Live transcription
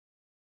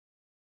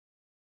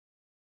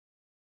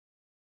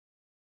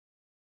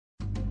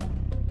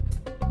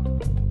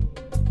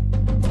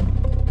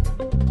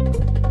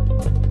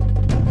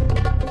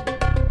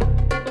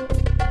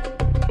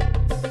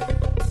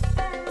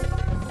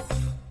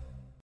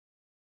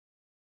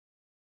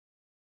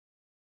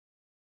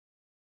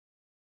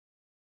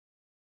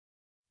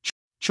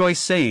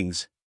Choice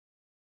sayings.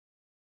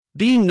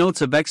 Being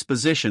notes of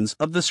expositions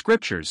of the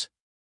Scriptures.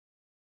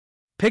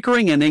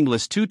 Pickering and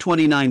Inglis,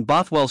 229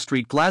 Bothwell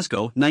Street,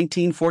 Glasgow,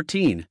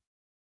 1914.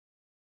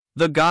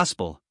 The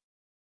Gospel.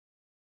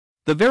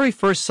 The very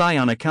first sigh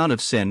on account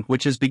of sin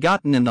which is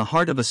begotten in the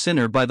heart of a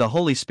sinner by the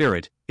Holy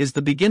Spirit, is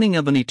the beginning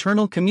of an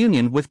eternal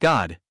communion with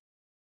God.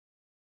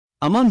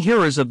 Among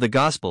hearers of the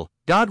Gospel,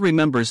 God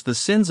remembers the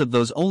sins of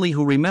those only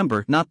who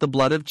remember not the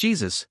blood of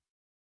Jesus.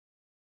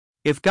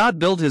 If God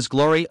build His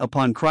glory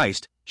upon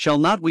Christ, shall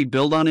not we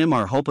build on Him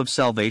our hope of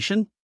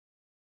salvation?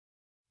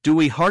 Do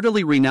we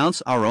heartily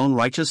renounce our own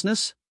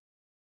righteousness?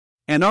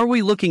 And are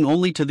we looking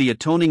only to the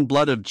atoning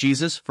blood of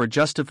Jesus for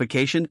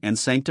justification and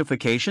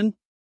sanctification?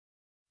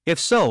 If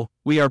so,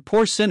 we are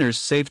poor sinners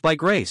saved by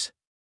grace.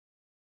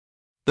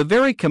 The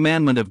very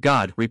commandment of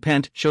God,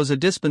 repent, shows a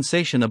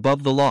dispensation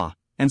above the law,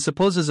 and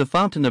supposes a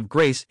fountain of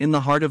grace in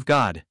the heart of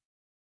God.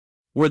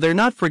 Were there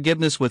not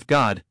forgiveness with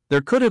God,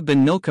 there could have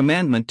been no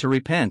commandment to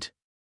repent.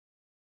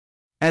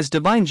 As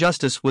divine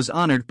justice was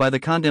honored by the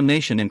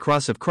condemnation and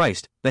cross of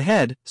Christ, the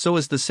head, so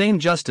is the same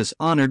justice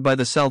honored by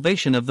the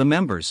salvation of the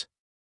members.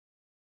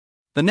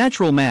 The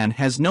natural man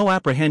has no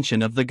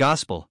apprehension of the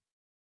gospel.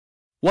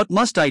 "What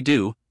must I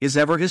do?" is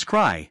ever his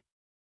cry.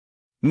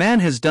 Man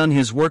has done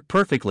his work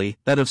perfectly,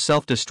 that of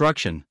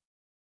self-destruction.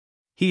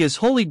 He is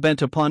wholly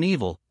bent upon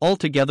evil,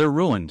 altogether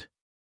ruined.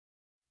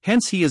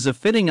 Hence he is a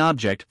fitting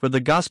object for the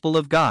gospel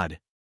of God.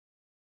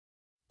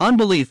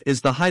 Unbelief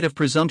is the height of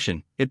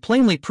presumption. It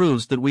plainly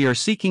proves that we are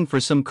seeking for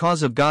some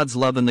cause of God's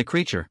love in the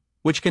creature,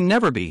 which can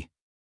never be.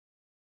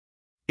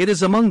 It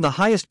is among the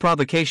highest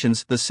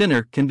provocations the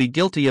sinner can be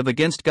guilty of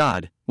against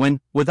God, when,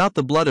 without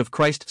the blood of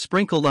Christ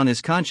sprinkled on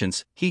his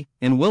conscience, he,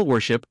 in will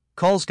worship,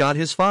 calls God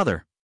his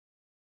Father.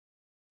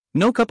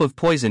 No cup of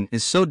poison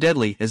is so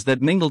deadly as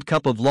that mingled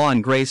cup of law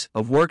and grace,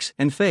 of works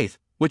and faith,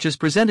 which is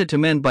presented to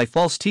men by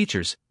false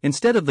teachers,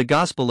 instead of the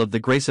gospel of the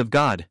grace of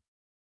God.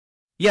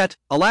 Yet,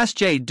 alas,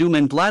 do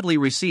men gladly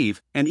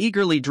receive, and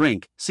eagerly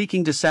drink,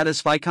 seeking to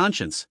satisfy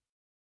conscience.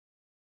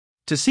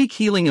 To seek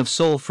healing of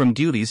soul from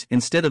duties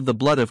instead of the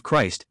blood of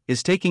Christ,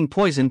 is taking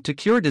poison to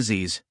cure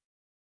disease.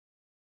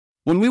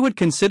 When we would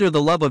consider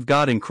the love of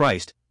God in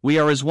Christ, we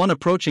are as one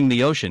approaching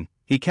the ocean.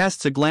 He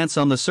casts a glance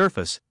on the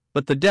surface,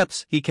 but the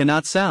depths he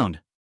cannot sound.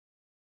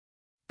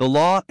 The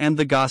law and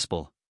the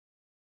gospel.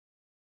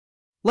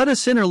 Let a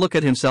sinner look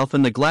at himself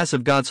in the glass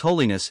of God's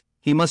holiness.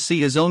 He must see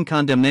his own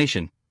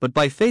condemnation, but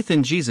by faith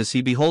in Jesus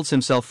he beholds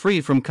himself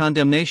free from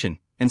condemnation,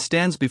 and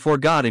stands before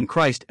God in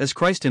Christ as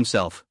Christ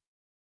himself.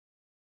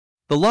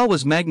 The law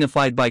was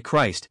magnified by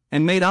Christ,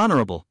 and made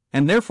honorable,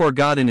 and therefore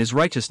God in his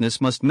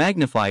righteousness must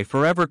magnify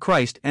forever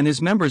Christ and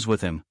his members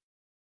with him.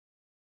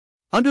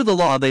 Under the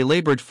law they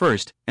labored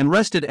first, and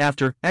rested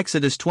after,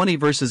 Exodus 20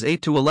 verses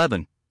 8 to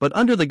 11, but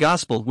under the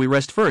gospel we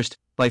rest first,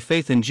 by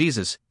faith in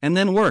Jesus, and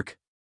then work.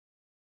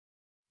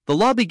 The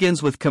law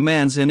begins with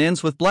commands and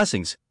ends with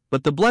blessings,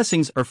 but the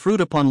blessings are fruit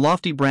upon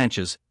lofty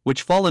branches,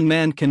 which fallen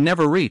man can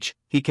never reach.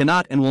 He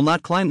cannot and will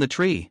not climb the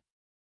tree.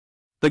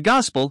 The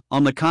gospel,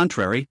 on the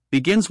contrary,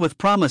 begins with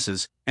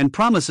promises, and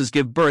promises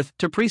give birth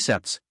to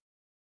precepts.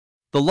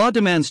 The law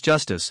demands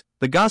justice,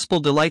 the gospel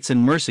delights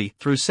in mercy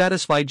through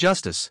satisfied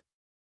justice.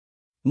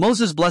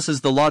 Moses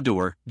blesses the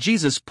lawdoer,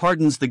 Jesus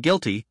pardons the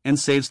guilty, and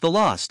saves the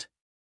lost.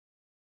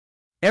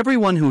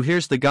 Everyone who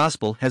hears the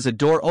gospel has a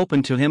door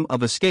open to him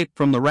of escape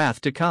from the wrath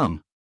to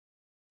come.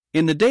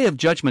 In the day of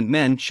judgment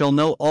men shall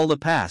know all the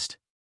past.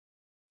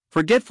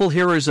 Forgetful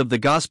hearers of the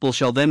gospel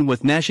shall then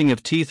with gnashing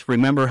of teeth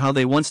remember how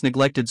they once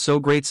neglected so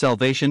great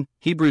salvation.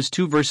 Hebrews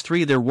 2 verse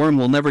 3. Their worm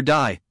will never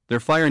die, their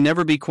fire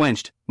never be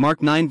quenched.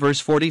 Mark 9 verse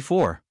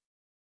 44.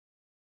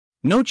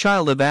 No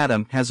child of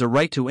Adam has a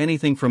right to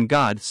anything from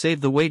God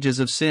save the wages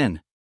of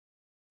sin.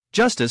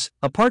 Justice,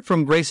 apart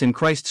from grace in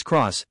Christ's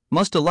cross,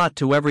 must allot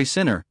to every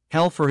sinner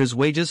hell for his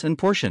wages and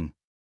portion.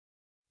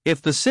 If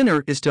the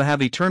sinner is to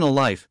have eternal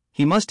life,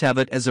 he must have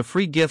it as a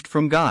free gift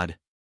from God.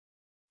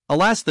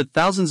 Alas, that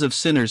thousands of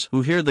sinners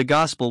who hear the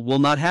gospel will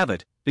not have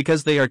it,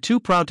 because they are too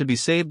proud to be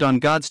saved on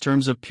God's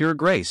terms of pure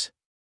grace.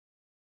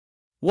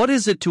 What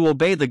is it to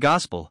obey the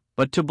gospel,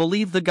 but to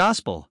believe the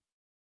gospel?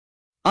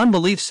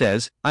 Unbelief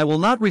says, I will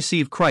not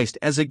receive Christ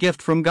as a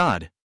gift from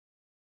God.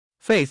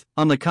 Faith,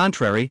 on the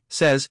contrary,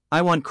 says,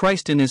 I want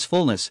Christ in his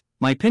fullness.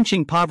 My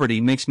pinching poverty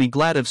makes me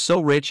glad of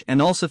so rich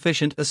and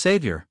all-sufficient a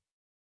Savior.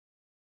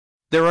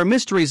 There are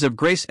mysteries of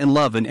grace and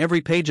love in every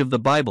page of the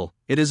Bible.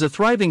 It is a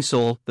thriving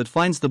soul that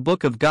finds the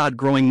book of God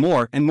growing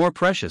more and more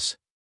precious.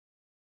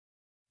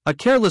 A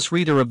careless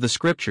reader of the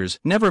Scriptures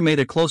never made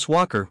a close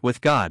walker with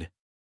God.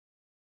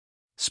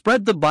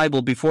 Spread the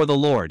Bible before the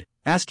Lord,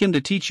 ask Him to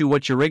teach you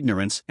what your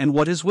ignorance and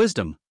what His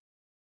wisdom.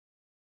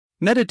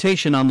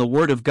 Meditation on the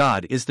Word of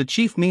God is the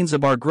chief means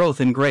of our growth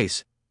in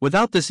grace.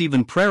 Without this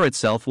even prayer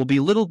itself will be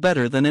little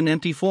better than an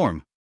empty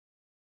form.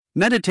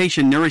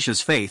 Meditation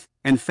nourishes faith,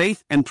 and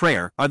faith and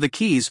prayer are the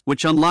keys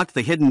which unlock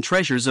the hidden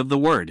treasures of the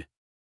Word.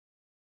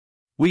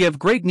 We have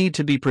great need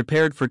to be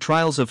prepared for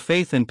trials of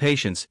faith and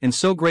patience in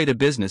so great a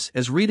business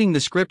as reading the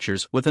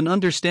Scriptures with an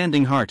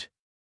understanding heart.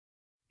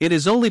 It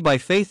is only by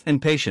faith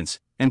and patience,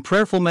 and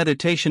prayerful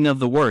meditation of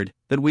the Word,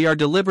 that we are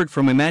delivered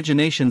from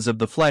imaginations of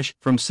the flesh,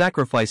 from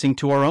sacrificing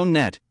to our own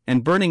net,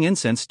 and burning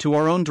incense to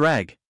our own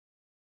drag.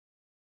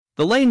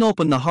 The laying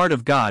open the heart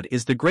of God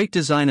is the great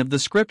design of the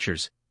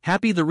Scriptures.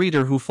 Happy the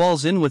reader who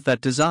falls in with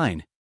that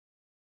design.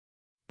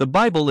 The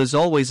Bible is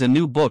always a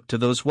new book to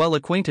those well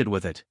acquainted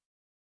with it.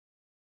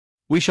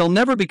 We shall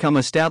never become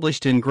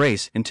established in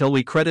grace until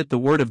we credit the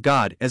Word of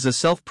God as a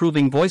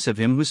self-proving voice of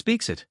Him who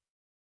speaks it.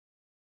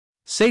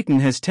 Satan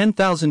has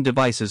 10,000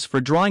 devices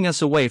for drawing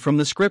us away from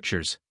the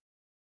Scriptures.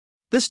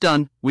 This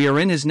done, we are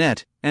in his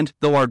net, and,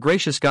 though our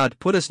gracious God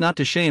put us not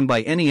to shame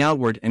by any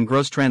outward and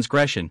gross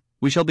transgression,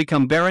 we shall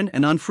become barren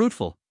and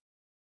unfruitful.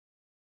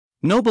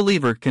 No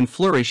believer can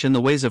flourish in the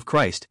ways of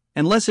Christ,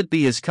 unless it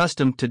be his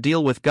custom to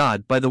deal with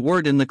God by the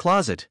Word in the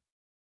closet.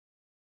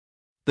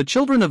 The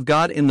children of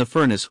God in the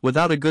furnace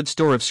without a good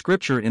store of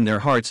Scripture in their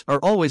hearts are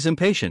always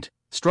impatient,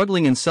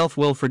 struggling in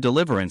self-will for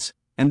deliverance,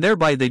 and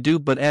thereby they do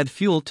but add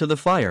fuel to the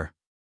fire.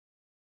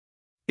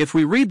 If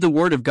we read the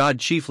Word of God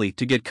chiefly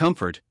to get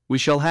comfort, we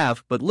shall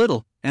have but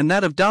little, and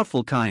that of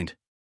doubtful kind.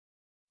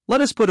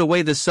 Let us put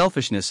away this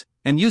selfishness,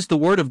 and use the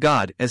Word of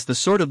God as the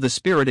sword of the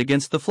Spirit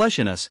against the flesh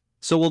in us,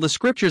 so will the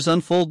Scriptures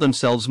unfold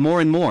themselves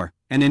more and more,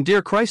 and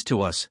endear Christ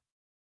to us.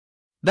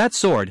 That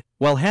sword,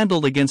 while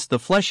handled against the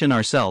flesh in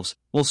ourselves,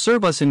 will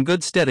serve us in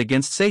good stead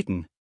against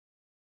Satan.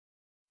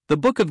 The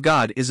Book of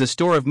God is a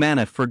store of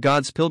manna for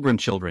God's pilgrim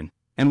children,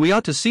 and we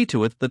ought to see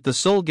to it that the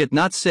soul get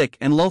not sick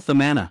and loath the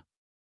manna.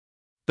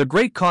 The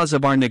great cause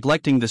of our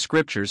neglecting the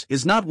Scriptures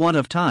is not want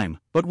of time,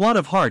 but want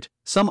of heart,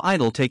 some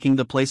idol taking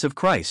the place of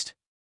Christ.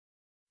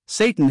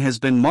 Satan has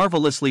been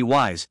marvelously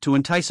wise to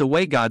entice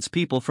away God's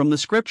people from the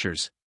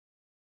Scriptures.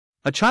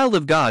 A child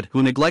of God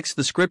who neglects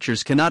the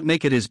Scriptures cannot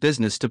make it his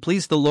business to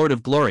please the Lord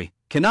of glory,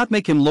 cannot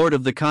make him Lord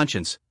of the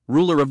conscience,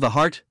 ruler of the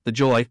heart, the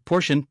joy,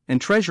 portion,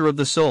 and treasure of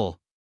the soul.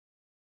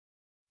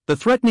 The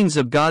threatenings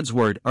of God's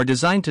Word are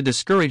designed to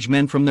discourage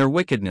men from their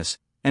wickedness,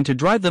 and to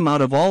drive them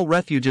out of all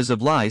refuges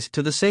of lies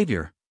to the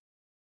Savior.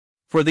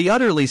 For the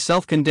utterly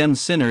self-condemned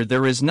sinner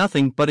there is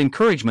nothing but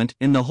encouragement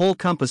in the whole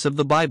compass of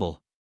the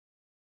Bible.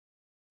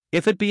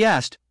 If it be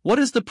asked, what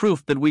is the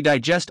proof that we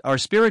digest our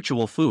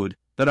spiritual food,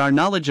 that our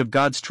knowledge of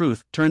God's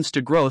truth turns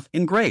to growth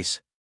in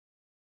grace?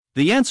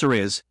 The answer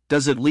is,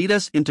 does it lead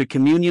us into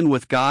communion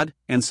with God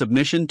and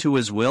submission to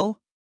His will?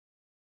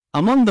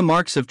 Among the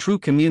marks of true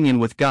communion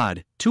with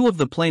God, two of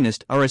the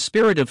plainest are a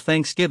spirit of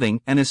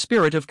thanksgiving and a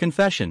spirit of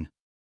confession.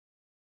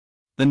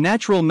 The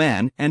natural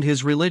man and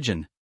his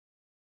religion.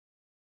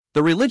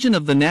 The religion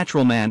of the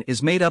natural man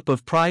is made up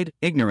of pride,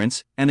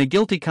 ignorance, and a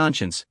guilty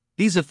conscience.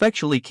 These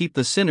effectually keep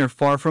the sinner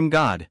far from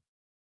God.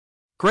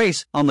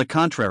 Grace, on the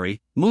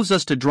contrary, moves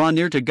us to draw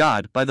near to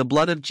God by the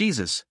blood of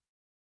Jesus.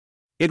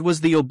 It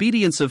was the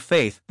obedience of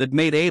faith that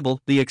made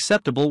Abel the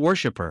acceptable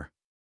worshipper.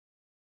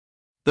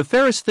 The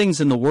fairest things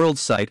in the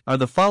world's sight are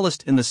the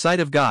foulest in the sight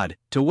of God,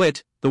 to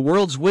wit, the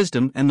world's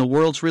wisdom and the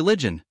world's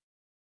religion.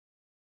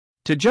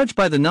 To judge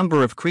by the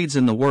number of creeds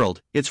in the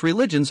world, its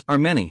religions are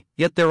many,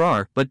 yet there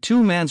are but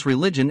two: man's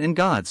religion and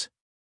God's.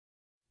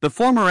 The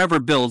former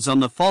ever builds on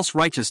the false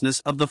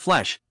righteousness of the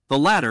flesh, the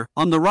latter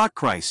on the rock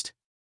Christ.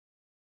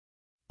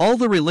 All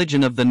the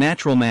religion of the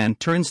natural man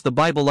turns the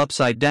Bible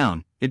upside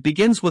down. It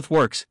begins with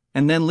works,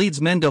 and then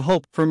leads men to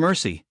hope for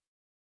mercy.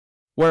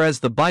 Whereas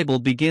the Bible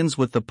begins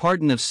with the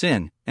pardon of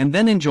sin, and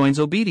then enjoins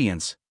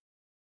obedience.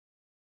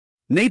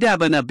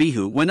 Nadab and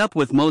Abihu went up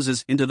with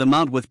Moses into the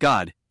mount with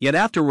God, yet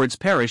afterwards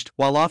perished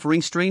while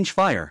offering strange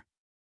fire.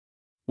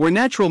 Were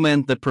natural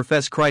men that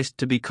profess Christ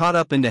to be caught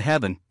up into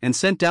heaven and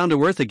sent down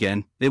to earth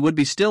again, they would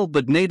be still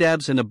but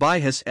Nadabs and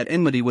Abihus at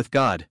enmity with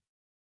God.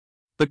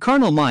 The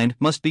carnal mind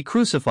must be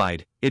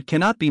crucified, it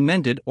cannot be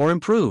mended or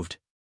improved.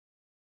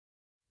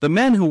 The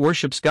man who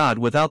worships God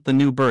without the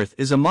new birth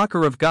is a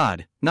mocker of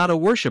God, not a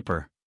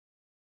worshipper.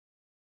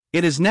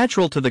 It is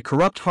natural to the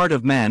corrupt heart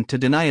of man to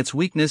deny its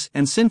weakness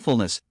and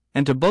sinfulness,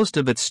 and to boast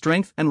of its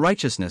strength and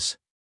righteousness.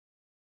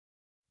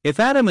 If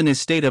Adam in his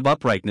state of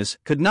uprightness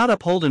could not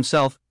uphold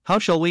himself, how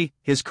shall we,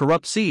 his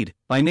corrupt seed,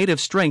 by native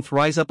strength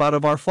rise up out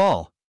of our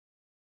fall?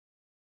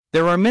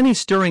 There are many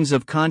stirrings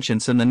of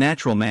conscience in the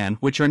natural man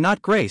which are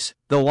not grace,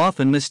 though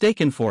often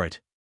mistaken for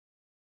it.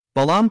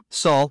 Balaam,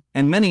 Saul,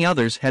 and many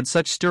others had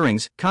such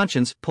stirrings,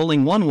 conscience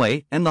pulling one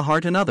way and the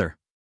heart another.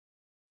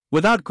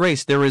 Without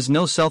grace there is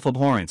no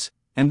self-abhorrence,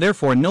 and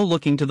therefore no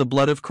looking to the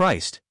blood of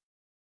Christ.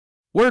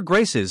 Where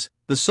grace is,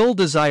 the soul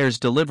desires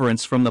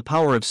deliverance from the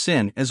power of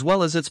sin as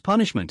well as its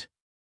punishment.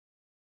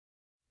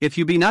 If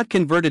you be not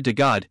converted to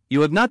God,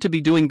 you have not to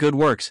be doing good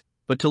works,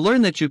 but to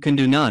learn that you can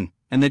do none,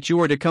 and that you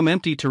are to come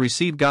empty to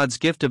receive God's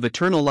gift of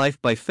eternal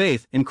life by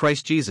faith in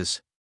Christ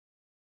Jesus.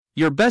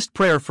 Your best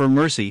prayer for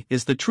mercy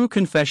is the true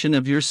confession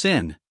of your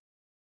sin.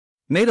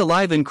 Made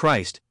alive in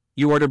Christ,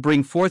 you are to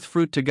bring forth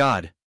fruit to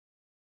God.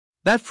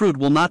 That fruit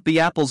will not be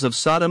apples of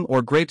Sodom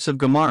or grapes of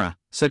Gomorrah.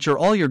 Such are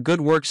all your good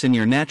works in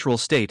your natural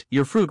state.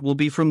 Your fruit will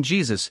be from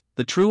Jesus,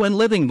 the true and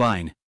living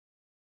vine.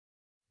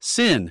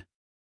 Sin.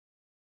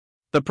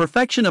 The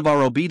perfection of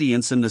our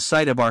obedience in the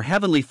sight of our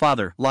Heavenly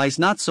Father lies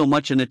not so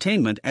much in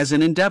attainment as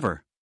in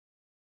endeavor.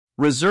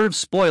 Reserve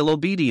spoil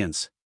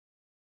obedience.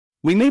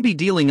 We may be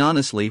dealing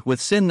honestly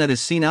with sin that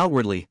is seen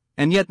outwardly,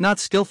 and yet not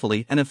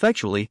skillfully and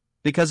effectually,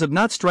 because of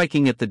not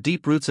striking at the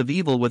deep roots of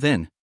evil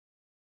within.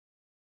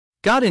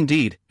 God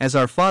indeed, as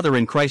our Father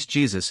in Christ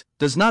Jesus,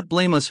 does not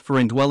blame us for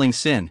indwelling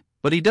sin,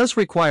 but He does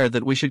require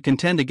that we should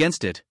contend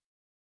against it.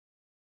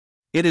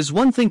 It is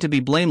one thing to be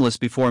blameless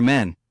before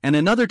men, and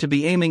another to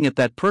be aiming at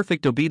that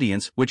perfect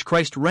obedience which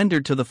Christ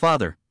rendered to the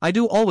Father. I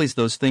do always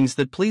those things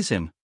that please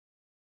Him.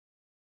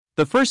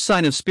 The first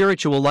sign of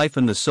spiritual life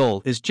in the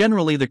soul is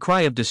generally the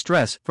cry of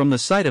distress from the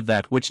sight of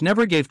that which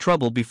never gave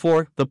trouble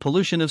before, the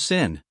pollution of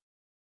sin.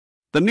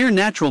 The mere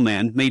natural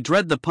man may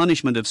dread the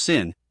punishment of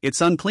sin,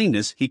 its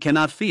uncleanness he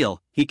cannot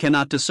feel, he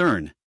cannot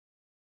discern.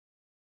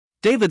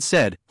 David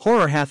said,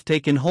 "Horror hath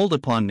taken hold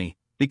upon me,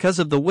 because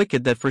of the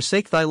wicked that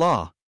forsake thy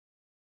law."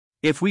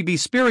 If we be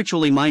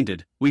spiritually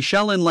minded, we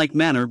shall in like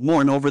manner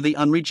mourn over the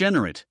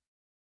unregenerate.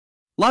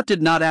 Lot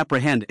did not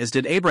apprehend as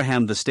did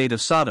Abraham the state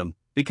of Sodom,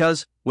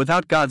 because,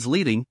 without God's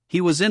leading,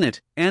 he was in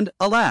it, and,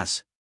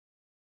 alas,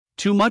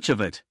 too much of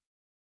it.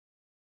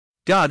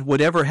 God would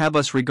ever have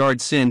us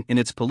regard sin in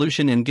its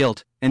pollution and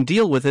guilt, and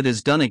deal with it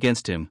as done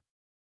against Him.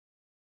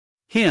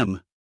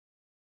 Hymn.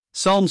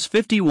 Psalms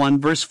 51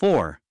 verse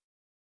 4.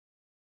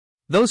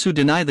 Those who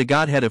deny the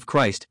Godhead of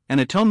Christ, and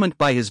atonement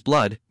by His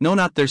blood, know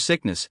not their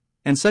sickness,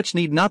 and such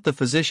need not the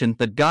physician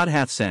that God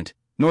hath sent,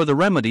 nor the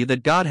remedy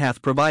that God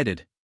hath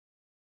provided.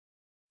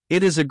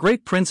 It is a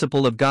great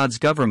principle of God's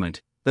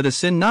government, that a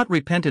sin not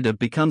repented of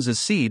becomes a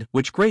seed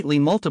which greatly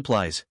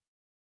multiplies.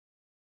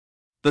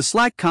 The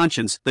slack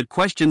conscience that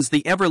questions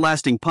the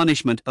everlasting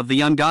punishment of the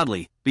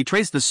ungodly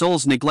betrays the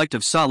soul's neglect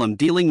of solemn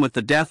dealing with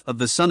the death of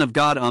the Son of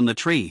God on the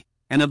tree,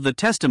 and of the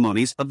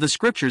testimonies of the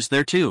Scriptures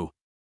thereto.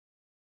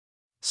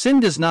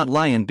 Sin does not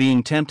lie in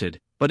being tempted,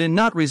 but in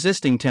not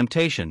resisting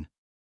temptation.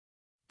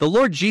 The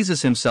Lord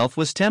Jesus Himself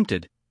was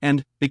tempted,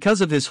 and, because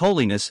of His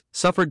holiness,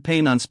 suffered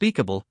pain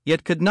unspeakable,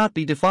 yet could not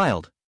be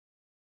defiled.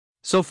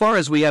 So far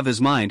as we have His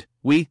mind,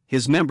 we,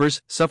 His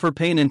members, suffer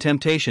pain and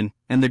temptation,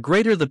 and the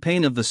greater the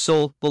pain of the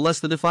soul, the less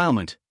the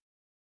defilement.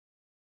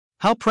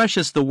 How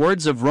precious the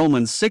words of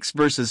Romans 6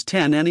 verses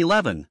 10 and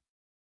 11.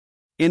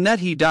 In that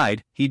He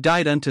died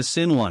unto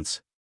sin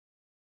once.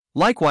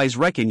 Likewise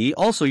reckon ye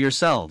also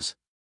yourselves.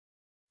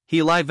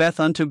 He liveth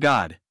unto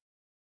God.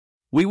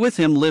 We with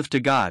Him live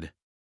to God.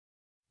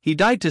 He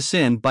died to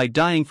sin by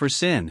dying for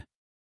sin.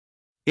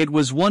 It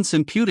was once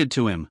imputed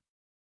to Him.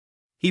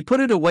 He put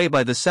it away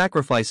by the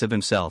sacrifice of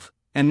Himself,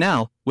 and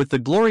now, with the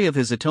glory of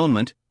His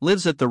atonement,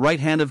 lives at the right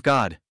hand of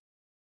God.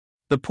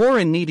 The poor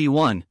and needy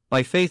one,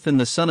 by faith in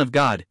the Son of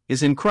God,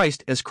 is in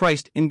Christ as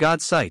Christ in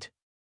God's sight.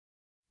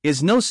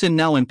 Is no sin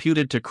now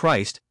imputed to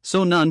Christ,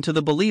 so none to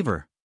the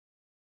believer?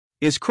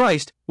 Is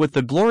Christ, with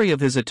the glory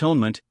of His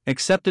atonement,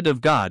 accepted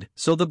of God,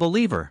 so the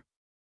believer?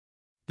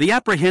 The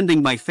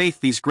apprehending by faith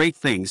these great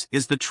things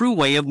is the true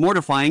way of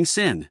mortifying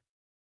sin.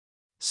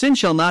 Sin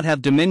shall not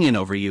have dominion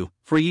over you,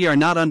 for ye are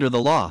not under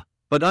the law,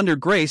 but under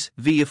grace.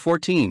 v.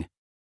 14.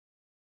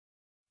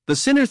 The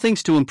sinner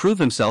thinks to improve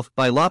himself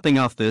by lopping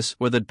off this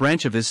or that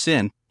branch of his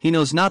sin. He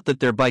knows not that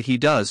thereby he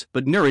does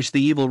but nourish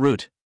the evil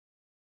root.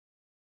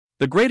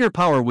 The greater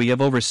power we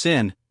have over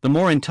sin, the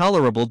more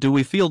intolerable do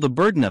we feel the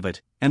burden of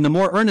it, and the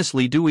more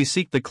earnestly do we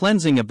seek the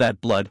cleansing of that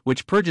blood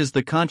which purges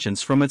the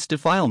conscience from its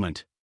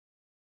defilement.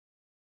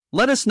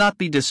 Let us not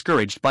be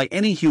discouraged by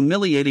any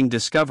humiliating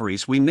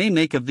discoveries we may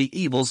make of the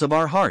evils of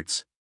our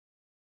hearts.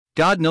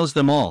 God knows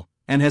them all,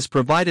 and has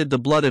provided the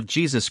blood of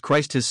Jesus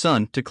Christ His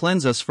Son to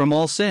cleanse us from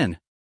all sin.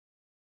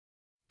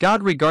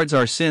 God regards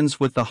our sins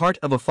with the heart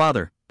of a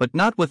father, but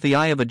not with the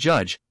eye of a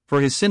judge,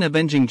 for His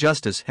sin-avenging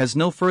justice has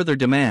no further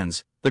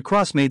demands. The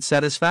cross made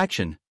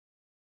satisfaction.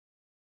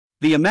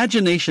 The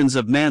imaginations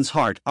of man's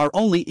heart are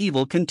only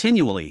evil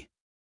continually.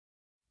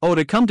 Oh,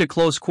 to come to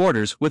close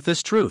quarters with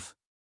this truth!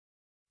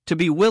 To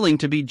be willing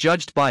to be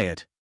judged by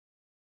it.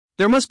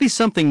 There must be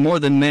something more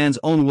than man's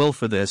own will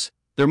for this.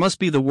 There must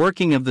be the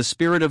working of the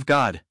Spirit of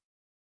God.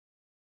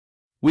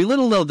 We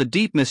little know the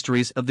deep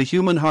mysteries of the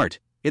human heart.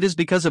 It is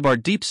because of our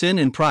deep sin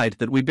and pride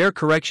that we bear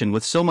correction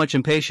with so much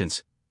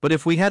impatience. But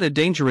if we had a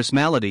dangerous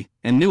malady,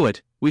 and knew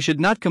it, we should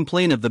not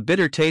complain of the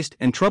bitter taste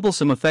and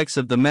troublesome effects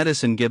of the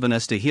medicine given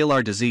us to heal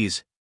our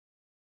disease.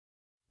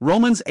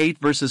 Romans 8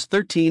 verses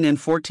 13 and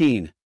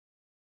 14.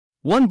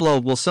 One blow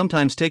will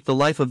sometimes take the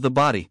life of the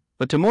body,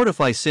 but to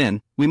mortify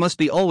sin, we must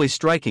be always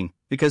striking,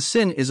 because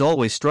sin is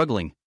always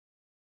struggling.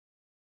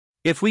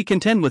 If we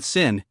contend with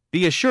sin,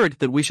 be assured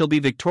that we shall be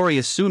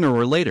victorious sooner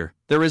or later.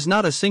 There is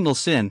not a single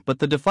sin but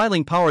the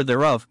defiling power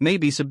thereof may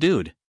be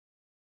subdued.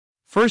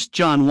 1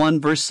 John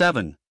 1 verse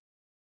 7.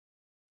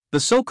 The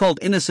so-called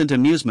innocent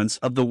amusements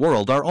of the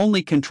world are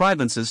only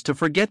contrivances to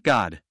forget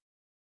God.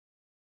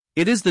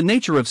 It is the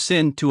nature of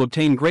sin to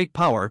obtain great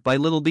power by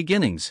little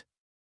beginnings.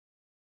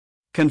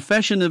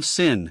 Confession of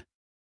sin.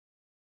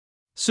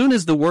 Soon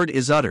as the word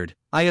is uttered,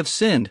 I have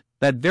sinned,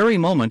 that very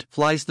moment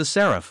flies the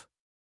seraph.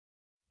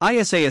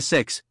 Isaiah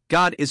 6,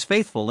 God is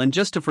faithful and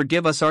just to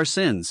forgive us our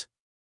sins.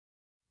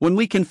 When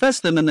we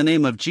confess them in the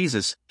name of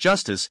Jesus,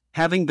 justice,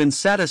 having been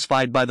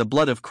satisfied by the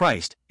blood of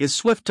Christ, is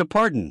swift to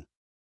pardon.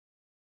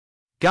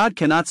 God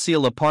cannot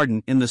seal a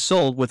pardon in the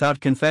soul without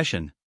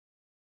confession.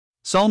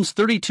 Psalms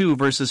 32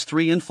 verses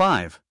 3 and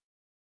 5.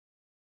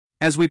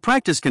 As we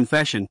practice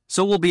confession,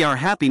 so will be our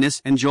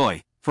happiness and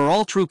joy, for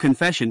all true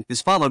confession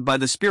is followed by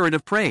the spirit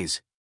of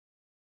praise.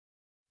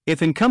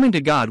 If in coming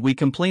to God we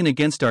complain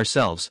against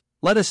ourselves,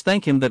 let us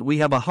thank Him that we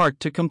have a heart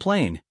to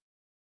complain.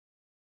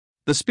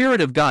 The Spirit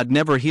of God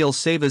never heals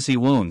save as He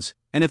wounds,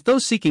 and if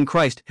those seeking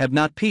Christ have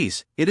not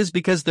peace, it is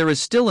because there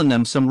is still in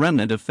them some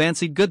remnant of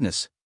fancied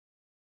goodness.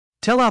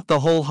 Tell out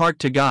the whole heart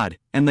to God,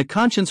 and the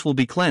conscience will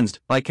be cleansed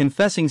by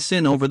confessing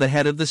sin over the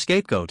head of the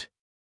scapegoat.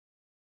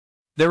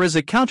 There is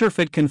a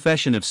counterfeit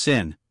confession of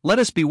sin, let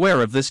us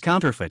beware of this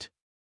counterfeit.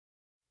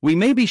 We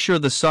may be sure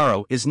the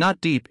sorrow is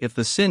not deep if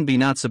the sin be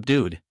not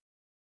subdued.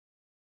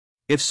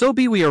 If so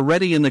be we are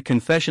ready in the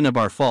confession of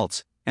our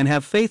faults, and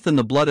have faith in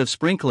the blood of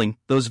sprinkling,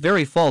 those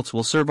very faults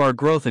will serve our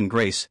growth in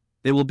grace,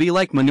 they will be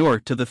like manure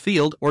to the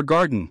field or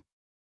garden.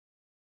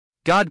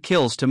 God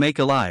kills to make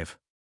alive.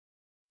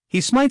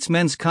 He smites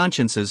men's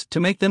consciences to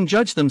make them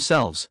judge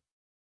themselves.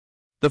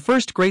 The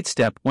first great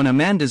step when a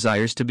man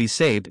desires to be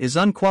saved is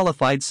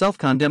unqualified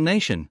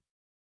self-condemnation.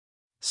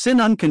 Sin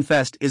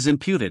unconfessed is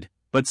imputed,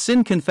 but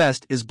sin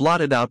confessed is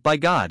blotted out by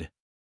God.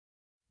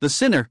 The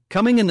sinner,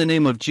 coming in the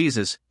name of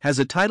Jesus, has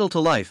a title to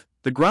life.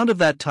 The ground of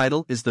that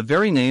title is the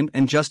very name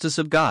and justice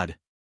of God.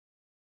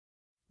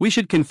 We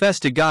should confess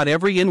to God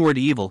every inward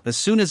evil as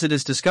soon as it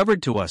is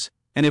discovered to us,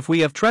 and if we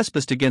have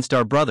trespassed against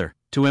our brother,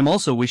 to him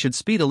also we should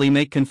speedily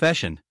make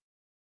confession.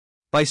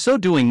 By so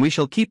doing we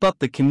shall keep up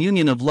the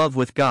communion of love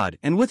with God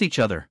and with each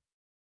other.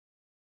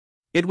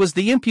 It was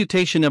the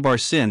imputation of our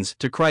sins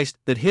to Christ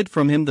that hid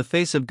from Him the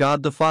face of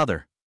God the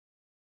Father.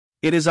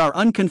 It is our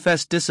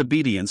unconfessed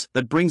disobedience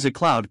that brings a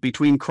cloud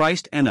between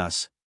Christ and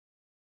us.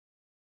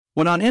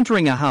 When on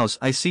entering a house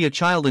I see a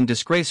child in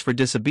disgrace for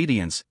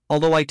disobedience,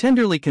 although I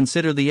tenderly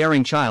consider the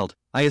erring child,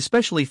 I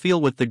especially feel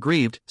with the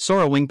grieved,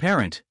 sorrowing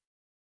parent.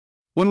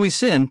 When we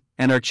sin,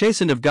 and are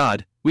chastened of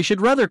God, we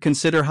should rather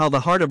consider how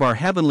the heart of our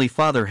Heavenly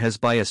Father has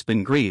by us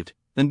been grieved,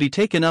 than be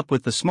taken up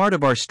with the smart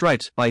of our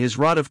stripes by His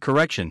rod of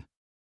correction.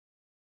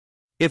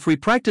 If we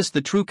practice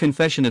the true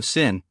confession of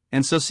sin,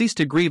 and so cease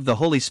to grieve the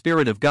Holy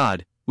Spirit of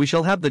God, we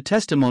shall have the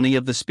testimony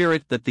of the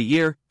Spirit that the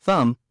ear,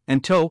 thumb,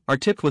 and toe are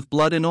tipped with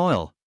blood and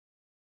oil.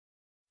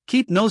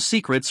 Keep no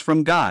secrets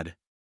from God.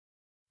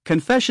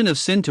 Confession of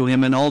sin to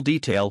Him in all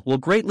detail will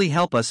greatly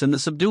help us in the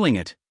subduing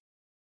it.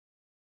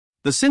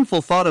 The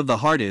sinful thought of the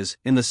heart is,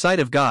 in the sight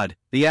of God,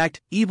 the act.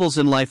 Evils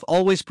in life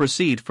always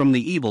proceed from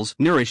the evils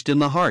nourished in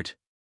the heart.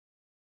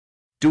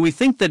 Do we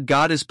think that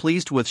God is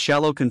pleased with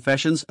shallow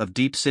confessions of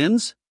deep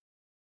sins?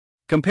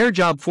 Compare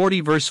Job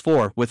 40 verse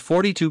 4 with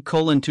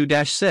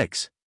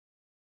 42:2-6.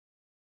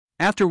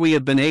 After we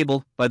have been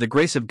able, by the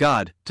grace of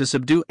God, to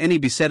subdue any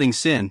besetting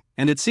sin,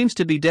 and it seems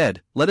to be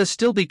dead, let us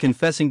still be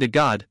confessing to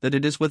God that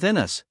it is within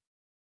us.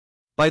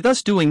 By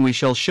thus doing we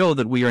shall show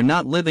that we are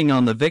not living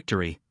on the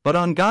victory, but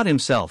on God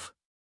Himself.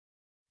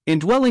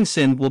 Indwelling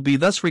sin will be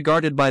thus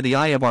regarded by the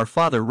eye of our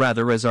Father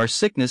rather as our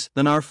sickness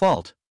than our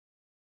fault.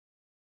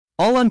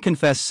 All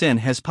unconfessed sin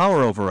has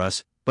power over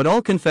us, but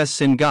all confessed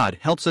sin God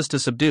helps us to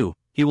subdue.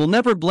 He will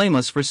never blame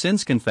us for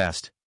sins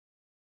confessed.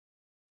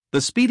 The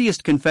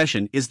speediest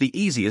confession is the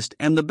easiest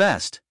and the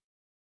best.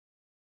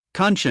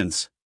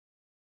 Conscience.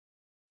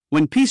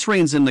 When peace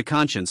reigns in the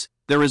conscience,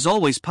 there is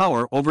always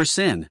power over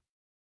sin.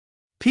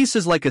 Peace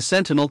is like a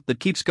sentinel that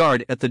keeps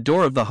guard at the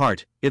door of the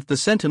heart. If the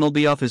sentinel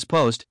be off his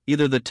post,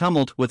 either the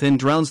tumult within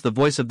drowns the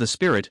voice of the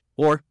Spirit,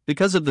 or,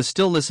 because of the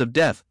stillness of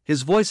death,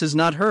 his voice is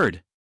not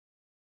heard.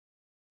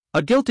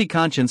 A guilty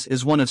conscience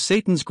is one of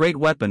Satan's great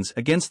weapons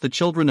against the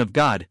children of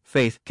God.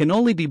 Faith can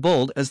only be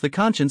bold as the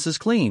conscience is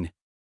clean.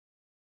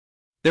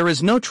 There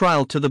is no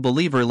trial to the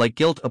believer like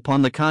guilt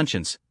upon the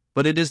conscience,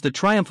 but it is the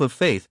triumph of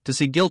faith to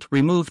see guilt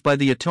removed by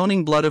the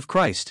atoning blood of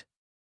Christ.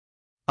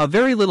 A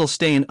very little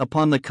stain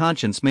upon the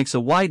conscience makes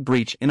a wide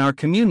breach in our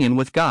communion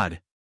with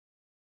God.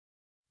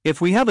 If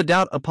we have a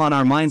doubt upon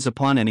our minds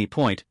upon any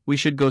point, we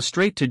should go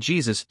straight to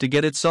Jesus to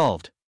get it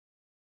solved.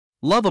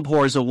 Love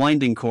abhors a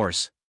winding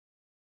course.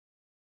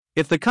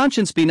 If the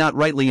conscience be not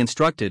rightly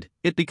instructed,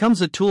 it becomes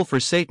a tool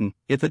for Satan.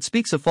 If it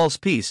speaks a false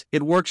peace,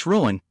 it works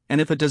ruin, and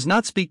if it does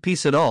not speak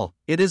peace at all,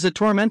 it is a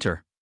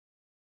tormentor.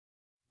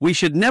 We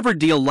should never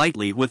deal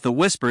lightly with the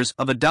whispers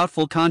of a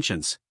doubtful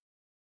conscience.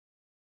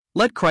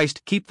 Let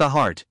Christ keep the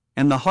heart,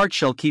 and the heart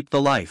shall keep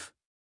the life.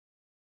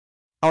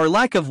 Our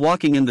lack of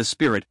walking in the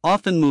Spirit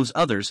often moves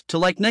others to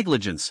like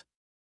negligence.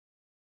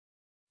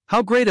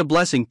 How great a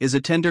blessing is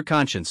a tender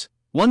conscience,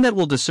 one that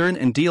will discern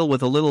and deal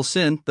with a little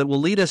sin that will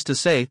lead us to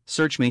say,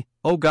 "Search me,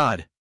 O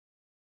God."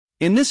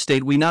 In this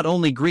state we not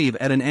only grieve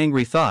at an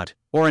angry thought,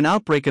 or an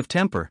outbreak of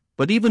temper,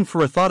 but even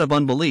for a thought of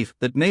unbelief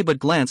that may but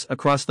glance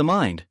across the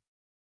mind.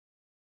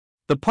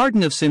 The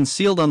pardon of sin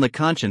sealed on the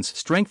conscience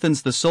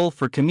strengthens the soul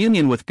for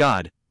communion with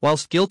God,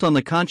 whilst guilt on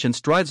the conscience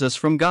drives us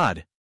from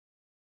God.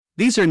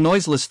 These are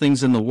noiseless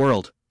things in the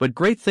world, but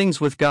great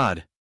things with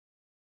God.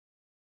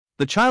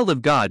 The child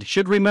of God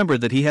should remember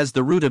that he has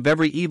the root of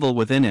every evil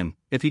within him.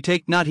 If he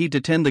take not heed to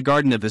tend the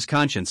garden of his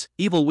conscience,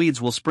 evil weeds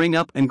will spring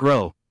up and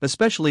grow,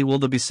 especially will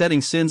the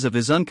besetting sins of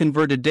his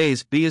unconverted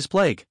days be his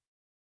plague.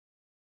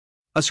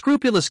 A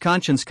scrupulous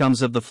conscience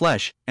comes of the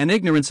flesh, and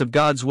ignorance of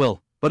God's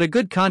will, but a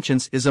good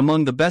conscience is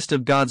among the best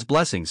of God's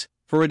blessings,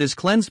 for it is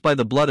cleansed by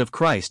the blood of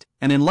Christ,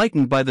 and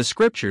enlightened by the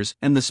Scriptures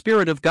and the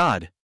Spirit of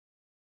God.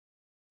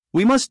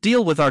 We must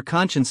deal with our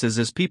consciences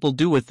as people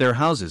do with their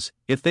houses.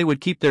 If they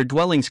would keep their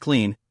dwellings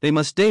clean, they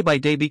must day by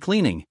day be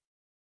cleaning.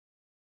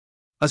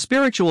 A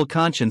spiritual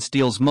conscience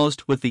deals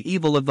most with the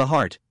evil of the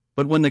heart,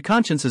 but when the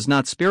conscience is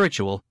not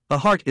spiritual, the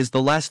heart is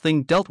the last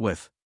thing dealt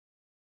with.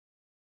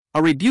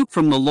 A rebuke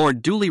from the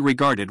Lord duly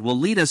regarded will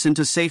lead us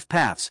into safe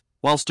paths,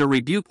 whilst a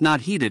rebuke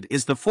not heeded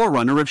is the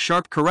forerunner of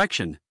sharp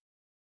correction.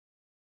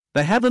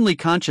 The heavenly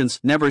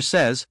conscience never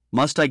says,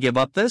 "Must I give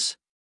up this?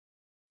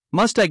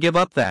 Must I give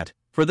up that?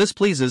 For this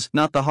pleases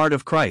not the heart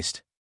of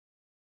Christ."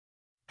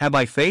 Have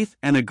I faith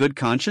and a good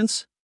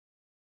conscience?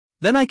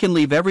 Then I can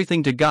leave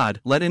everything to God,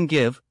 let Him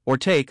give, or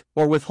take,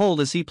 or withhold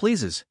as He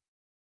pleases.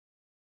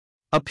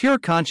 A pure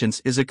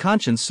conscience is a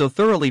conscience so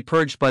thoroughly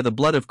purged by the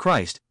blood of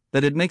Christ,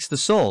 that it makes the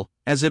soul,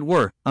 as it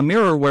were, a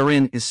mirror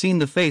wherein is seen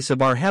the face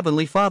of our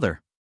Heavenly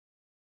Father.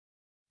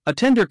 A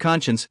tender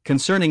conscience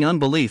concerning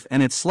unbelief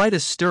and its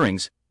slightest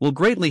stirrings will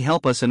greatly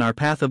help us in our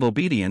path of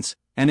obedience,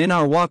 and in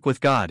our walk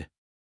with God.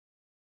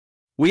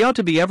 We ought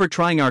to be ever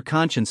trying our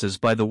consciences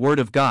by the Word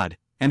of God,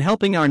 and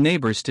helping our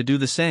neighbors to do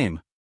the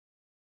same.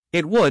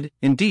 It would,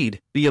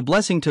 indeed, be a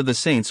blessing to the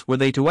saints were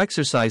they to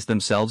exercise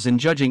themselves in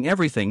judging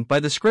everything by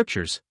the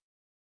Scriptures.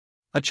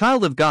 A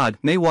child of God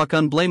may walk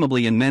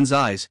unblameably in men's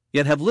eyes,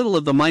 yet have little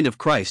of the mind of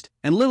Christ,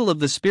 and little of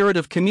the spirit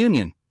of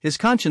communion. His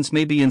conscience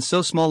may be in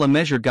so small a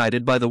measure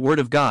guided by the Word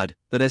of God,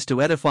 that as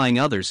to edifying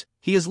others,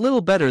 he is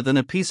little better than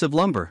a piece of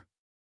lumber.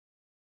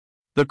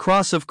 The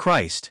Cross of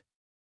Christ.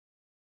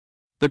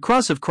 The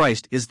cross of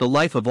Christ is the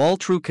life of all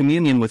true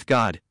communion with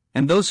God,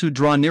 and those who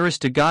draw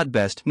nearest to God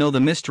best know the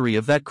mystery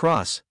of that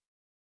cross.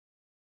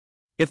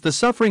 If the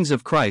sufferings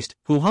of Christ,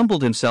 who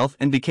humbled himself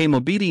and became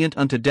obedient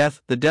unto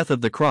death, the death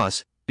of the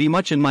cross, be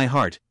much in my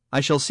heart,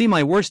 I shall see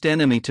my worst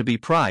enemy to be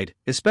pride,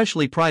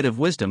 especially pride of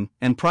wisdom,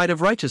 and pride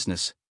of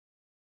righteousness.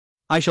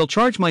 I shall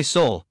charge my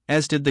soul,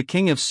 as did the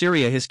king of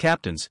Syria his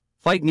captains,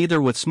 fight neither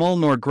with small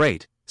nor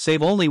great,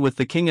 save only with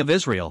the king of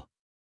Israel.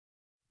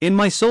 In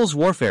my soul's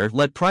warfare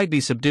let pride be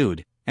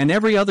subdued, and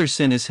every other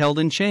sin is held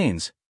in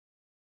chains.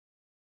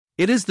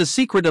 It is the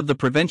secret of the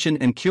prevention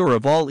and cure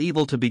of all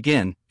evil to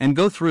begin, and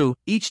go through,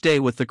 each day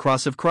with the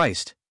cross of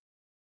Christ.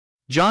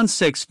 John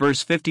 6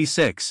 verse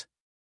 56.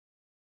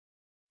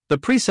 The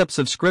precepts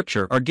of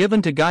Scripture are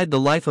given to guide the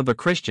life of a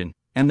Christian,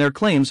 and their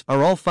claims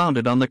are all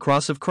founded on the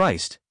cross of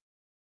Christ.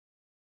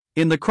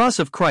 In the cross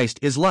of Christ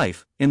is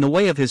life, in the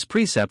way of His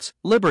precepts,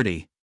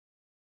 liberty.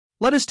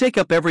 Let us take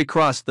up every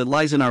cross that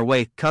lies in our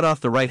way, cut off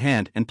the right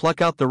hand, and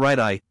pluck out the right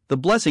eye, the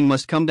blessing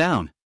must come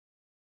down.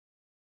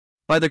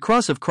 By the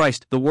cross of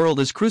Christ the world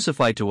is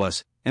crucified to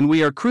us, and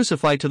we are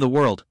crucified to the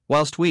world,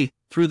 whilst we,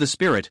 through the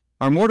Spirit,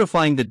 are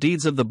mortifying the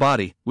deeds of the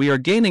body. We are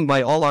gaining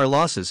by all our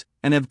losses,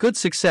 and have good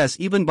success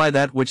even by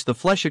that which the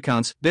flesh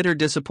accounts bitter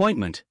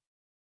disappointment.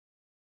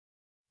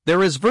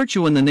 There is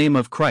virtue in the name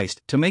of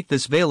Christ to make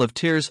this vale of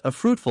tears a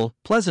fruitful,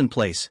 pleasant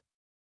place.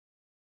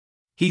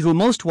 He who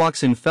most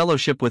walks in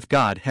fellowship with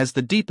God has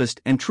the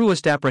deepest and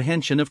truest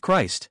apprehension of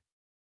Christ.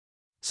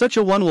 Such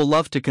a one will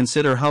love to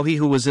consider how he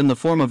who was in the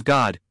form of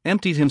God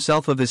emptied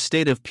himself of his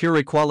state of pure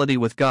equality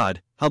with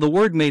God, how the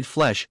Word made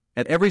flesh,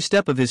 at every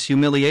step of his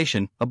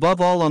humiliation,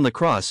 above all on the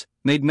cross,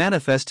 made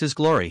manifest his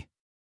glory.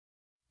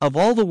 Of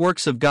all the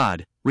works of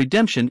God,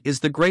 redemption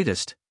is the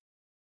greatest.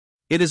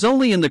 It is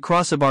only in the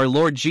cross of our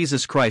Lord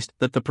Jesus Christ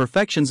that the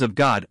perfections of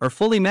God are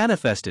fully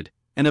manifested,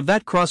 and of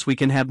that cross we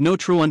can have no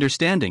true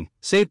understanding,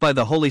 save by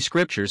the Holy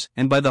Scriptures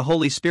and by the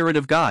Holy Spirit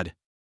of God.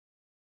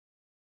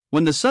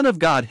 When the Son of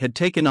God had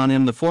taken on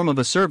him the form of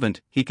a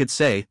servant, he could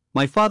say,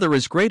 "My Father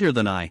is greater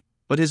than I,"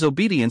 but his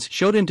obedience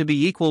showed him to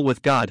be equal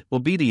with God.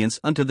 Obedience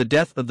unto the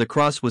death of the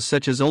cross was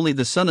such as only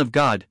the Son of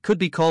God could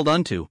be called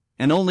unto,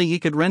 and only he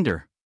could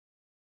render.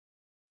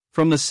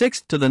 From the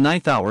 6th to the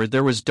 9th hour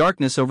there was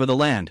darkness over the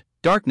land,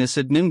 darkness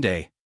at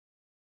noonday.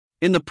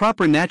 In the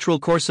proper natural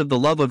course of the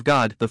love of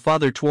God the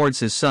Father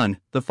towards His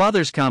Son, the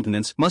Father's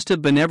countenance must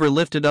have been ever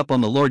lifted up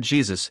on the Lord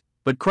Jesus,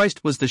 but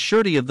Christ was the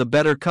surety of the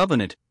better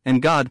covenant,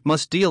 and God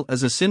must deal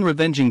as a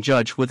sin-revenging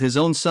judge with His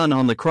own Son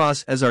on the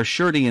cross as our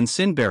surety and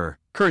sin-bearer.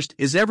 Cursed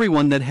is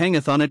everyone that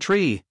hangeth on a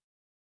tree.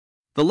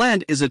 The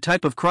land is a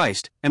type of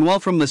Christ, and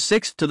while from the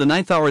 6th to the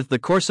 9th hour the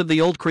course of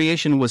the old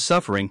creation was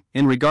suffering,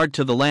 in regard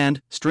to the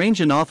land, strange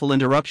and awful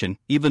interruption,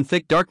 even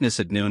thick darkness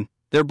at noon,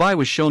 thereby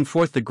was shown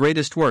forth the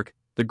greatest work,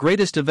 the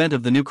greatest event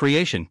of the new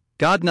creation,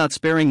 God not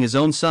sparing His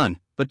own Son,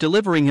 but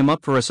delivering Him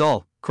up for us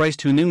all.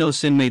 Christ who knew no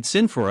sin made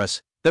sin for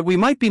us, that we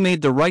might be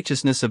made the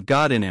righteousness of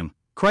God in Him.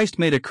 Christ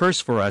made a curse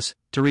for us,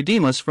 to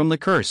redeem us from the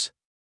curse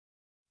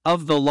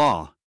of the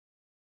law.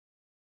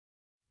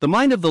 The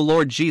mind of the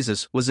Lord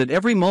Jesus was at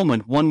every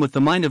moment one with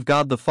the mind of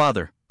God the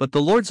Father, but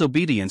the Lord's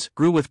obedience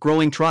grew with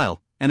growing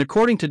trial, and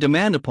according to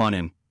demand upon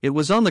him, it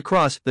was on the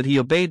cross that he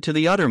obeyed to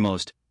the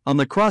uttermost. On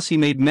the cross he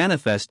made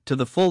manifest to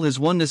the full his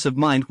oneness of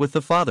mind with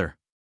the Father.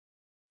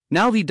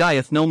 Now he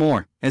dieth no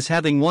more, as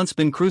having once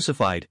been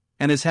crucified,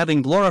 and as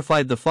having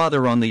glorified the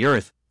Father on the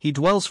earth, he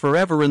dwells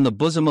forever in the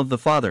bosom of the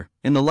Father,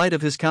 in the light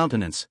of his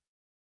countenance.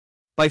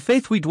 By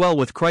faith we dwell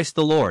with Christ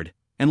the Lord,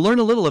 and learn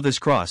a little of his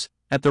cross.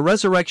 At the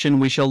resurrection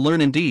we shall learn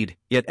indeed,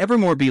 yet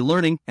evermore be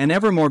learning, and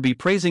evermore be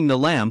praising the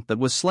Lamb that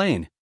was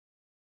slain.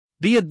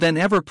 Be it then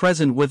ever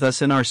present with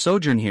us in our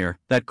sojourn here,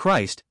 that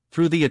Christ,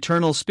 through the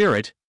eternal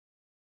Spirit,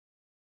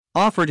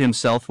 offered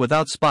himself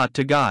without spot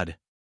to God.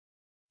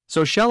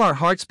 So shall our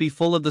hearts be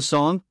full of the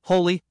song,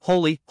 Holy,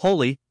 holy,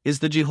 holy, is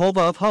the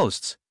Jehovah of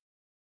hosts.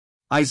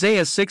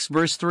 Isaiah 6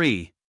 verse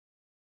 3.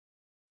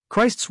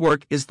 Christ's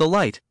work is the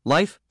light,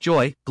 life,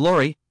 joy,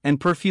 glory, and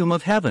perfume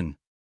of heaven.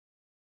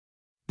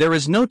 There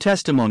is no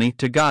testimony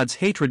to God's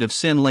hatred of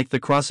sin like the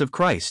cross of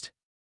Christ.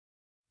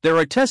 There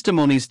are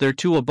testimonies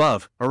thereto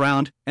above,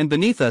 around, and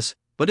beneath us,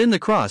 but in the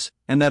cross,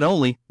 and that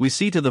only, we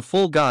see to the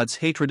full God's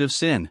hatred of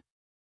sin.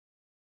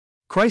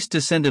 Christ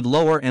descended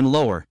lower and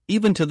lower,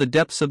 even to the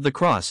depths of the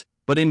cross,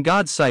 but in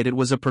God's sight it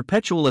was a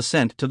perpetual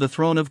ascent to the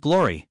throne of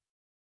glory.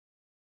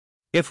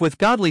 If with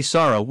godly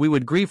sorrow we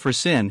would grieve for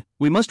sin,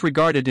 we must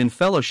regard it in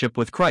fellowship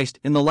with Christ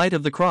in the light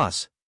of the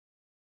cross.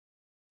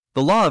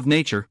 The law of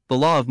nature, the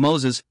law of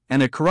Moses,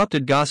 and a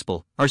corrupted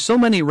gospel are so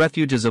many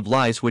refuges of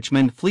lies which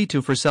men flee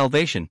to for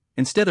salvation,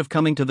 instead of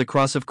coming to the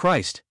cross of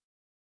Christ.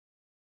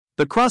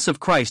 The cross of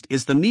Christ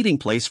is the meeting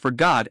place for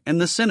God and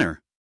the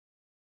sinner.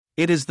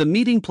 It is the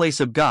meeting place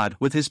of God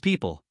with his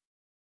people.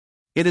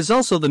 It is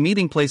also the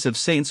meeting place of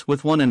saints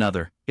with one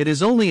another. It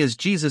is only as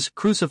Jesus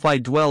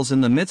crucified dwells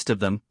in the midst of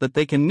them that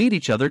they can meet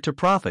each other to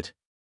profit.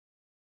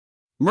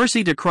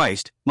 Mercy to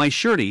Christ, my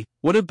surety,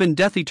 would have been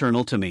death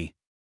eternal to me.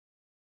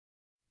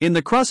 In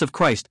the cross of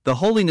Christ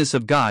the holiness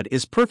of God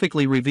is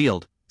perfectly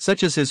revealed,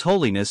 such is his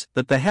holiness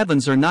that the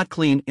heavens are not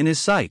clean in his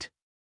sight.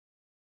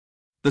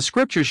 The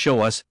scriptures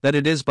show us that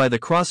it is by the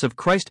cross of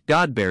Christ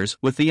God bears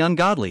with the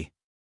ungodly.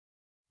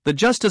 The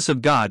justice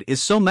of God is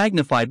so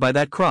magnified by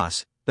that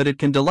cross, that it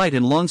can delight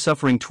in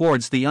long-suffering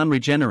towards the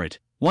unregenerate.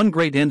 One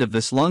great end of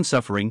this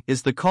long-suffering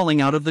is the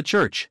calling out of the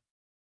church.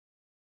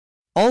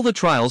 All the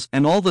trials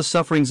and all the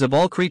sufferings of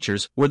all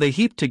creatures, were they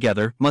heaped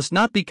together, must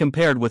not be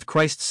compared with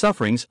Christ's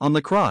sufferings on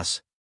the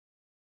cross.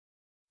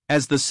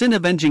 As the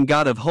sin-avenging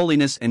God of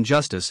holiness and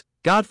justice,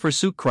 God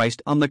forsook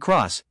Christ on the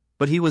cross,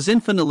 but he was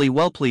infinitely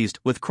well pleased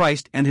with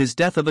Christ and his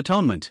death of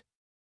atonement.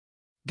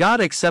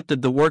 God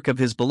accepted the work of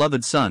his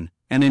beloved Son,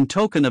 and in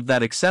token of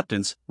that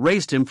acceptance,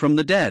 raised him from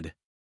the dead.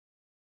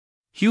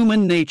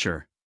 Human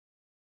nature.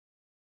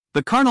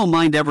 The carnal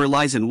mind ever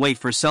lies in wait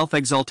for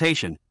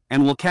self-exaltation,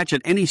 and will catch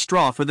at any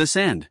straw for this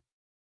end.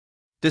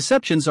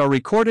 Deceptions are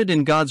recorded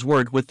in God's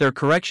word with their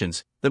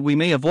corrections, that we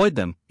may avoid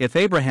them. If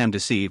Abraham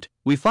deceived,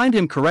 we find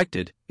him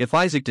corrected; if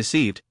Isaac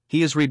deceived,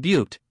 he is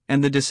rebuked,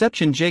 and the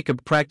deception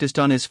Jacob practiced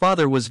on his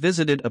father was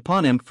visited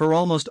upon him for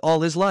almost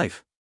all his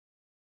life.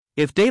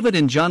 If David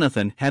and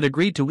Jonathan had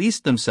agreed to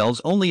east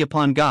themselves only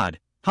upon God,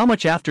 how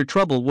much after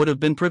trouble would have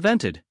been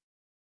prevented?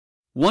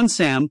 1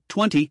 Sam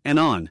 20 and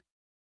on.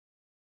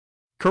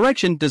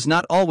 Correction does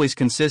not always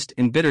consist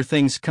in bitter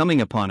things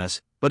coming upon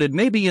us, but it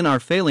may be in our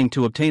failing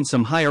to obtain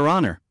some higher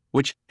honor,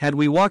 which, had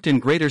we walked in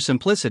greater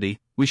simplicity,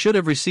 we should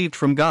have received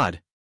from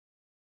God.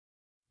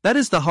 That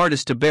is the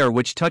hardest to bear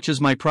which touches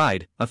my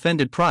pride.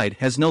 Offended pride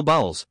has no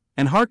bowels,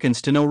 and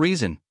hearkens to no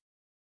reason.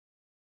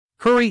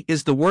 Hurry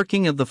is the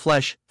working of the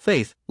flesh;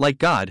 faith, like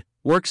God,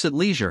 works at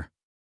leisure.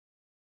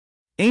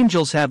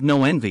 Angels have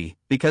no envy,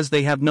 because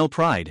they have no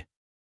pride.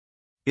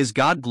 Is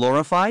God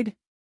glorified?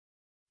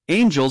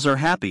 Angels are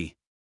happy.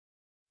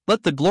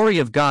 Let the glory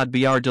of God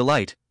be our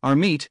delight, our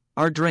meat,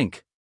 our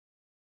drink.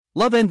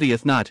 Love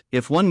envieth not;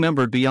 if one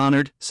member be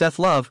honored, saith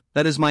love,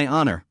 that is my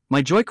honor,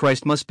 my joy.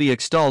 Christ must be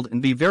extolled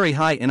and be very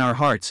high in our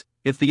hearts,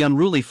 if the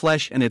unruly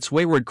flesh and its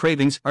wayward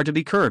cravings are to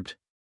be curbed.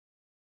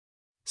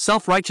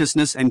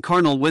 Self-righteousness and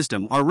carnal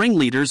wisdom are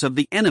ringleaders of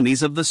the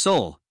enemies of the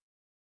soul.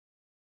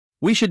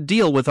 We should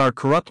deal with our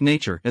corrupt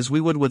nature as we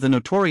would with a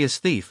notorious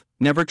thief,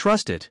 never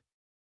trust it.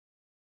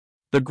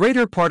 The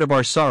greater part of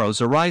our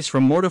sorrows arise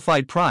from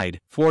mortified pride,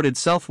 thwarted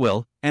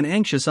self-will, and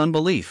anxious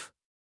unbelief.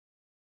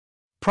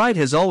 Pride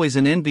has always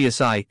an envious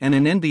eye and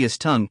an envious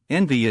tongue.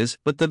 Envy is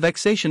but the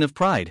vexation of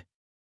pride.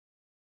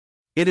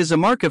 It is a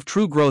mark of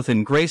true growth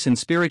in grace and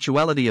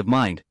spirituality of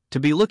mind, to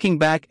be looking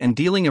back and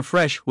dealing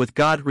afresh with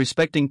God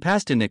respecting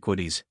past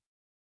iniquities.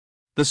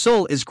 The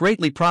soul is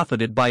greatly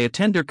profited by a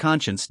tender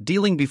conscience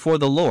dealing before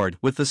the Lord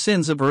with the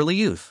sins of early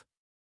youth.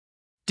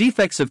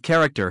 Defects of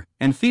character,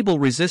 and feeble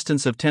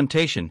resistance of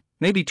temptation,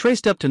 may be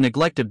traced up to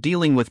neglect of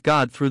dealing with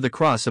God through the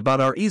cross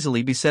about our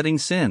easily besetting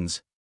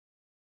sins.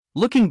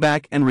 Looking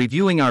back and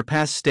reviewing our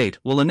past state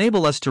will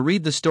enable us to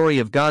read the story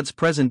of God's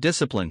present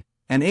discipline,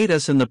 and aid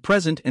us in the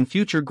present and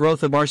future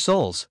growth of our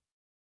souls.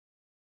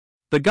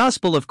 The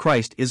gospel of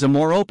Christ is a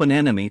more open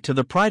enemy to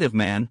the pride of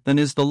man than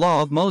is the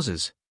law of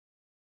Moses.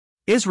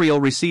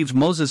 Israel received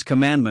Moses'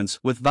 commandments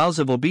with vows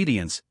of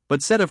obedience,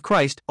 but said of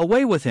Christ,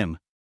 "Away with him."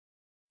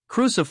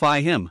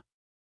 Crucify him.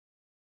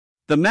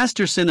 The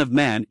master sin of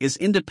man is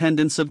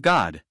independence of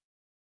God.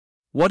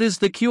 What is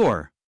the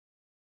cure?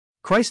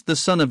 Christ the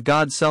Son of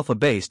God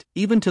self-abased,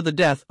 even to the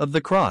death of the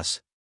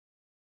cross.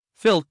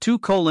 Phil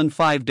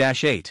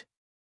 2:5-8.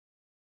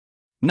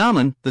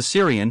 Naaman, the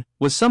Syrian,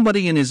 was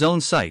somebody in his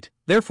own sight,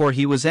 therefore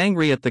he was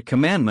angry at the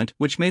commandment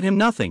which made him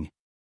nothing.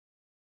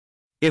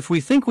 If we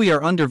think we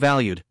are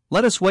undervalued,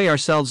 let us weigh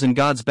ourselves in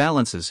God's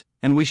balances,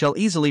 and we shall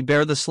easily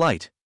bear the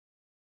slight.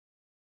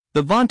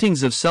 The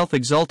vauntings of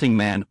self-exalting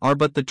man are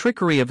but the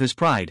trickery of his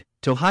pride,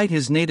 to hide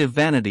his native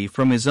vanity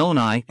from his own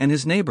eye and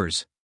his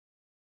neighbor's.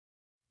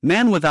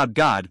 Man without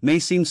God may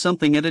seem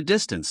something at a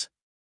distance.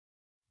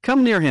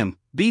 Come near him,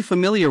 be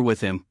familiar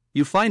with him,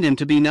 you find him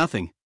to be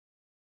nothing.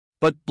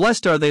 But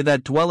blessed are they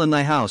that dwell in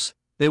thy house,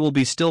 they will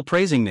be still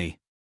praising thee.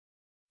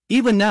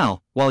 Even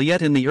now, while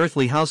yet in the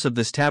earthly house of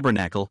this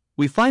tabernacle,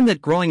 we find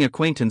that growing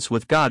acquaintance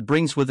with God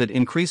brings with it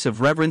increase of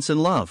reverence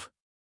and love.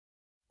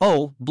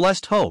 Oh,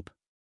 blessed hope!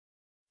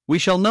 We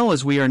shall know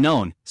as we are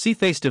known, see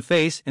face to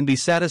face and be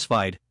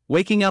satisfied,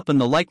 waking up in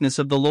the likeness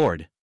of the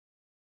Lord.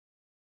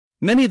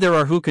 Many there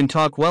are who can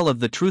talk well of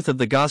the truth of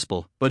the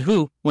gospel, but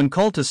who, when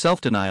called to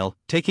self-denial,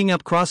 taking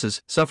up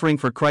crosses, suffering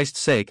for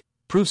Christ's sake,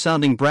 prove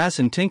sounding brass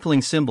and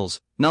tinkling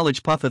cymbals,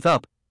 knowledge puffeth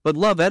up, but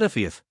love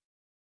edifieth.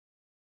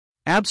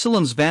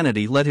 Absalom's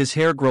vanity let his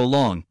hair grow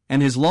long,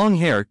 and his long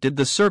hair did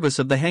the service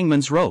of the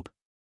hangman's rope.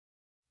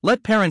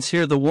 Let parents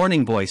hear the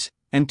warning voice,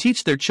 and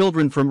teach their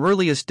children from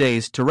earliest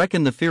days to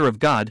reckon the fear of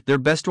God their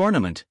best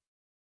ornament.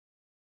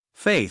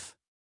 Faith.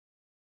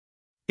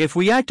 If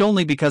we act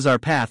only because our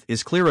path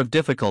is clear of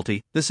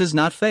difficulty, this is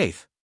not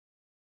faith.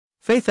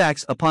 Faith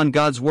acts upon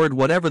God's word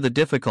whatever the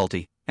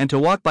difficulty, and to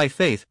walk by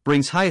faith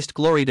brings highest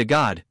glory to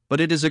God, but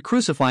it is a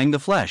crucifying the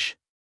flesh.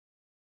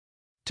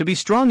 To be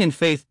strong in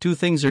faith, two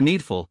things are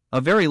needful: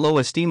 a very low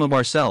esteem of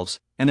ourselves,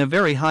 and a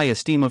very high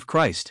esteem of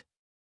Christ.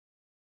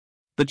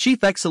 The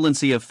chief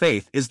excellency of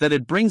faith is that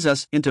it brings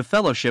us into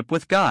fellowship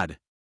with God.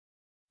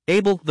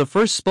 Abel, the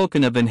first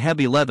spoken of in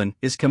Heb 11,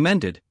 is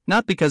commended,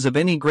 not because of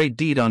any great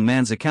deed on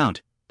man's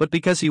account, but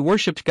because he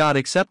worshipped God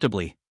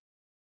acceptably.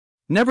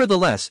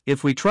 Nevertheless,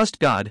 if we trust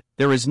God,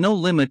 there is no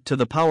limit to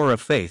the power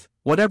of faith,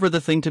 whatever the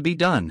thing to be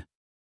done.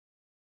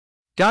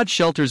 God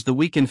shelters the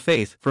weak in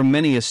faith from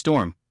many a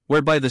storm,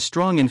 whereby the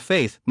strong in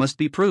faith must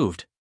be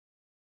proved.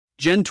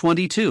 Gen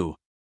 22.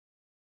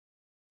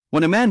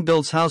 When a man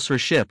builds house or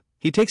ship,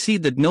 he takes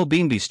heed that no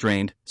beam be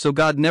strained, so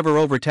God never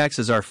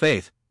overtaxes our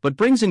faith, but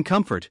brings in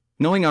comfort,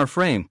 knowing our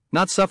frame,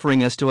 not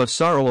suffering us to have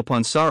sorrow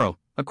upon sorrow,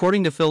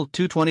 according to Phil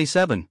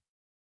 2:27.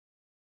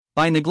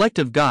 By neglect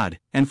of God,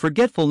 and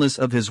forgetfulness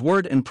of His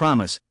word and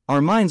promise, our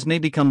minds may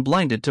become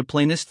blinded to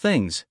plainest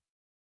things.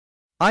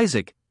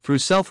 Isaac, through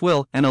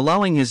self-will and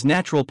allowing his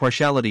natural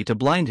partiality to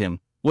blind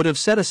him, would have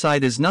set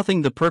aside as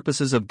nothing the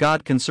purposes of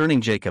God concerning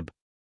Jacob.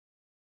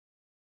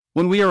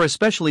 When we are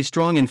especially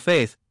strong in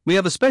faith, we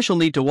have a special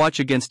need to watch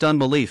against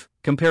unbelief.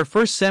 Compare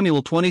 1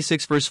 Samuel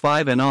 26 verse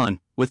 5 and on,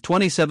 with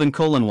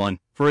 27:1,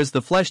 for as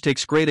the flesh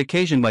takes great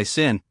occasion by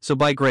sin, so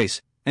by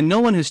grace, and no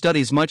one who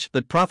studies much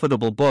that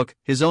profitable book,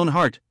 his own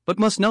heart, but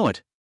must know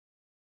it.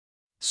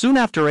 Soon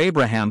after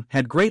Abraham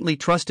had greatly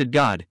trusted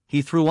God,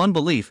 he through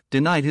unbelief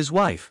denied his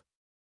wife.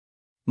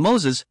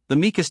 Moses, the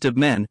meekest of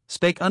men,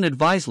 spake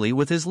unadvisedly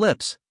with his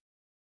lips.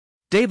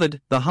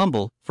 David, the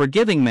humble,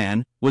 forgiving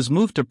man, was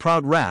moved to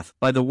proud wrath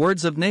by the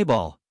words of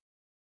Nabal.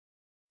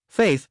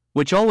 Faith,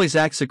 which always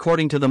acts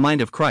according to the mind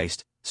of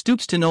Christ,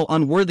 stoops to no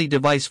unworthy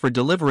device for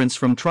deliverance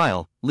from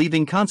trial,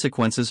 leaving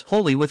consequences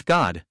wholly with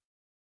God.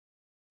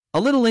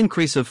 A little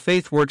increase of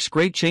faith works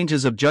great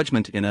changes of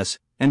judgment in us,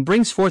 and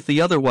brings forth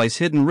the otherwise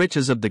hidden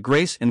riches of the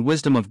grace and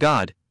wisdom of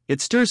God. It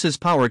stirs His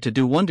power to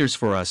do wonders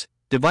for us,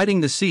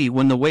 dividing the sea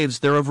when the waves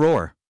thereof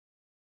roar.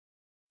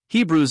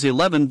 Hebrews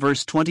 11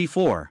 verse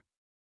 24.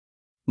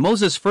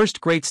 Moses'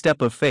 first great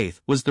step of faith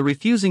was the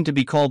refusing to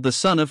be called the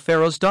son of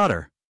Pharaoh's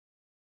daughter.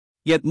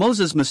 Yet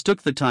Moses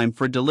mistook the time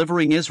for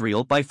delivering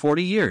Israel by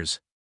 40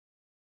 years.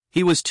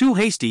 He was too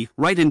hasty,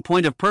 right in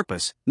point of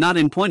purpose, not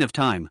in point of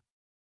time.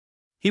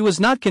 He was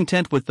not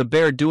content with the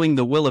bare doing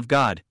the will of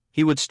God,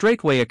 he would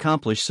straightway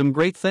accomplish some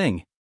great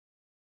thing.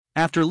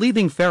 After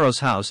leaving Pharaoh's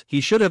house,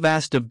 he should have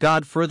asked of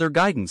God further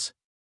guidance.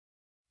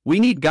 We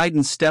need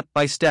guidance step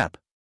by step.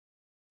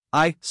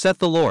 I, saith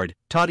the Lord,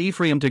 taught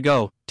Ephraim to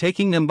go,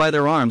 taking them by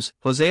their arms,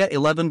 Hosea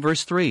 11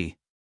 verse 3.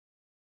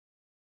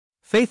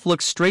 Faith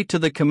looks straight to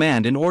the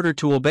command in order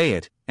to obey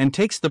it, and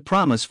takes the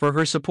promise for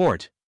her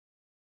support.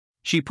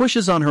 She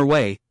pushes on her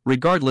way,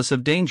 regardless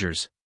of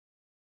dangers.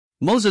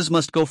 Moses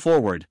must go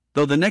forward,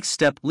 though the next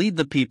step lead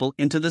the people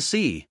into the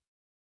sea.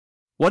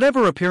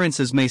 Whatever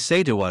appearances may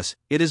say to us,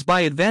 it is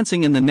by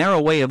advancing in the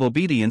narrow way of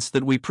obedience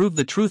that we prove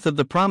the truth of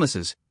the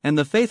promises, and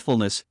the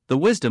faithfulness, the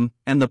wisdom,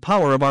 and the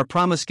power of our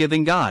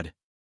promise-giving God.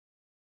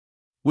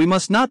 We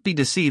must not be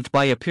deceived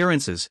by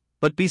appearances,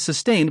 but be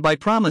sustained by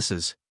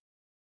promises.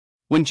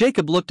 When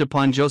Jacob looked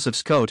upon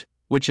Joseph's coat,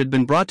 which had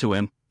been brought to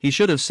him, he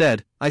should have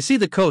said, I see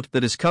the coat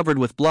that is covered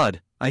with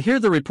blood, I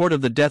hear the report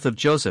of the death of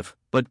Joseph,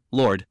 but,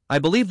 Lord, I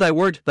believe thy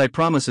word, thy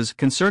promises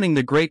concerning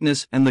the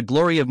greatness and the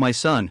glory of my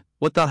son,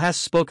 what thou hast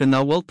spoken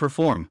thou wilt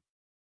perform.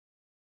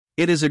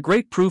 It is a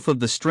great proof of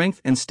the strength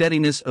and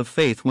steadiness of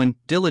faith when,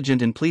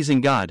 diligent in pleasing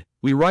God,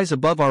 we rise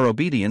above our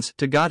obedience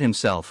to God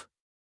Himself.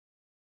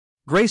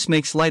 Grace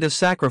makes light of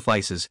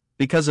sacrifices,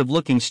 because of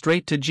looking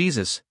straight to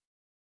Jesus.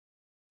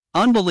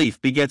 Unbelief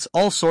begets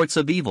all sorts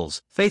of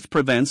evils, faith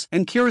prevents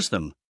and cures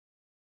them.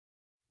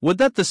 Would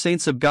that the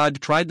saints of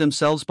God tried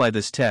themselves by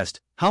this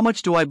test: how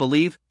much do I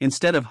believe,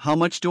 instead of how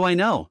much do I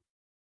know?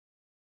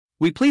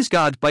 We please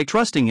God by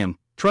trusting Him,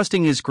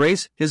 trusting His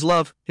grace, His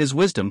love, His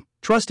wisdom,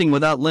 trusting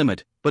without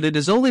limit, but it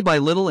is only by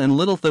little and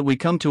little that we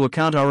come to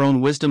account our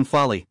own wisdom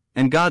folly,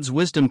 and God's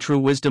wisdom true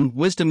wisdom,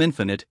 wisdom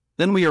infinite,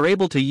 then we are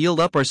able to yield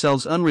up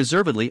ourselves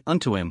unreservedly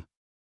unto Him.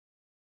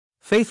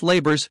 Faith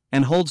labors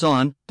and holds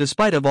on,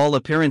 despite of all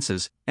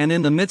appearances, and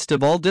in the midst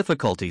of all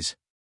difficulties.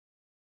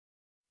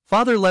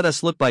 Father, let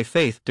us look by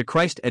faith to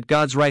Christ at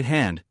God's right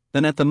hand,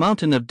 than at the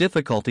mountain of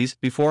difficulties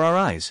before our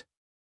eyes.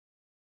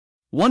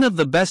 One of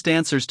the best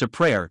answers to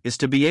prayer is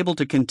to be able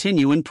to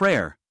continue in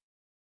prayer.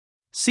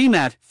 See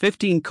Matt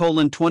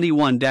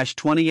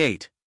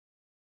 15:21-28.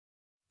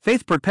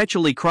 Faith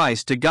perpetually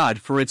cries to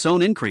God for its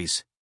own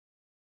increase.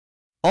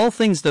 All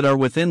things that are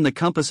within the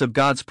compass of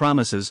God's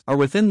promises are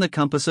within the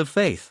compass of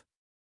faith.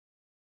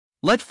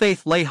 Let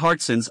faith lay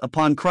heart sins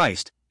upon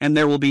Christ, and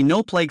there will be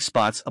no plague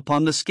spots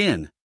upon the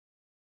skin.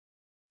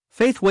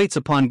 Faith waits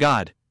upon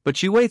God, but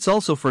she waits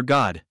also for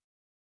God.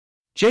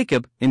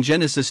 Jacob, in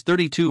Genesis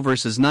 32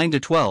 verses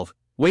 9-12,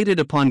 waited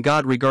upon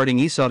God regarding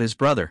Esau his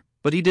brother,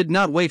 but he did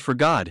not wait for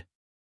God.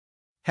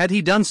 Had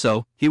he done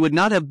so, he would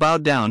not have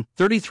bowed down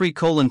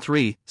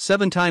 33:3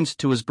 7 times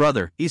to his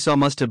brother. Esau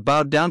must have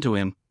bowed down to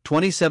him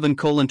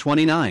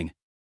 27:29.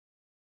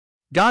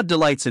 God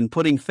delights in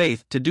putting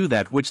faith to do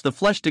that which the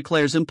flesh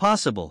declares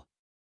impossible.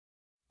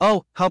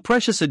 Oh, how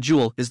precious a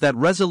jewel is that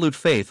resolute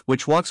faith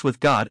which walks with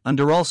God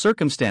under all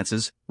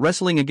circumstances,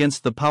 wrestling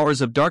against the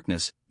powers of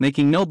darkness,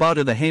 making no bow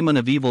to the Haman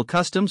of evil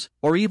customs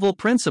or evil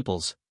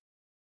principles.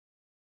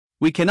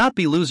 We cannot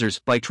be losers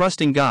by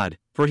trusting God,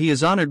 for He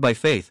is honored by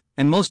faith,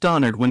 and most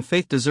honored when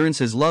faith discerns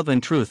His love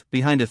and truth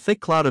behind a thick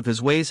cloud of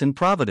His ways and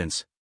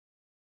providence.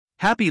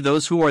 Happy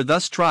those who are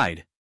thus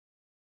tried.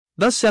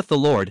 Thus saith the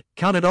Lord,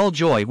 count it all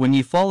joy when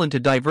ye fall into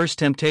diverse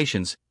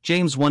temptations.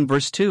 James 1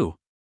 verse 2.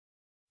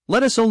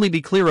 Let us only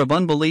be clear of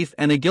unbelief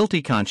and a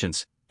guilty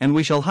conscience, and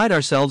we shall hide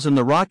ourselves in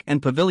the rock and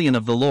pavilion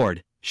of the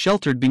Lord,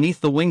 sheltered beneath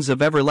the wings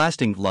of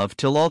everlasting love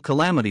till all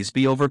calamities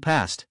be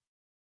overpast.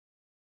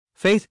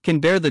 Faith can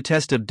bear the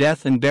test of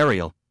death and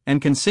burial,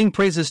 and can sing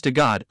praises to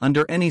God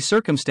under any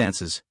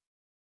circumstances.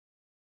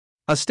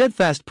 A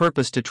steadfast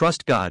purpose to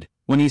trust God,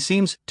 when He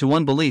seems, to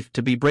unbelief,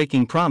 to be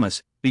breaking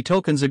promise,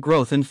 betokens a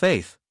growth in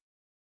faith.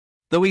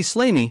 Though He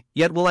slay me,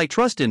 yet will I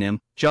trust in Him.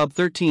 Job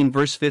 13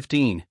 verse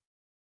 15.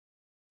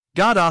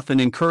 God often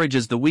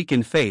encourages the weak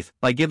in faith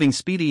by giving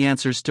speedy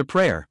answers to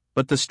prayer,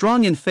 but the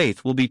strong in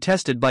faith will be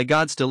tested by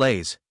God's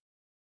delays.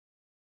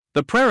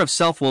 The prayer of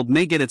self-will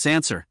may get its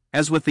answer,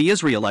 as with the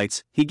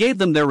Israelites, He gave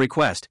them their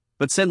request,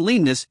 but sent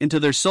leanness into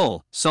their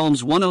soul.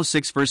 Psalms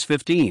 106 verse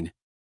 15.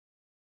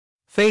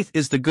 Faith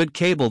is the good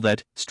cable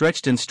that,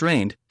 stretched and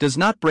strained, does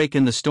not break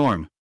in the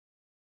storm.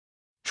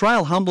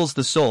 Trial humbles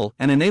the soul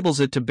and enables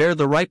it to bear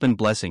the ripened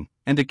blessing,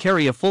 and to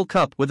carry a full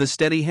cup with a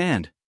steady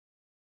hand.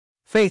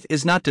 Faith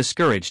is not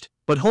discouraged,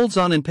 but holds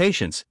on in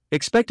patience,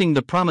 expecting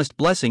the promised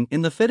blessing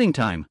in the fitting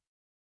time.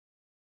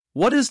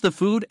 What is the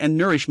food and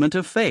nourishment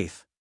of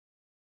faith?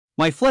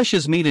 My flesh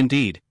is meat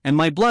indeed, and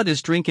my blood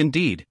is drink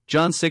indeed.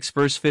 John 6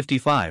 verse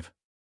 55.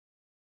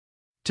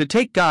 To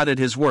take God at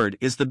His word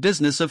is the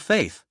business of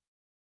faith.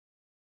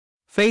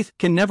 Faith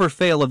can never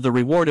fail of the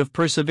reward of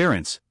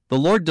perseverance. The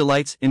Lord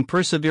delights in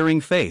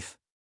persevering faith.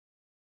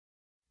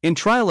 In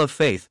trial of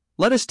faith,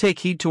 let us take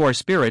heed to our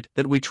spirit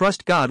that we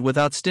trust God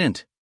without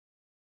stint.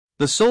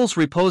 The soul's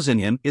repose in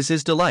Him is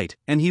His delight,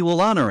 and He will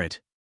honor it.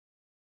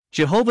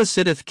 Jehovah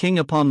sitteth king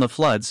upon the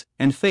floods,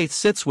 and faith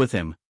sits with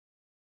Him.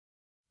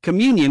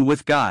 Communion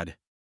with God.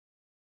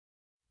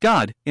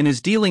 God, in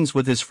His dealings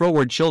with His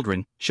froward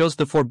children, shows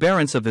the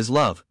forbearance of His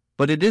love,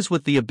 but it is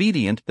with the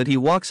obedient that He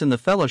walks in the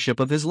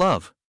fellowship of His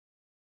love.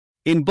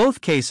 In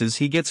both cases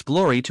He gets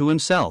glory to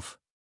Himself.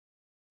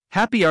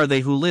 Happy are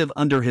they who live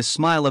under His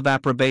smile of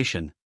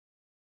approbation.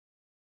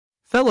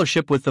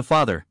 Fellowship with the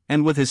Father,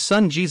 and with His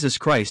Son Jesus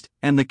Christ,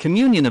 and the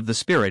communion of the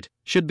Spirit,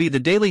 should be the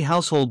daily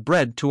household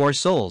bread to our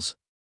souls.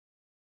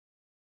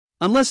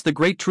 Unless the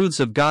great truths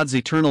of God's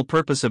eternal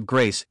purpose of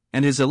grace,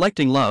 and His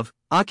electing love,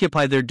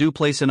 occupy their due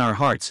place in our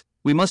hearts,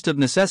 we must of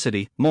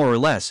necessity, more or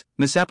less,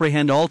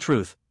 misapprehend all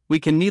truth.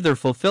 We can neither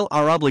fulfill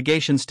our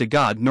obligations to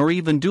God nor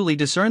even duly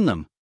discern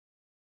them.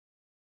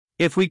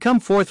 If we come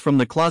forth from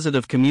the closet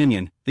of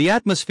communion, the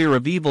atmosphere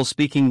of evil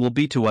speaking will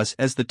be to us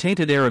as the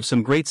tainted air of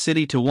some great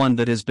city to one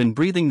that has been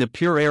breathing the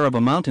pure air of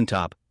a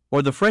mountaintop,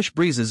 or the fresh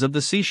breezes of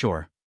the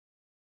seashore.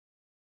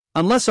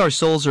 Unless our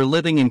souls are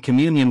living in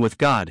communion with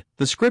God,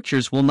 the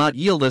Scriptures will not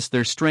yield us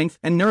their strength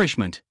and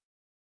nourishment.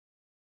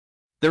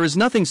 There is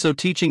nothing so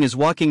teaching as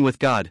walking with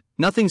God,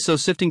 nothing so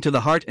sifting to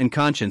the heart and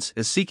conscience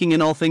as seeking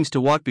in all things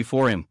to walk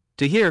before Him,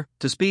 to hear,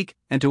 to speak,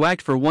 and to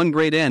act for one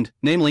great end,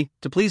 namely,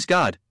 to please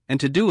God, and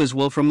to do His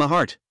will from the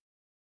heart.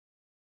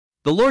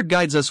 The Lord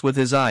guides us with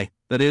His eye,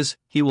 that is,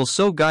 He will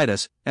so guide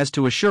us as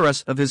to assure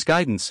us of His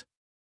guidance.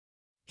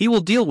 He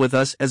will deal with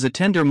us as a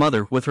tender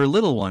mother with her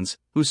little ones,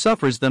 who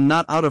suffers them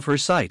not out of her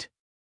sight.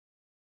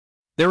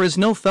 There is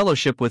no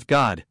fellowship with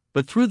God,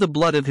 but through the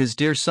blood of His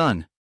dear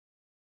Son.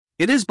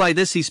 It is by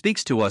this He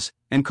speaks to us,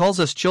 and calls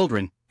us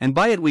children, and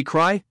by it we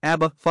cry,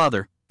 Abba,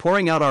 Father,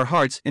 pouring out our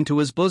hearts into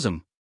His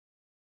bosom.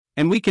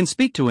 And we can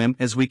speak to Him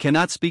as we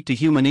cannot speak to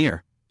human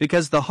ear,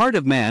 because the heart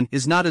of man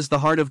is not as the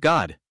heart of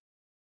God.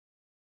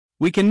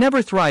 We can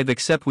never thrive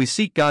except we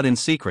seek God in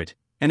secret,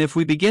 and if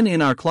we begin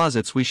in our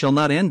closets we shall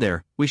not end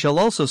there, we shall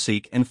also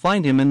seek and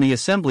find Him in the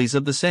assemblies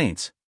of the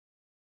saints.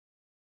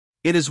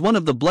 It is one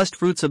of the blessed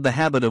fruits of the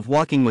habit of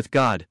walking with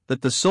God,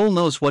 that the soul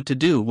knows what to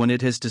do when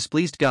it has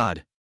displeased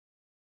God.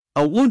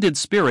 A wounded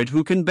spirit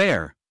who can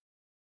bear?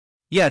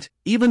 Yet,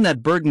 even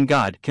that burden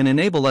God can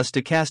enable us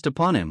to cast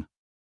upon Him.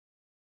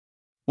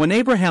 When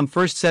Abraham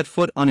first set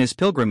foot on his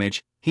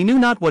pilgrimage, he knew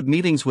not what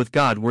meetings with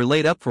God were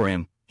laid up for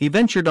him. He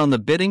ventured on the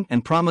bidding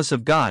and promise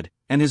of God,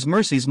 and His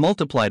mercies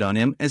multiplied on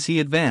him as he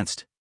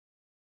advanced.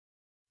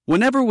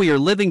 Whenever we are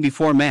living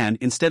before man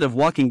instead of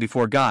walking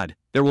before God,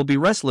 there will be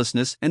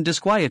restlessness and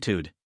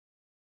disquietude.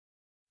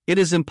 It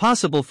is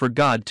impossible for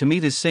God to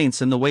meet His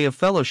saints in the way of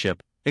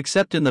fellowship,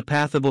 except in the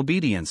path of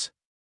obedience.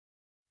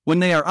 When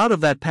they are out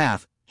of that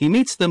path, He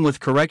meets them with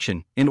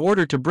correction, in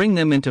order to bring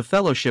them into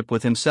fellowship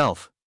with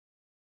Himself.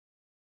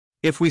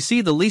 If we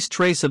see the least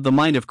trace of the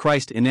mind of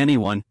Christ in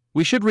anyone,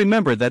 we should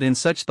remember that in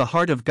such the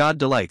heart of God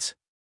delights.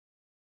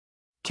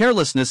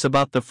 Carelessness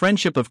about the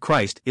friendship of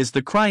Christ is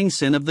the crying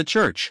sin of the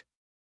Church.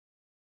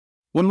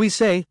 When we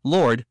say,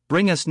 Lord,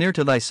 bring us near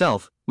to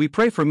Thyself, we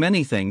pray for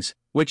many things,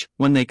 which,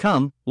 when they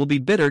come, will be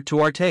bitter to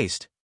our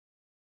taste.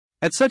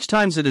 At such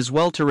times it is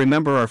well to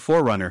remember our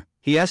forerunner.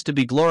 He asked to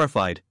be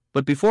glorified,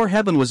 but before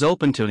heaven was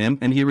opened to Him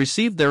and He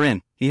received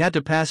therein, He had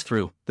to pass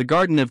through the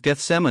Garden of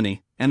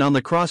Gethsemane, and on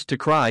the cross to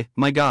cry,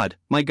 my God,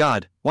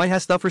 why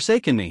hast Thou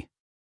forsaken me?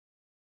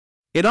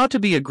 It ought to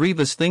be a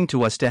grievous thing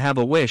to us to have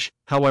a wish,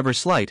 however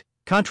slight,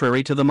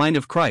 contrary to the mind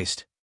of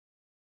Christ.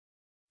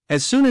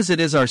 As soon as it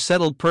is our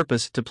settled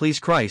purpose to please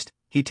Christ,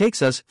 He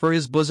takes us for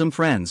His bosom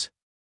friends.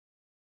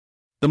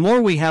 The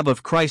more we have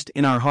of Christ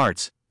in our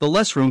hearts, the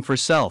less room for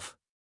self.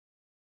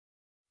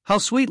 How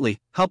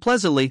sweetly, how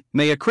pleasantly,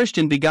 may a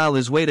Christian beguile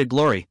his way to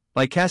glory,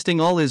 by casting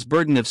all his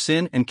burden of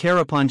sin and care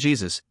upon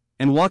Jesus,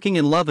 and walking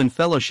in love and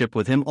fellowship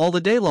with Him all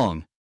the day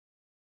long.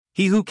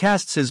 He who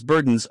casts his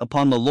burdens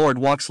upon the Lord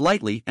walks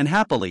lightly and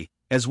happily,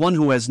 as one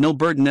who has no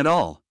burden at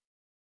all.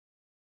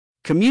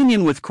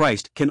 Communion with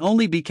Christ can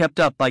only be kept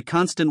up by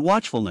constant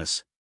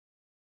watchfulness.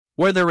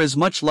 Where there is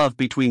much love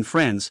between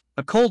friends,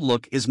 a cold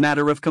look is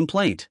matter of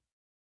complaint.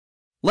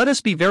 Let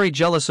us be very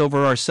jealous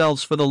over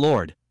ourselves for the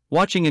Lord,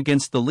 watching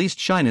against the least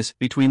shyness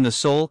between the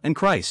soul and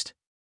Christ.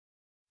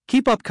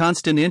 Keep up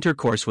constant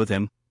intercourse with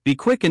Him, be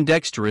quick and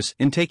dexterous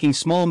in taking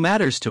small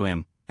matters to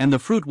Him, and the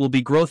fruit will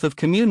be growth of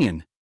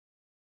communion.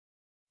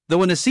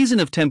 Though in a season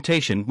of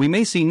temptation we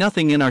may see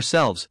nothing in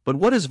ourselves but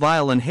what is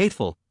vile and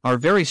hateful, our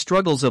very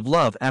struggles of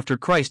love after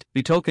Christ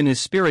betoken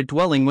His Spirit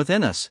dwelling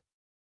within us.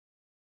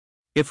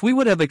 If we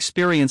would have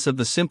experience of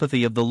the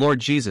sympathy of the Lord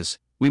Jesus,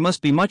 we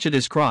must be much at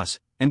His cross,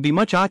 and be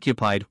much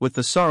occupied with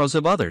the sorrows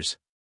of others.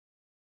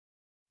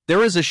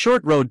 There is a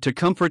short road to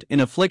comfort in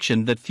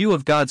affliction that few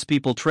of God's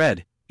people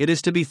tread. It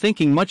is to be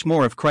thinking much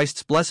more of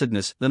Christ's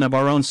blessedness than of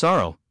our own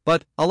sorrow,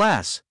 but,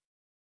 alas!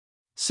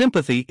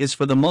 Sympathy is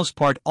for the most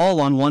part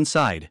all on one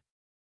side.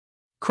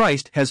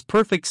 Christ has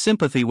perfect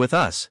sympathy with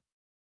us.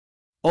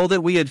 Oh,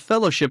 that we had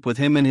fellowship with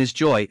Him in His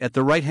joy at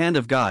the right hand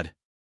of God.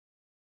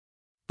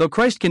 Though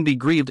Christ can be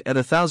grieved at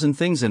 1,000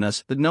 things in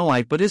us that no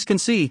eye but His can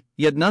see,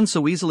 yet none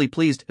so easily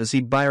pleased as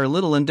He by our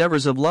little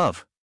endeavors of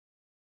love.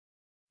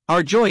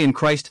 Our joy in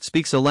Christ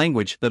speaks a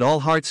language that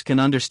all hearts can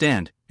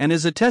understand, and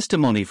is a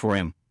testimony for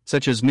Him,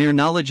 such as mere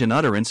knowledge and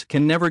utterance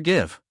can never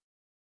give.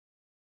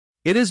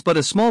 It is but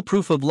a small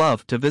proof of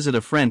love to visit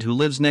a friend who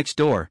lives next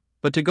door,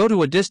 but to go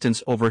to a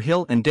distance over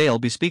hill and dale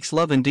bespeaks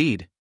love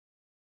indeed.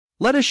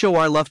 Let us show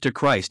our love to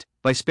Christ,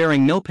 by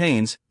sparing no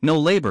pains, no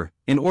labor,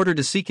 in order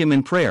to seek Him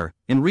in prayer,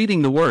 in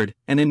reading the Word,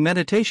 and in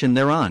meditation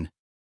thereon.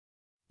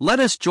 Let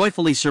us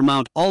joyfully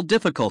surmount all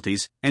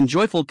difficulties, and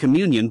joyful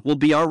communion will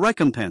be our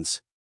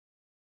recompense.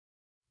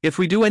 If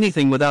we do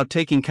anything without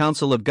taking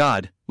counsel of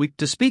God, we,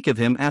 to speak of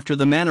Him after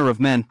the manner of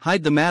men,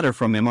 hide the matter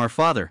from Him our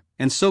Father,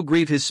 and so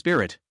grieve His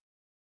Spirit.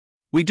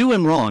 We do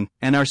Him wrong,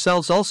 and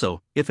ourselves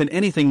also, if in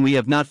anything we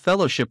have not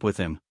fellowship with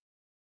Him.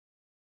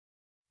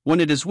 When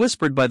it is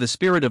whispered by the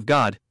Spirit of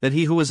God that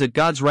He who is at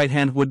God's right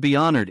hand would be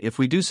honored if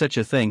we do such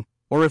a thing,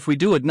 or if we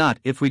do it not,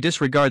 if we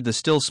disregard the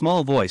still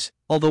small voice,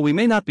 although we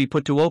may not be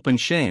put to open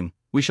shame,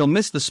 we shall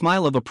miss the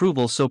smile of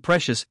approval so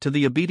precious to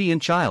the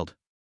obedient child.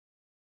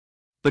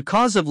 The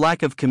cause of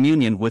lack of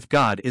communion with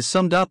God is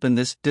summed up in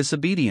this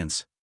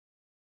disobedience.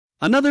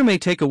 Another may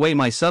take away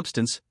my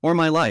substance, or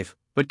my life,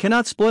 but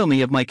cannot spoil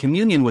me of my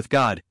communion with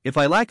God. If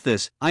I lack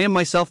this, I am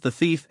myself the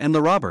thief and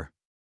the robber.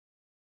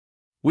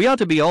 We ought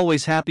to be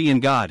always happy in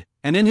God,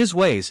 and in His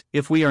ways.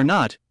 If we are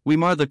not, we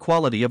mar the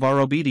quality of our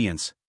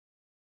obedience.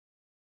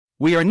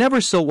 We are never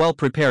so well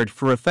prepared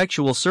for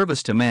effectual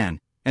service to man,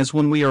 as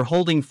when we are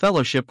holding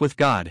fellowship with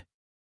God.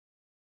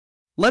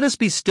 Let us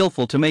be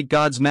skillful to make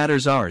God's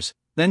matters ours,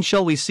 then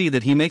shall we see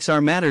that He makes our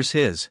matters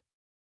His.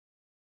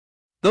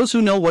 Those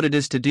who know what it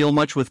is to deal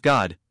much with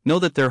God, know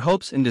that their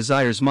hopes and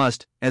desires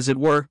must, as it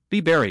were,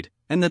 be buried,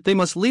 and that they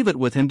must leave it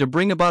with Him to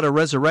bring about a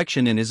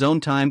resurrection in His own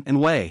time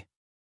and way.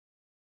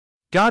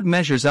 God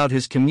measures out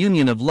His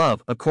communion of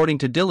love according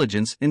to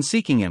diligence in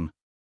seeking Him.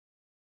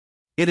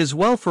 It is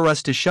well for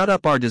us to shut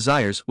up our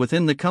desires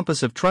within the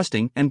compass of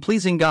trusting and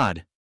pleasing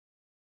God.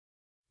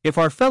 If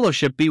our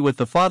fellowship be with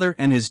the Father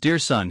and His dear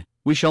Son,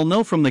 we shall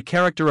know from the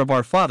character of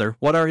our Father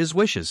what are His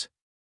wishes.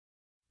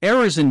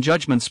 Errors in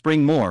judgment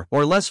spring more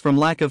or less from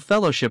lack of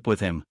fellowship with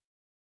Him.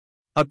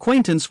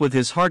 Acquaintance with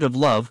His heart of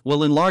love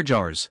will enlarge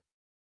ours.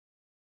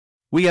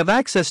 We have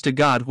access to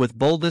God with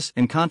boldness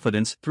and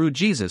confidence through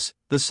Jesus,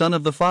 the Son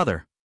of the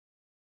Father.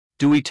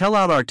 Do we tell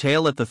out our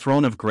tale at the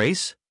throne of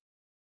grace?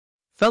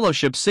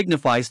 Fellowship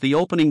signifies the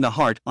opening the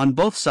heart on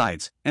both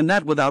sides, and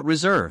that without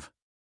reserve.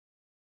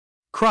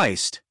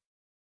 Christ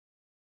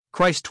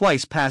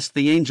twice passed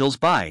the angels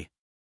by.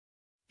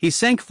 He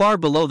sank far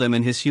below them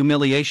in His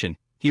humiliation,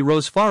 He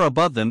rose far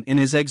above them in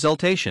His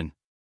exaltation.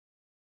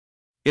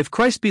 If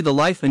Christ be the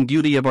life and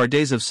beauty of our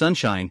days of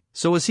sunshine,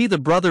 so is He the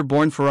brother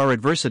born for our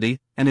adversity,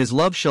 and His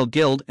love shall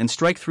gild and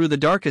strike through the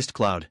darkest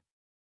cloud.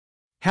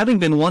 Having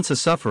been once a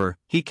sufferer,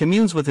 He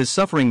communes with His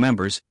suffering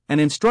members, and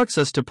instructs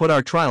us to put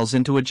our trials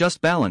into a just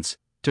balance,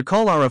 to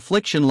call our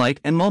affliction light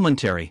and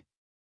momentary.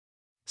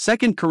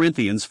 2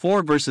 Corinthians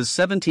 4 verses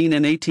 17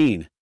 and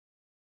 18.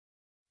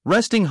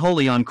 Resting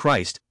wholly on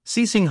Christ,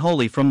 ceasing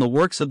wholly from the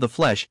works of the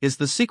flesh is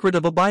the secret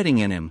of abiding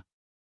in Him.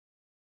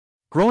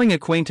 Growing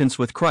acquaintance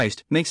with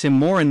Christ makes Him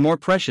more and more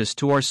precious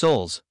to our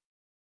souls.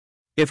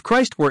 If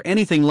Christ were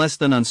anything less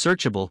than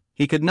unsearchable,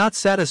 He could not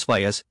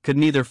satisfy us, could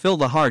neither fill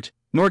the heart,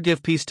 nor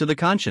give peace to the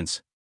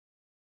conscience.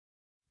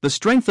 The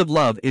strength of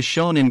love is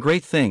shown in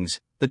great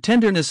things, the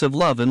tenderness of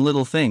love in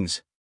little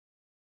things.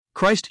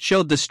 Christ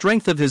showed the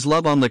strength of His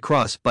love on the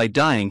cross by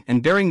dying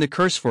and bearing the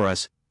curse for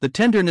us, the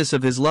tenderness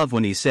of His love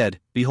when He said,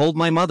 "Behold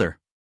my mother.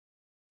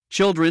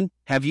 Children,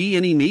 have ye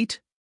any meat?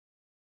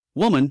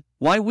 Woman,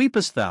 why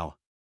weepest thou?"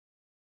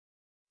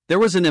 There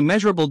was an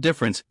immeasurable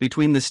difference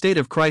between the state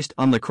of Christ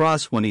on the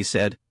cross when He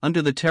said,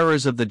 under the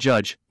terrors of the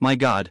judge, my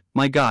God,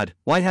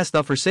 why hast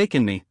thou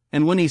forsaken me?"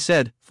 and when He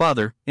said,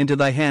 "Father, into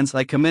thy hands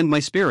I commend my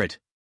spirit."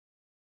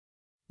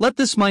 Let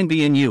this mind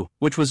be in you,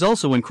 which was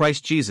also in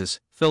Christ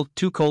Jesus, Phil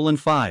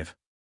 2:5.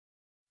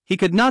 He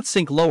could not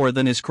sink lower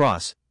than His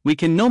cross. We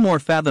can no more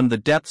fathom the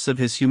depths of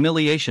His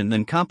humiliation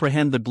than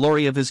comprehend the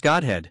glory of His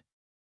Godhead.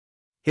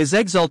 His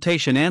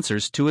exaltation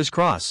answers to His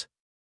cross.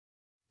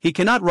 He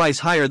cannot rise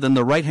higher than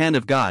the right hand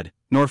of God,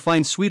 nor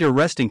find sweeter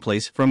resting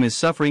place from His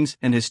sufferings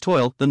and His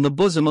toil than the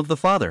bosom of the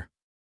Father.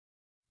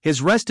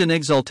 His rest and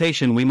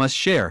exaltation we must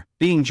share,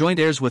 being joint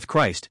heirs with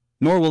Christ,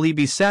 nor will He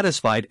be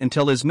satisfied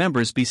until His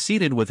members be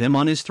seated with Him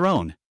on His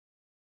throne.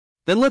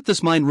 Then let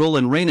this mind rule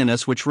and reign in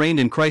us which reigned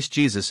in Christ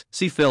Jesus,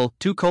 see Phil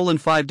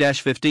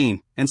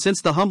 2:5-15, and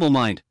since the humble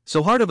mind,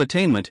 so hard of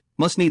attainment,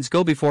 must needs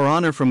go before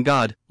honor from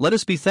God, let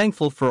us be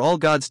thankful for all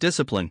God's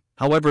discipline,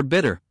 however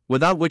bitter,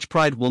 without which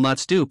pride will not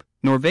stoop,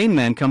 nor vain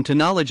man come to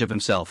knowledge of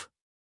himself.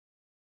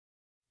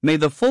 May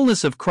the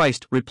fullness of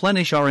Christ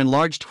replenish our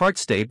enlarged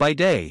hearts day by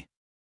day.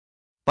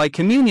 By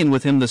communion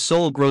with Him the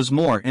soul grows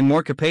more and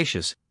more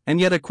capacious, and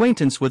yet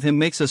acquaintance with Him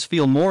makes us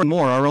feel more and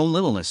more our own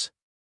littleness.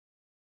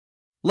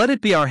 Let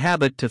it be our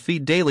habit to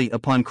feed daily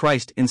upon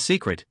Christ in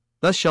secret,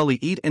 thus shall we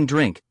eat and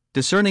drink,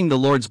 discerning the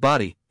Lord's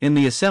body, in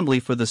the assembly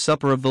for the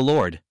supper of the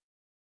Lord.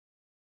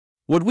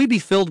 Would we be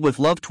filled with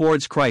love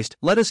towards Christ,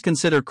 let us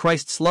consider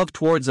Christ's love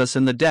towards us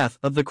in the death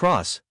of the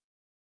cross.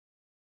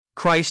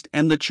 Christ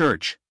and the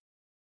Church.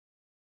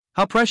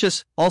 How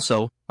precious,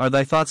 also, are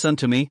thy thoughts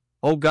unto me,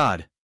 O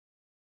God!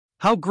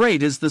 How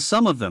great is the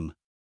sum of them!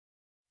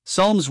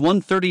 Psalms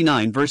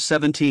 139 verse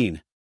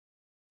 17.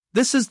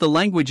 This is the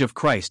language of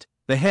Christ,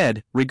 the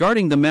head,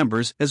 regarding the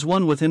members as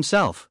one with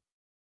Himself.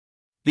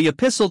 The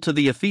epistle to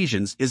the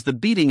Ephesians is the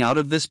beating out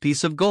of this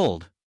piece of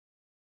gold.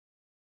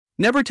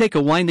 Never take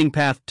a winding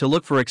path to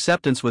look for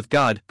acceptance with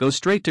God, go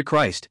straight to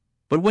Christ,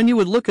 but when you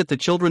would look at the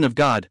children of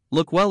God,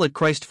 look well at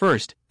Christ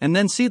first, and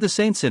then see the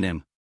saints in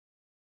Him.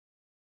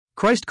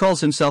 Christ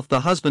calls Himself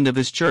the husband of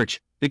His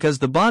church, because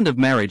the bond of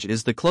marriage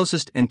is the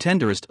closest and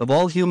tenderest of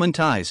all human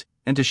ties,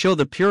 and to show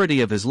the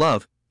purity of His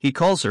love, He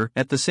calls her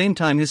at the same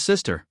time His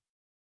sister.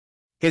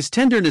 His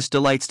tenderness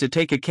delights to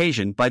take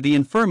occasion by the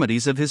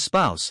infirmities of His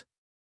spouse.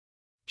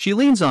 She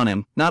leans on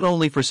Him, not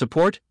only for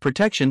support,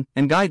 protection,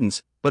 and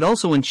guidance, but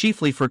also and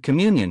chiefly for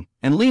communion,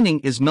 and leaning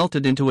is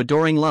melted into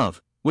adoring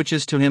love, which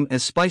is to Him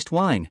as spiced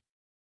wine.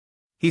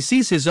 He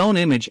sees His own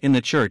image in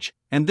the church,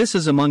 and this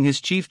is among His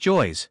chief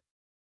joys.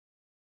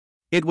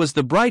 It was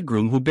the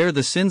bridegroom who bare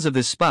the sins of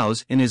his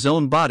spouse in his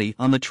own body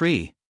on the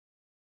tree.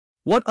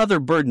 What other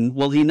burden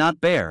will he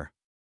not bear?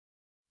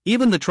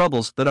 Even the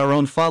troubles that our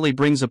own folly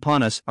brings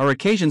upon us are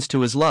occasions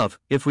to his love,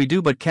 if we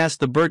do but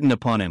cast the burden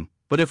upon him.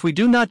 But if we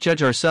do not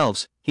judge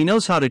ourselves, he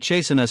knows how to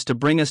chasten us to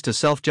bring us to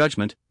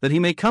self-judgment, that he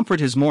may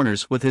comfort his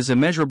mourners with his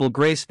immeasurable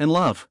grace and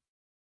love.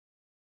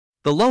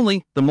 The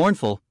lonely, the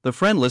mournful, the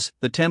friendless,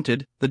 the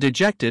tempted, the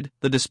dejected,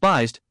 the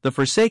despised, the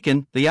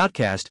forsaken, the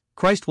outcast,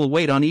 Christ will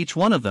wait on each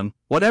one of them,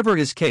 whatever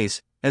his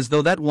case, as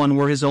though that one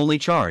were his only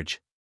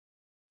charge.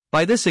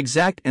 By this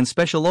exact and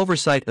special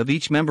oversight of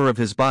each member of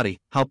his body,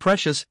 how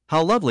precious,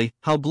 how lovely,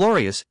 how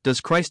glorious,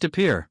 does Christ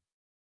appear!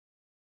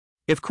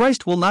 If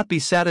Christ will not be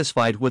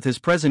satisfied with his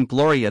present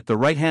glory at the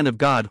right hand of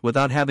God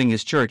without having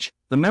his church,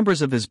 the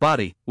members of his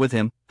body, with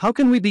him, how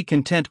can we be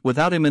content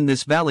without him in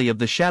this valley of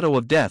the shadow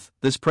of death,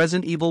 this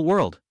present evil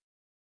world?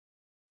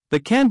 The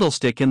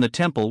candlestick in the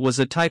temple was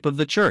a type of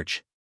the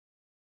church.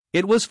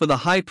 It was for the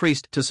high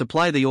priest to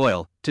supply the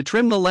oil, to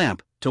trim the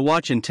lamp, to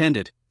watch and tend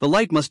it. The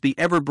light must be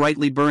ever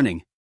brightly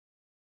burning.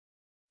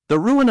 The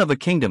ruin of a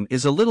kingdom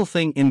is a little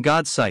thing in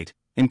God's sight,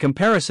 in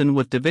comparison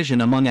with division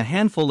among a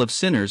handful of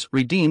sinners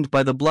redeemed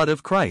by the blood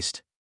of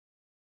Christ.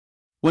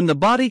 When the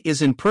body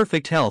is in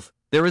perfect health,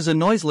 there is a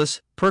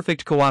noiseless,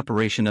 perfect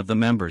cooperation of the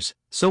members.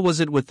 So was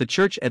it with the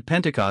church at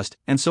Pentecost,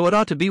 and so it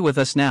ought to be with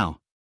us now.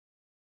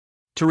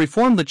 To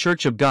reform the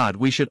church of God,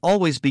 we should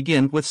always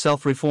begin with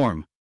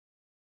self-reform.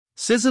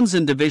 Schisms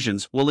and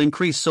divisions will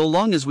increase so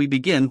long as we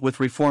begin with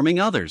reforming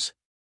others.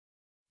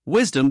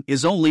 Wisdom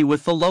is only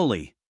with the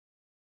lowly.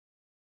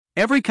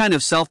 Every kind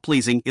of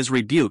self-pleasing is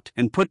rebuked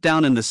and put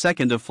down in the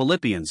 2nd of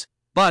Philippians,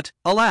 but,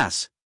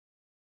 alas!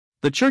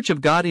 The church of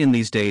God in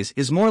these days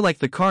is more like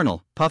the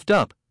carnal, puffed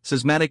up,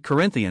 schismatic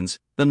Corinthians,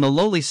 than the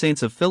lowly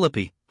saints of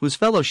Philippi, whose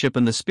fellowship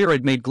in the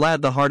Spirit made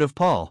glad the heart of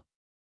Paul.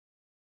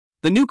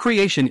 The new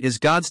creation is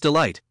God's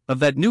delight, of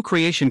that new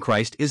creation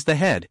Christ is the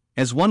head,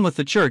 as one with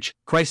the church,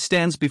 Christ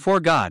stands before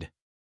God.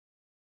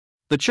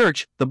 The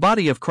church, the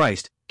body of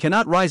Christ,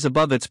 cannot rise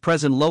above its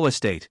present low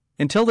estate,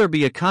 until there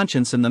be a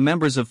conscience in the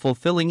members of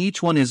fulfilling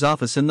each one his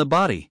office in the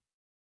body.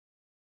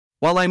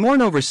 While I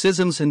mourn over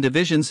schisms and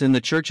divisions in the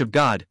church of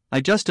God,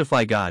 I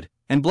justify God,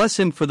 and bless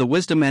him for the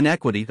wisdom and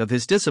equity of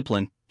his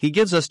discipline. He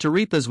gives us to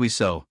reap as we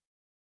sow.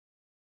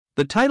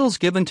 The titles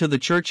given to the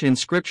church in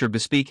Scripture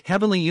bespeak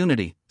heavenly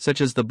unity,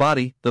 such as the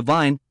body, the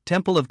vine,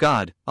 temple of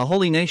God, a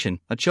holy nation,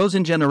 a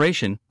chosen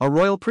generation, a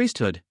royal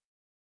priesthood.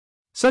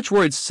 Such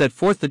words set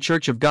forth the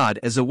church of God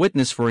as a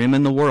witness for him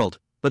in the world,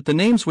 but the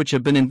names which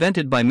have been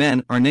invented by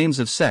men are names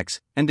of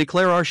sects, and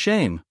declare our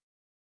shame.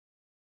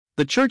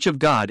 The church of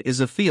God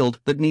is a field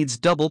that needs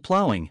double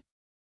plowing.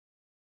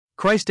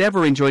 Christ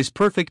ever enjoys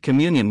perfect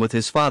communion with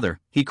his Father.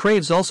 He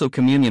craves also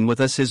communion with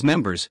us his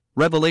members,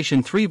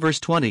 Revelation 3 verse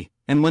 20,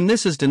 and when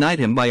this is denied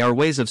him by our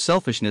ways of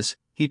selfishness,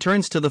 he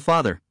turns to the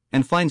Father,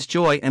 and finds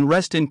joy and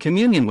rest in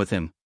communion with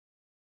him.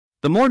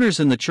 The mourners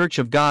in the church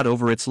of God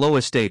over its low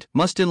estate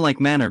must in like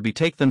manner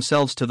betake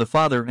themselves to the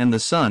Father and the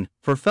Son,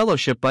 for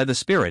fellowship by the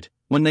Spirit,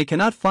 when they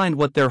cannot find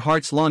what their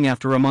hearts long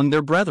after among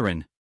their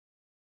brethren.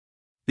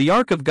 The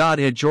ark of God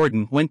at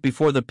Jordan went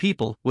before the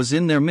people, was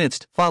in their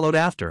midst, followed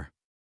after.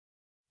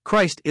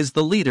 Christ is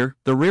the leader,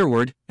 the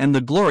rearward, and the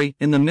glory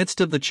in the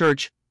midst of the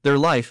church, their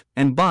life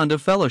and bond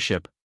of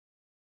fellowship.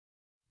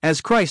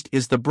 As Christ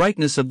is the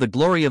brightness of the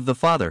glory of the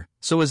Father,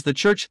 so is the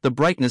church the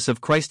brightness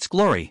of Christ's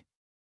glory.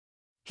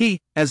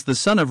 He, as the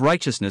Son of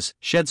Righteousness,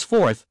 sheds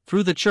forth,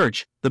 through the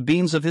church, the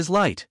beams of his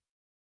light.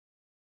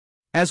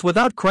 As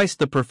without Christ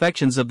the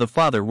perfections of the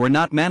Father were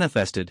not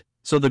manifested,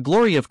 so the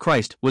glory of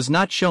Christ was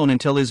not shown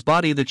until his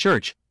body the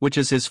church, which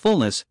is his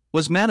fullness,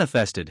 was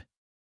manifested.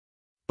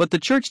 But the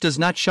church does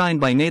not shine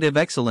by native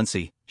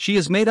excellency, she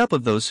is made up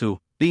of those who,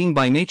 being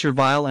by nature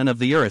vile and of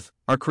the earth,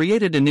 are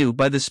created anew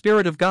by the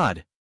Spirit of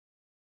God.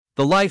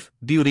 The life,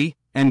 beauty,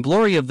 and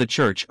glory of the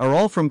church are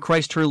all from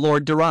Christ her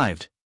Lord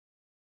derived.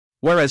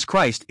 Whereas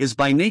Christ is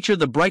by nature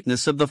the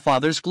brightness of the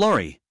Father's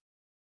glory.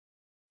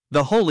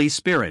 The Holy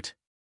Spirit.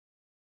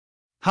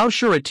 How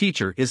sure a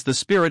teacher is the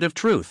Spirit of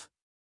truth!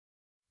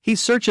 He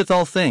searcheth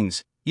all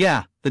things,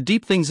 yea, the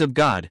deep things of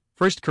God,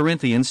 1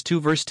 Corinthians 2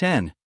 verse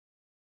 10.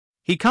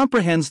 He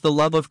comprehends the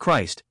love of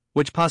Christ,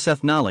 which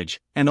passeth knowledge,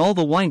 and all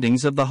the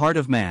windings of the heart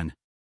of man.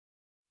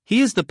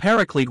 He is the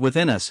Paraclete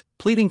within us,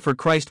 pleading for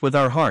Christ with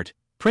our heart,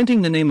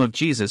 printing the name of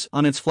Jesus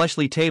on its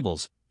fleshly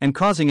tables, and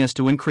causing us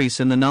to increase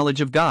in the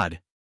knowledge of God.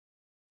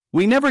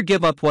 We never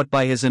give up what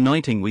by his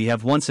anointing we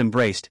have once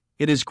embraced,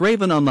 it is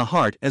graven on the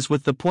heart as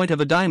with the point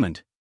of a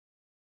diamond.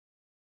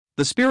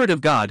 The Spirit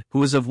of God,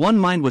 who is of one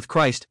mind with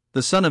Christ,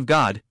 the Son of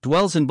God,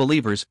 dwells in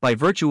believers by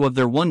virtue of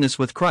their oneness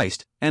with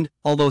Christ, and,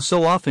 although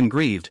so often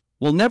grieved,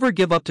 will never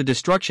give up to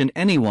destruction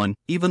anyone,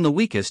 even the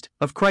weakest,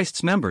 of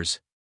Christ's members.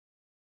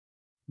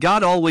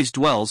 God always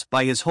dwells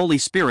by his Holy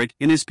Spirit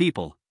in his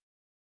people.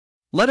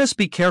 Let us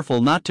be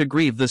careful not to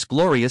grieve this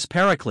glorious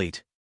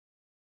Paraclete.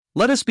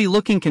 Let us be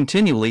looking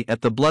continually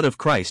at the blood of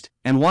Christ,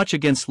 and watch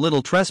against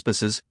little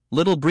trespasses,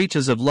 little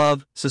breaches of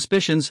love,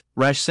 suspicions,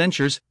 rash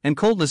censures, and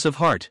coldness of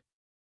heart.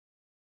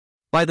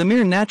 By the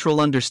mere natural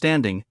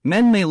understanding,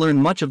 men may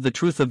learn much of the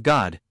truth of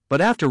God,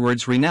 but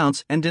afterwards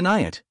renounce and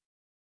deny it.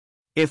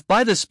 If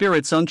by the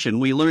Spirit's unction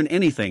we learn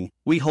anything,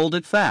 we hold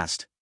it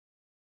fast.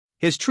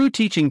 His true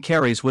teaching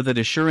carries with it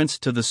assurance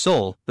to the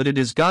soul that it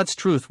is God's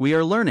truth we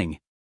are learning.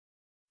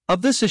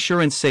 Of this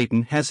assurance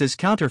Satan has his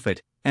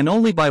counterfeit, and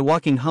only by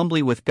walking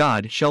humbly with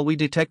God shall we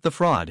detect the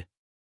fraud.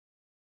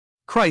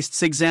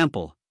 Christ's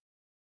example.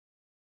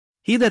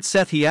 He that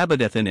saith he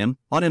abideth in him,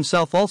 ought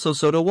himself also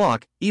so to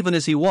walk, even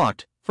as he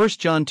walked. 1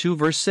 John 2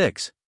 verse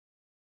 6.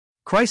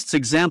 Christ's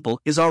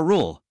example is our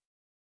rule.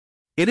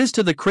 It is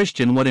to the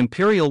Christian what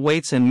imperial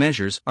weights and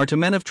measures are to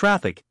men of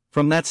traffic.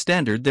 From that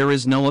standard there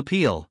is no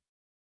appeal.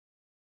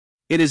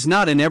 It is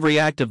not in every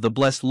act of the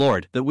blessed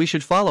Lord that we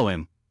should follow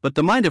him, but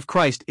the mind of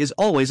Christ is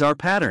always our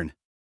pattern.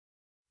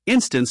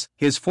 Instance,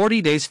 his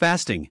 40 days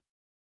fasting.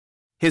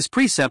 His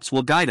precepts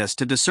will guide us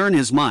to discern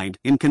his mind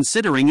in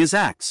considering his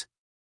acts.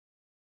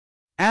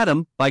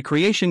 Adam, by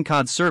creation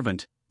God's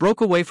servant, broke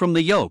away from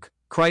the yoke.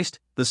 Christ,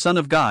 the Son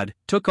of God,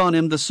 took on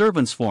him the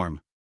servant's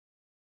form.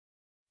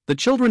 The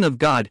children of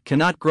God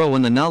cannot grow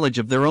in the knowledge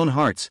of their own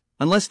hearts,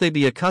 unless they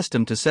be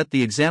accustomed to set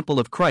the example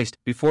of Christ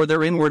before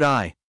their inward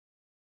eye.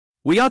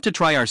 We ought to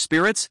try our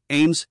spirits,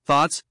 aims,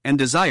 thoughts, and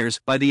desires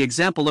by the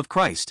example of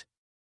Christ.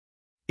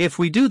 If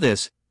we do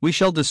this, we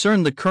shall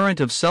discern the current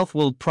of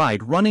self-willed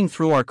pride running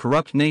through our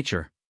corrupt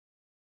nature.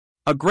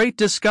 A great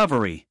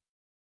discovery.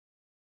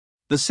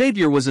 The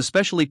Savior was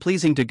especially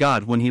pleasing to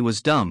God when he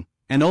was dumb,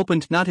 and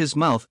opened not his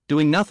mouth,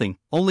 doing nothing,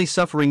 only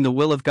suffering the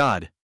will of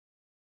God.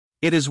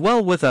 It is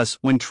well with us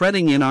when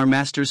treading in our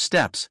Master's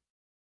steps.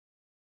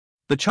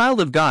 The child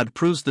of God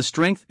proves the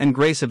strength and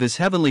grace of his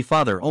heavenly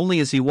Father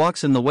only as he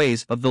walks in the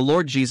ways of the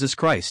Lord Jesus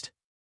Christ.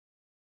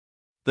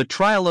 The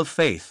trial of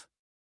faith.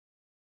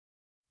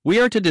 We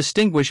are to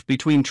distinguish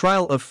between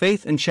trial of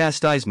faith and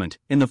chastisement.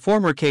 In the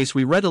former case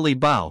we readily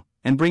bow,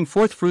 and bring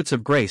forth fruits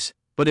of grace,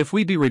 but if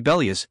we be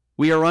rebellious,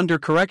 we are under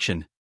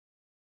correction.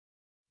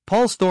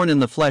 Paul's thorn in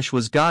the flesh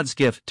was God's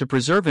gift to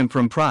preserve him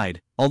from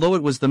pride, although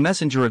it was the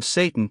messenger of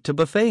Satan to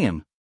buffet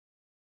him.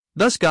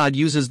 Thus God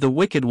uses the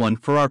wicked one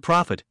for our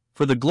profit,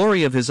 for the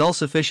glory of his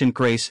all-sufficient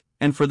grace,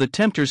 and for the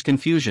tempter's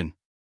confusion.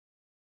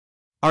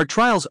 Our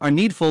trials are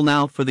needful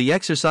now for the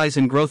exercise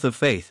and growth of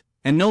faith,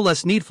 and no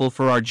less needful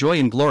for our joy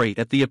and glory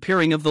at the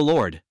appearing of the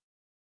Lord.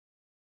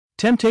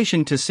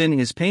 Temptation to sin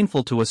is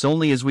painful to us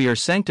only as we are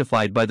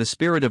sanctified by the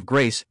Spirit of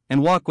grace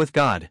and walk with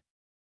God.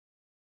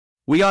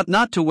 We ought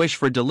not to wish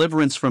for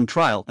deliverance from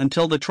trial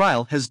until the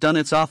trial has done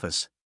its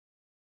office.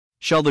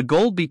 Shall the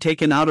gold be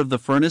taken out of the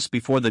furnace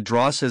before the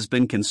dross has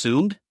been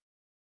consumed?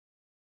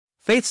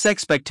 Faith's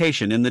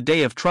expectation in the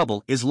day of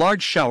trouble is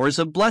large showers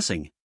of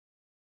blessing.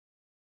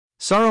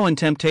 Sorrow and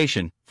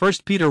temptation, 1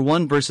 Peter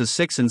 1 verses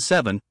 6 and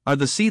 7, are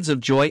the seeds of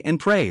joy and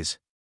praise.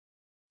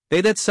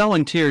 They that sow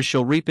in tears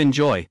shall reap in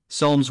joy,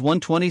 Psalms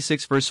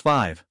 126 verse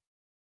 5.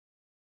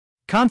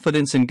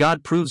 Confidence in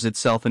God proves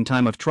itself in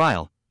time of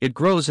trial, it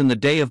grows in the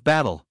day of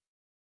battle.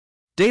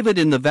 David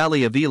in the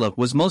valley of Elah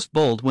was most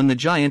bold when the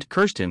giant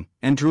cursed him,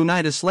 and drew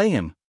nigh to slay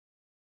him.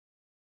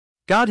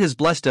 God has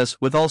blessed us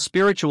with all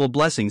spiritual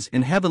blessings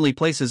in heavenly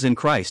places in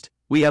Christ.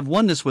 We have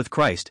oneness with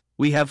Christ,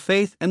 we have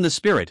faith and the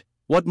Spirit.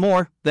 What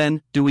more,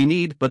 then, do we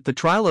need but the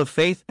trial of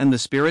faith and the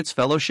Spirit's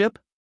fellowship?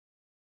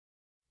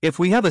 If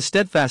we have a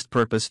steadfast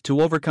purpose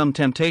to overcome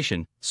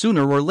temptation,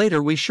 sooner or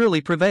later we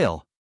surely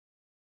prevail.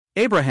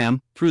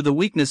 Abraham, through the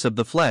weakness of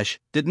the flesh,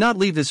 did not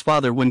leave his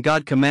father when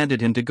God commanded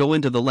him to go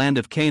into the land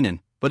of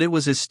Canaan, but it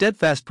was his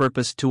steadfast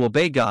purpose to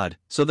obey God,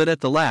 so that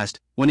at the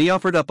last, when he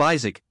offered up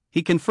Isaac,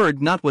 he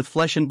conferred not with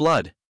flesh and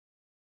blood.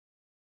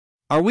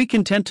 Are we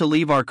content to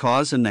leave our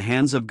cause in the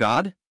hands of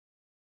God?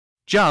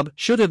 Job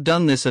should have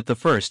done this at the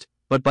first,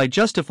 but by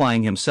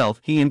justifying himself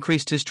he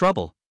increased his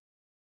trouble.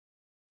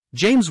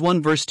 James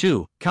 1 verse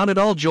 2, Count it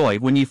all joy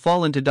when ye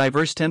fall into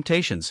diverse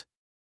temptations.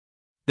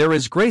 There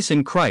is grace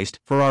in Christ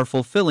for our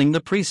fulfilling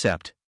the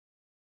precept.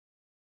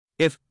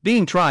 If,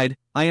 being tried,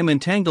 I am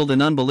entangled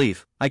in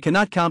unbelief, I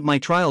cannot count my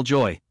trial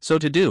joy, so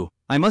to do,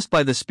 I must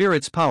by the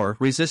Spirit's power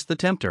resist the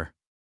tempter.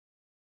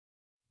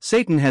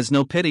 Satan has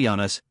no pity on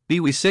us, be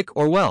we sick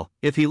or well.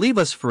 If he leave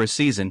us for a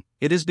season,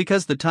 it is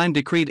because the time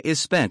decreed is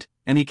spent,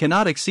 and he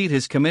cannot exceed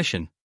his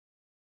commission.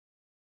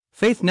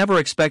 Faith never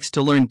expects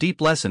to learn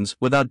deep lessons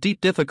without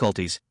deep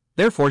difficulties,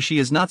 therefore she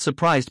is not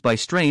surprised by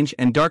strange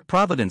and dark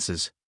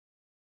providences.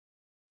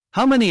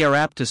 How many are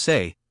apt to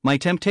say, my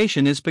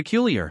temptation is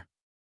peculiar?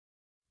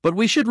 But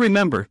we should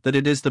remember that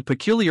it is the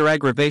peculiar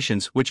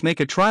aggravations which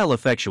make a trial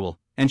effectual,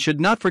 and should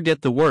not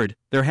forget the word,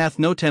 there hath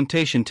no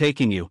temptation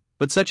taking you,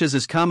 but such as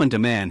is common to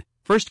man,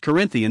 1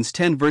 Corinthians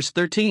 10 verse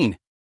 13.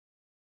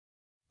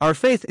 Our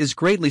faith is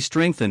greatly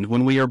strengthened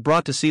when we are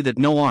brought to see that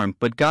no arm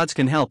but God's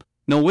can help,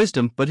 no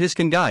wisdom but his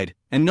can guide,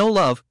 and no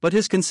love but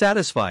his can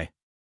satisfy.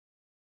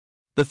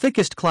 The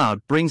thickest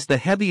cloud brings the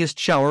heaviest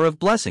shower of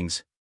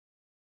blessings.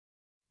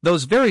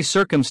 Those very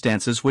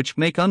circumstances which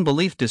make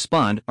unbelief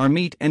despond are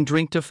meat and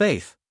drink to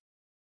faith.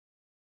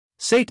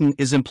 Satan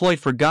is employed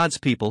for God's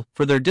people,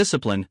 for their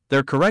discipline,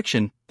 their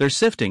correction, their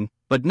sifting,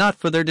 but not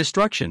for their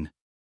destruction.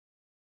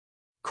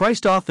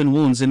 Christ often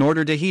wounds in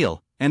order to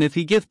heal, and if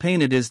he give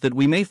pain it is that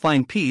we may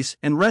find peace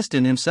and rest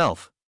in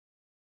himself.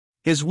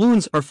 His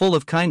wounds are full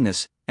of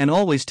kindness, and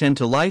always tend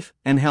to life,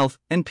 and health,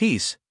 and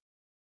peace.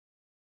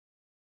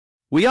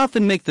 We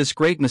often make this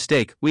great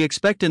mistake: we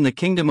expect in the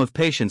kingdom of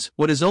patience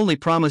what is only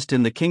promised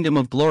in the kingdom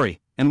of glory,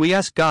 and we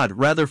ask God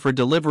rather for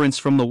deliverance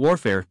from the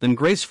warfare than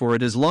grace for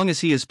it, as long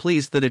as He is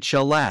pleased that it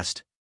shall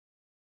last.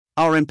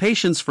 Our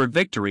impatience for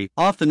victory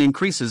often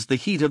increases the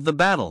heat of the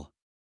battle.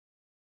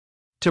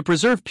 To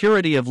preserve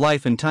purity of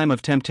life in time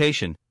of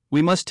temptation,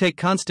 we must take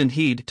constant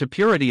heed to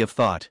purity of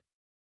thought.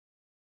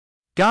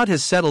 God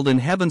has settled in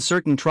heaven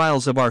certain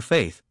trials of our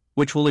faith,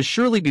 which will as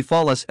surely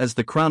befall us as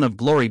the crown of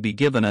glory be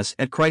given us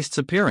at Christ's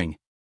appearing.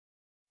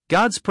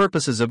 God's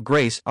purposes of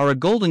grace are a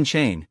golden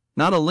chain,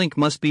 not a link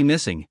must be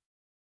missing.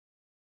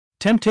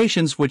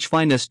 Temptations which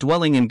find us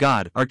dwelling in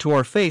God are to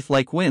our faith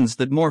like winds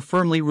that more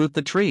firmly root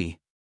the tree.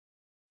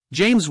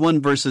 James 1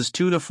 verses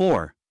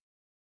 2-4.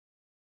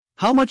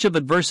 How much of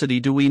adversity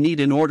do we need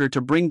in order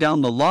to bring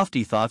down the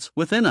lofty thoughts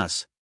within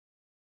us?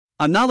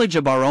 A knowledge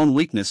of our own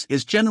weakness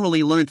is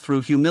generally learnt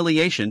through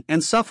humiliation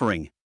and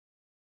suffering.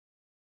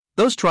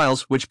 Those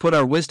trials which put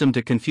our wisdom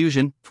to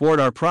confusion, thwart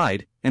our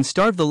pride, and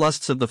starve the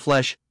lusts of the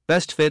flesh,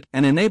 best fit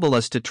and enable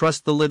us to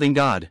trust the living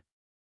God.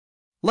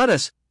 Let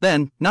us,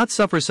 then, not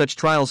suffer such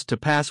trials to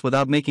pass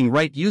without making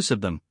right use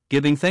of them,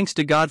 giving thanks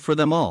to God for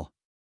them all.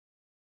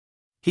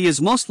 He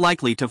is most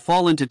likely to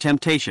fall into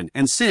temptation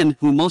and sin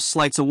who most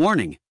slights a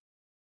warning.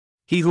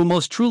 He who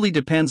most truly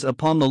depends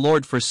upon the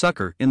Lord for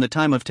succor in the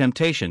time of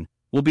temptation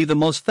will be the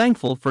most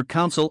thankful for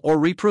counsel or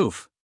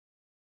reproof.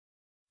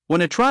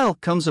 When a trial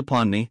comes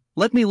upon me,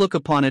 let me look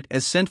upon it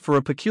as sent for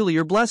a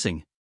peculiar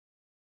blessing.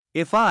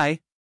 If a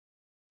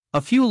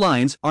few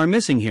lines are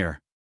missing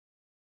here,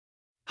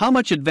 how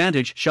much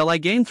advantage shall I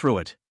gain through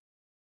it?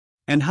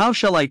 And how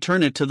shall I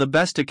turn it to the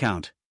best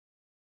account?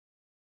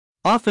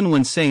 Often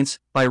when saints,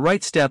 by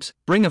right steps,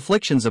 bring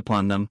afflictions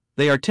upon them,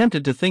 they are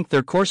tempted to think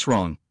their course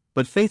wrong,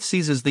 but faith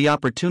seizes the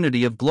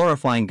opportunity of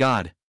glorifying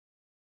God.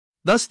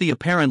 Thus the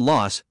apparent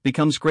loss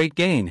becomes great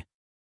gain.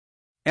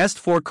 Est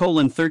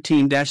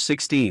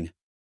 4:13-16.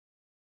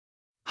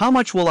 How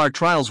much will our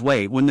trials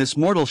weigh when this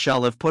mortal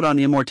shall have put on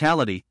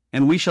immortality,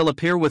 and we shall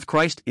appear with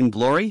Christ in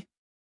glory?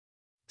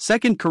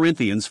 2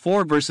 Corinthians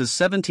 4 verses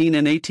 17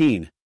 and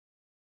 18.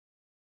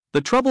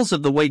 The troubles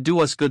of the way do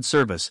us good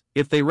service,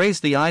 if they raise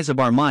the eyes of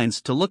our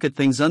minds to look at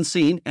things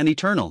unseen and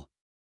eternal.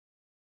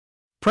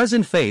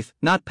 Present faith,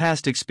 not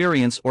past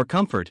experience or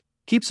comfort,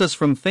 keeps us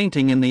from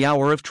fainting in the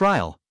hour of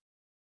trial.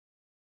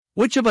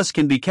 Which of us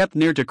can be kept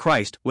near to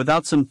Christ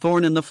without some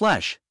thorn in the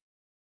flesh?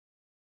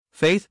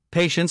 Faith,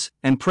 patience,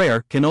 and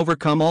prayer can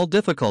overcome all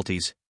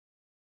difficulties.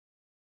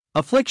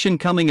 Affliction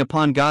coming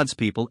upon God's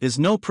people is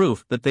no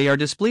proof that they are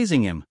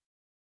displeasing Him.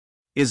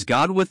 Is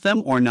God with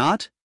them or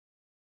not?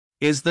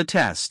 Is the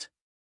test.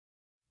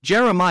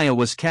 Jeremiah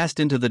was cast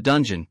into the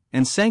dungeon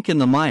and sank in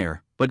the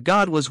mire, but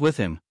God was with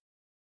him.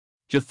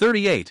 Job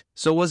 38,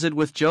 so was it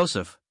with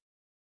Joseph.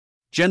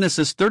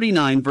 Genesis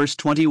 39 verse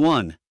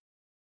 21.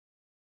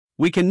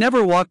 We can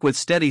never walk with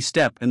steady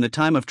step in the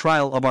time of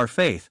trial of our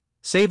faith,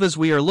 save as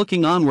we are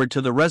looking onward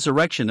to the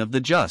resurrection of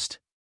the just.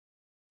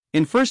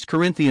 In 1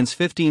 Corinthians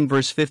 15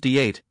 verse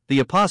 58, the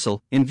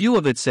apostle, in view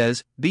of it,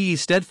 says, "Be ye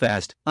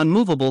steadfast,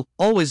 unmovable,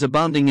 always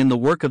abounding in the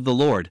work of the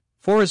Lord,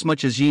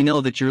 forasmuch as ye know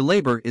that your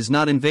labor is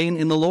not in vain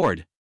in the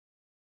Lord."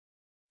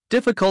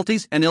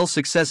 Difficulties and ill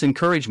success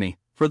encourage me,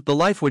 for the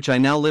life which I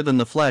now live in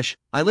the flesh,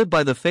 I live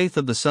by the faith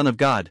of the Son of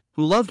God,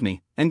 who loved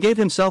me, and gave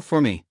Himself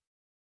for me.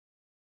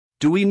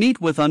 Do we meet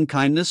with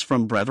unkindness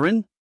from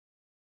brethren?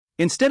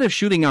 Instead of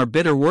shooting our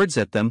bitter words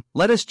at them,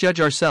 let us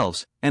judge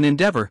ourselves, and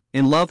endeavor,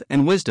 in love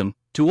and wisdom,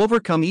 to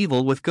overcome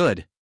evil with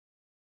good.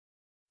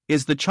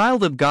 Is the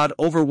child of God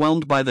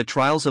overwhelmed by the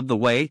trials of the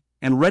way,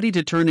 and ready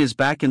to turn his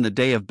back in the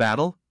day of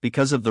battle,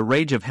 because of the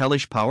rage of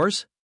hellish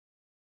powers?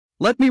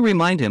 Let me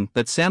remind him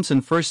that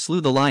Samson first slew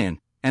the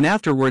lion, and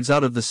afterwards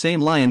out of the same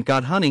lion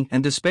got honey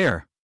and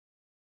despair.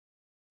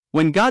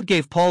 When God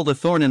gave Paul the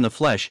thorn in the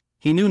flesh,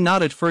 he knew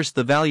not at first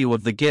the value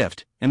of the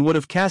gift, and would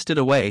have cast it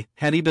away,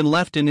 had he been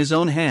left in his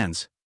own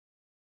hands.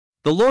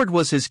 The Lord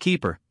was his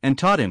keeper, and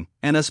taught him,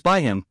 and us by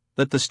him,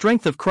 that the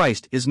strength of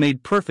Christ is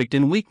made perfect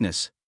in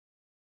weakness.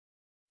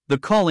 The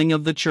calling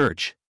of the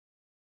church.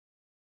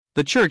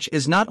 The church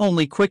is not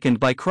only quickened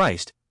by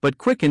Christ, but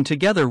quickened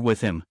together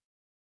with Him.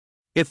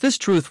 If this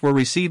truth were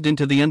received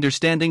into the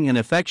understanding and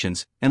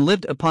affections, and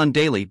lived upon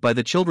daily by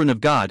the children of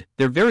God,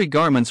 their very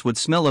garments would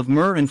smell of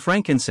myrrh and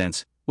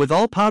frankincense, with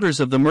all powders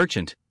of the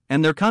merchant,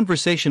 and their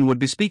conversation would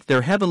bespeak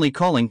their heavenly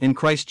calling in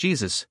Christ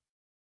Jesus.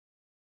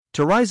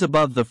 To rise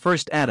above the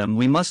first Adam,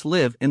 we must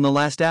live in the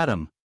last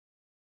Adam.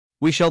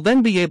 We shall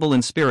then be able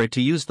in spirit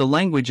to use the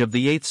language of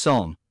the 8th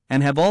Psalm,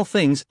 and have all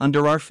things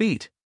under our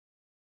feet.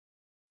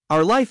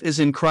 Our life is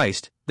in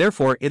Christ,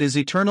 therefore it is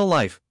eternal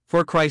life,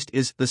 for Christ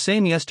is the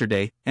same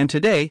yesterday, and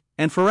today,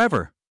 and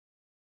forever.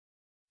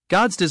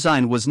 God's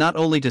design was not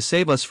only to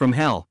save us from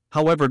hell,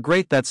 however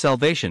great that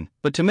salvation,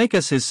 but to make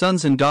us His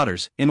sons and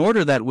daughters, in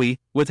order that we,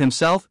 with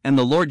Himself and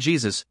the Lord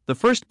Jesus, the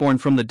firstborn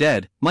from the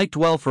dead, might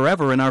dwell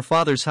forever in our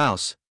Father's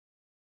house.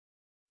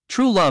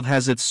 True love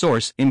has its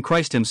source in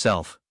Christ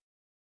Himself.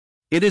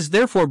 It is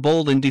therefore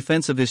bold in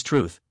defense of his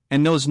truth,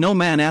 and knows no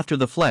man after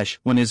the flesh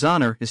when his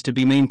honor is to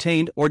be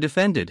maintained or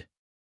defended.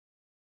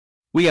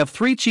 We have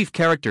three chief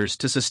characters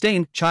to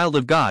sustain: child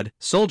of God,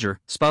 soldier,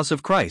 spouse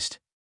of Christ.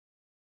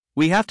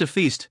 We have to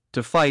feast,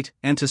 to fight,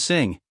 and to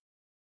sing.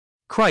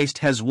 Christ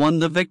has won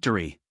the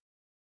victory.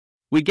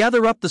 We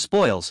gather up the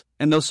spoils,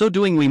 and though so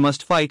doing we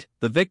must fight,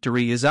 the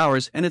victory is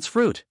ours and its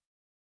fruit.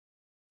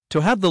 To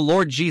have the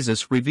Lord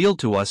Jesus revealed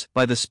to us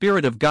by the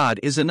Spirit of God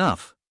is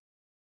enough.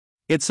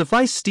 It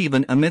sufficed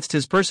Stephen amidst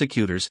his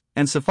persecutors,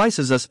 and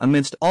suffices us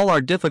amidst all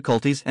our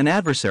difficulties and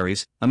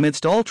adversaries,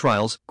 amidst all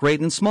trials, great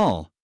and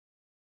small.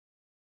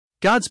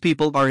 God's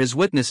people are his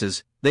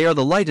witnesses, they are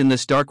the light in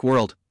this dark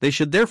world, they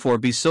should therefore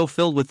be so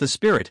filled with the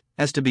Spirit,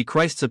 as to be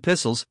Christ's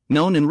epistles,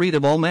 known and read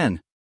of all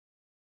men.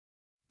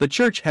 The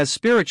Church has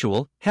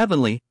spiritual,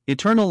 heavenly,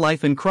 eternal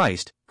life in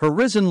Christ, her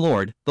risen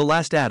Lord, the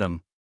last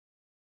Adam.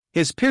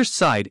 His pierced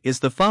side is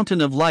the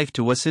fountain of life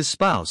to us, his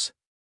spouse.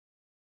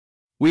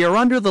 We are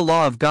under the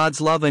law of God's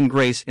love and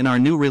grace in our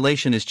new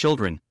relation as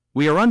children.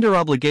 We are under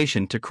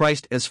obligation to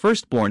Christ as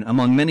firstborn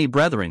among many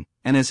brethren,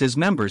 and as his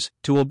members,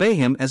 to obey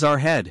him as our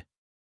head.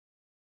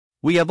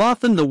 We have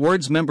often the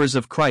words members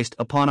of Christ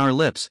upon our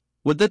lips,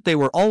 would that they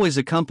were always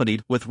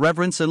accompanied with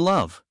reverence and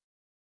love.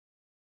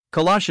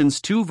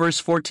 Colossians 2 verse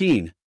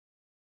 14.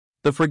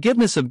 The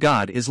forgiveness of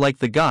God is like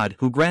the God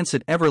who grants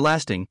it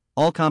everlasting,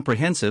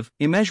 all-comprehensive,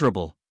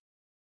 immeasurable.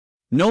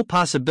 No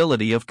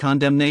possibility of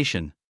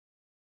condemnation.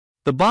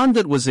 The bond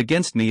that was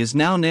against me is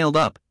now nailed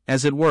up,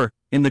 as it were,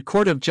 in the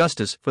court of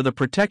justice for the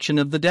protection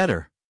of the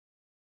debtor.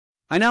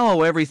 I now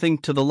owe everything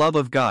to the love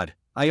of God,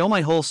 I owe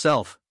my whole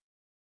self.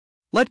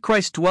 Let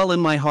Christ dwell in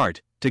my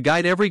heart, to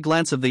guide every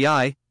glance of the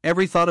eye,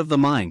 every thought of the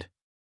mind.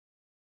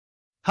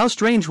 How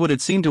strange would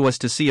it seem to us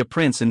to see a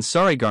prince in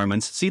sorry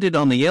garments seated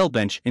on the ale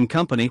bench in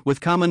company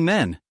with common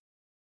men?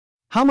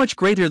 How much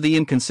greater the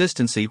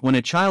inconsistency when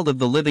a child of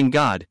the living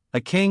God, a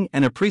king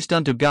and a priest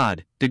unto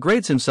God,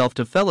 degrades himself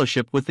to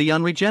fellowship with the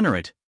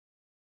unregenerate.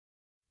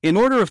 In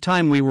order of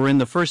time we were in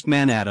the first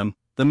man Adam,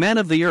 the man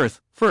of the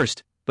earth,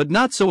 first, but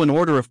not so in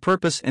order of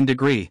purpose and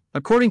degree.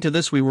 According to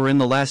this we were in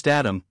the last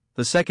Adam,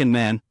 the second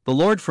man, the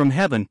Lord from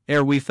heaven,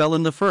 ere we fell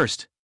in the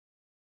first.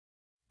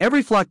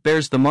 Every flock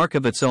bears the mark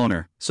of its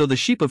owner, so the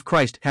sheep of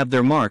Christ have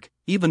their mark,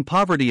 even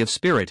poverty of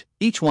spirit.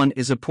 Each one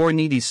is a poor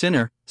needy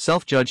sinner,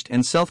 self-judged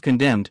and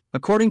self-condemned,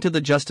 according to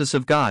the justice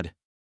of God.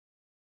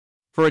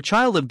 For a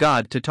child of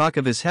God to talk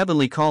of his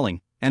heavenly calling,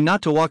 and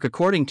not to walk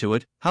according to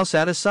it, how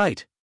sad a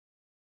sight!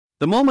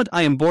 The moment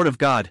I am bored of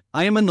God,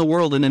 I am in the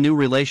world in a new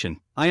relation,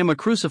 I am a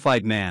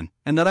crucified man,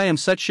 and that I am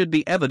such should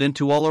be evident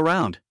to all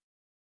around.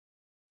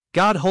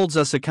 God holds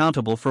us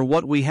accountable for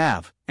what we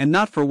have, and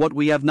not for what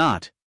we have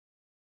not.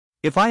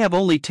 If I have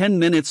only 10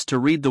 minutes to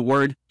read the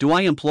Word, do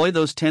I employ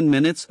those 10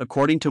 minutes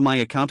according to my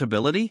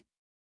accountability?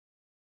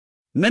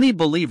 Many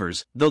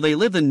believers, though they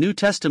live in New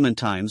Testament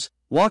times,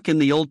 walk in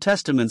the Old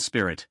Testament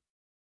spirit.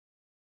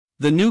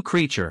 The new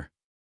creature.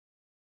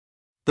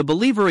 The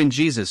believer in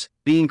Jesus,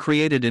 being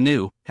created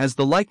anew, has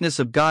the likeness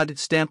of God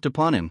stamped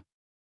upon him.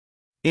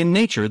 In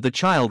nature the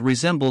child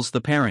resembles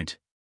the parent.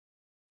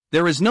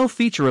 There is no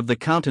feature of the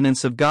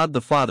countenance of God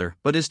the Father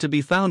but is to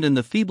be found in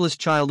the feeblest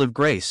child of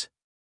grace.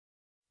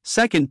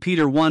 2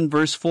 Peter 1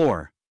 verse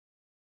 4.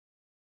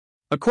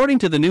 According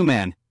to the new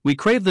man, we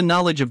crave the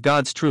knowledge of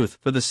God's truth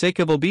for the sake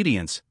of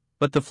obedience,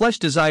 but the flesh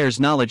desires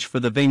knowledge for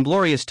the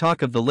vainglorious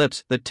talk of the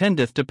lips that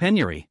tendeth to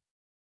penury.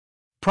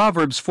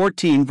 Proverbs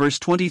 14 verse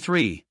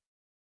 23.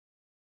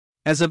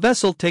 As a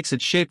vessel takes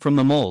its shape from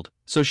the mold,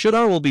 so should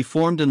our will be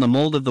formed in the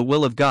mold of the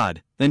will of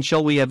God, then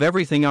shall we have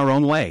everything our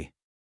own way.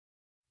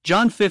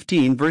 John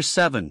 15 verse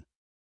 7.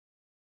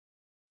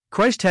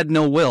 Christ had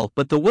no will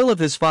but the will of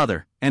his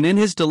Father, and in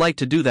his delight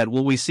to do that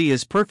will we see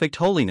his perfect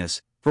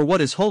holiness. For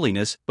what is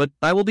holiness, but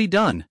thy will be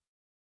done?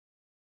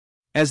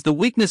 As the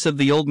weakness of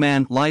the old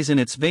man lies in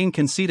its vain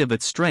conceit of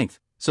its strength,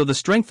 so the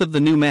strength of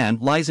the new man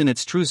lies in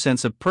its true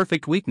sense of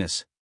perfect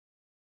weakness.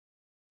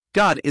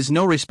 God is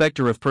no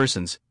respecter of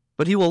persons,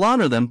 but he will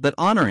honor them that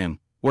honor him,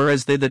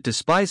 whereas they that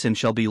despise him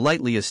shall be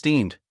lightly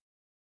esteemed.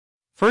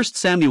 1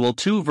 Samuel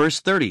 2 verse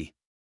 30.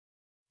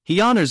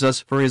 He honors us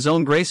for his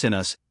own grace in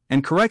us,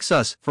 and corrects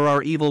us for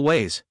our evil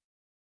ways.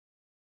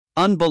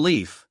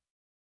 Unbelief.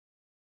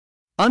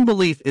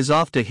 Unbelief is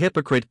oft a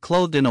hypocrite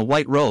clothed in a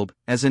white robe,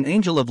 as an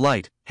angel of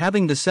light,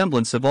 having the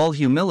semblance of all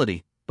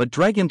humility, but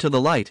drag him to the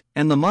light,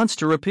 and the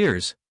monster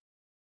appears.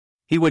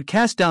 He would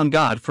cast down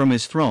God from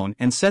his throne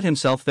and set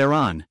himself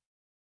thereon.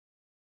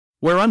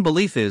 Where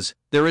unbelief is,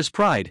 there is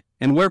pride,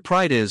 and where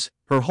pride is,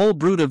 her whole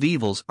brood of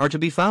evils are to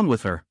be found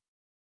with her.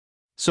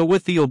 So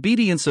with the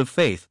obedience of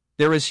faith,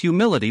 there is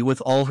humility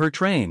with all her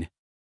train.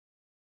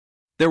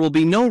 There will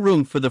be no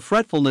room for the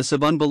fretfulness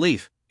of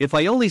unbelief, if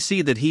I only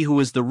see that he who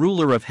is the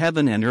ruler of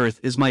heaven and earth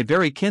is my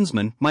very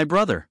kinsman, my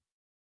brother.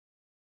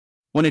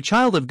 When a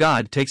child of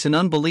God takes an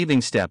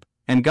unbelieving step,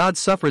 and God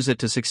suffers it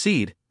to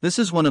succeed, this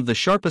is one of the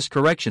sharpest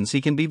corrections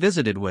he can be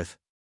visited with.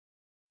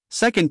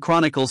 2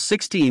 Chronicles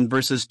 16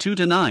 verses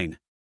 2-9.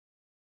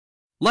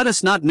 Let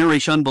us not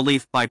nourish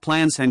unbelief by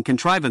plans and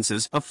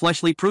contrivances of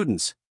fleshly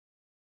prudence.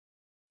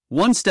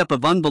 One step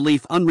of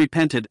unbelief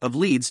unrepented of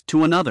leads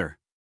to another.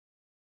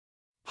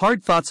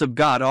 Hard thoughts of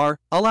God are,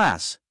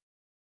 alas,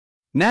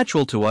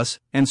 natural to us,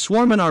 and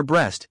swarm in our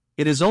breast.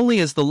 It is only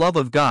as the love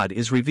of God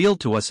is revealed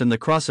to us in the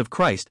cross of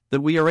Christ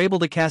that we are able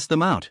to cast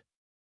them out.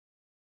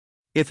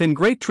 If in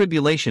great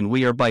tribulation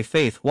we are by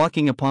faith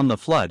walking upon the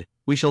flood,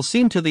 we shall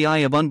seem to the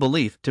eye of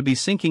unbelief to be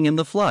sinking in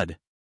the flood.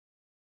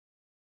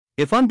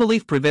 If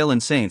unbelief prevail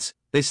in saints,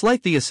 they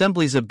slight the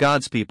assemblies of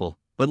God's people,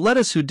 but let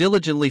us who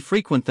diligently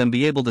frequent them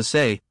be able to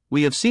say,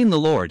 "We have seen the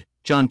Lord,"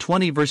 John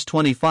 20 verse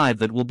 25.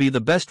 That will be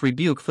the best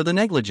rebuke for the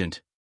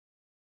negligent.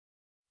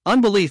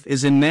 Unbelief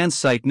is in man's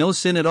sight no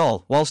sin at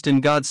all, whilst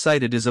in God's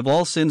sight it is of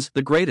all sins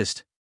the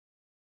greatest.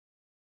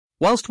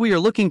 Whilst we are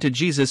looking to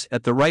Jesus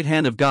at the right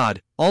hand of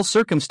God, all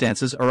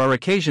circumstances are our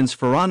occasions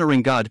for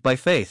honoring God by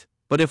faith,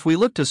 but if we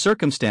look to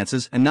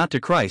circumstances and not to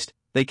Christ,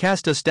 they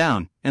cast us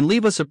down, and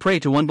leave us a prey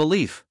to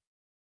unbelief.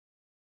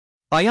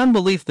 By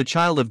unbelief the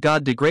child of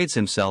God degrades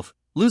himself,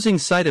 losing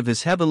sight of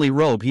his heavenly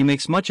robe. He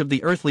makes much of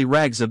the earthly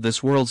rags of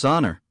this world's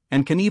honor,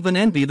 and can even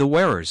envy the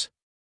wearers.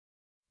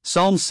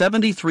 Psalm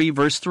 73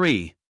 verse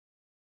 3.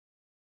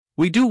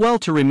 We do well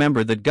to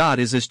remember that God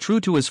is as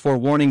true to his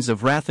forewarnings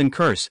of wrath and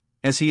curse,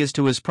 as he is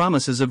to his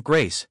promises of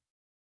grace.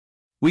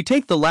 We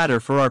take the latter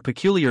for our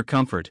peculiar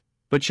comfort,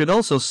 but should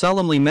also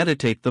solemnly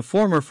meditate the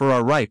former for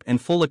our ripe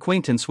and full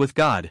acquaintance with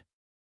God.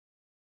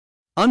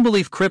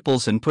 Unbelief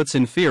cripples and puts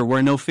in fear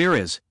where no fear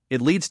is,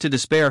 it leads to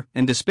despair,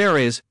 and despair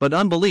is but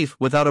unbelief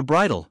without a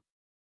bridle.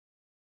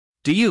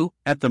 Do you,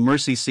 at the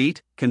mercy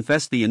seat,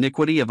 confess the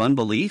iniquity of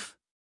unbelief?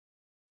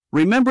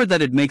 Remember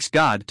that it makes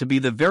God to be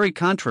the very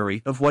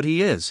contrary of what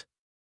he is.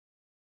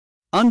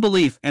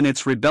 Unbelief and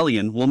its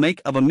rebellion will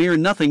make of a mere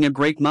nothing a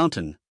great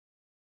mountain.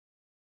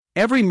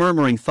 Every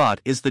murmuring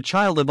thought is the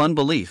child of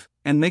unbelief,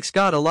 and makes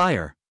God a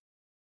liar.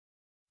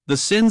 The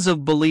sins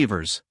of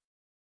believers.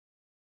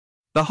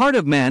 The heart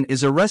of man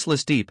is a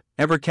restless deep,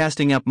 ever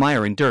casting up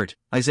mire and dirt,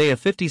 Isaiah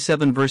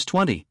 57 verse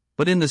 20,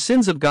 but in the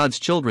sins of God's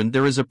children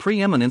there is a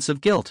preeminence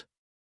of guilt.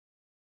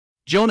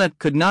 Jonah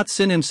could not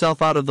sin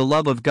himself out of the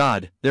love of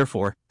God,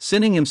 therefore,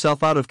 sinning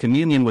himself out of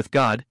communion with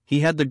God, he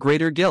had the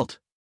greater guilt.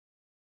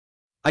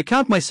 I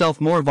count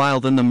myself more vile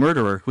than the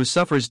murderer who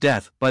suffers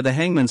death by the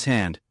hangman's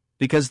hand,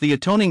 because the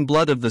atoning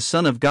blood of the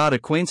Son of God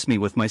acquaints me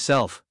with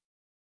myself.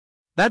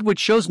 That which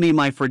shows me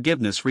my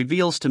forgiveness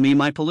reveals to me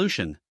my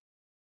pollution.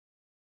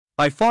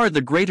 By far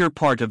the greater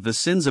part of the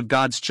sins of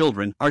God's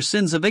children are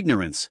sins of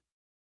ignorance.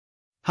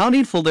 How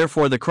needful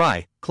therefore the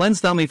cry, "Cleanse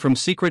thou me from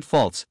secret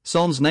faults,"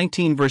 Psalms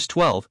 19 verse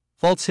 12,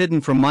 faults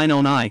hidden from mine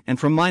own eye and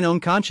from mine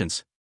own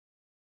conscience.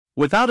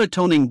 Without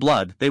atoning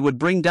blood they would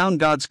bring down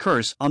God's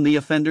curse on the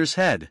offender's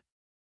head.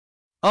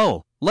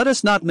 Oh, let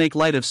us not make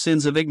light of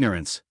sins of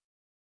ignorance.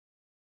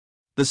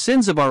 The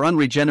sins of our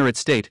unregenerate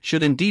state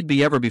should indeed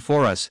be ever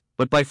before us,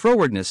 but by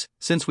frowardness,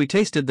 since we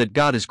tasted that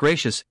God is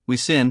gracious, we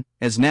sin,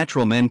 as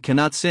natural men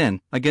cannot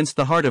sin, against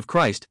the heart of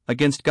Christ,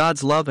 against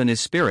God's love and his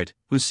Spirit,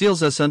 who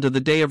seals us unto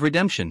the day of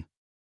redemption.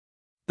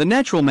 The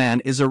natural man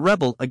is a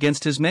rebel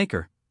against his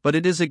Maker, but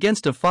it is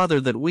against a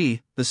Father that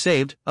we, the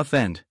saved,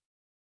 offend.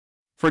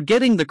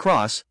 Forgetting the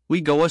cross,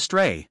 we go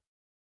astray.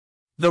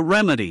 The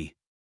remedy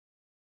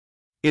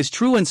is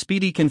true and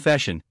speedy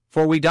confession,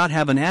 for we doth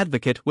have an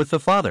advocate with the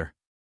Father.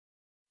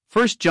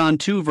 1 John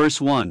 2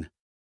 verse 1.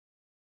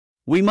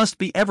 We must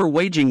be ever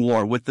waging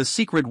war with the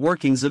secret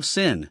workings of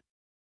sin.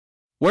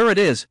 Where it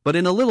is but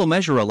in a little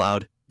measure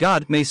allowed,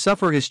 God may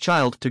suffer his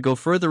child to go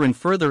further and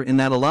further in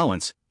that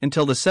allowance,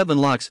 until the 7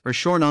 locks are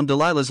shorn on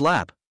Delilah's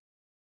lap.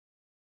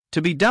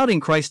 To be doubting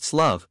Christ's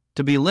love,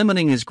 to be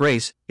limiting his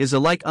grace, is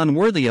alike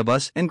unworthy of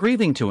us and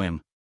grieving to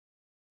him.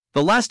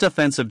 The last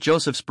offense of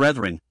Joseph's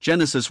brethren,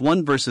 Genesis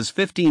 1 verses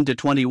 15 to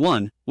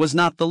 21, was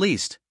not the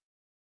least.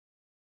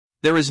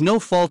 There is no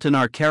fault in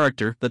our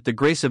character that the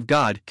grace of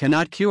God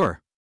cannot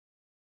cure.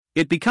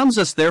 It becomes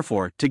us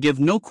therefore to give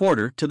no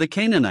quarter to the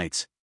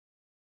Canaanites.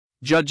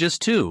 Judges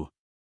 2.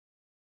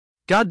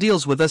 God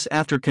deals with us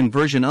after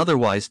conversion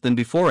otherwise than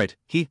before it.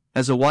 He,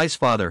 as a wise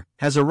father,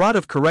 has a rod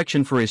of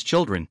correction for his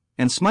children,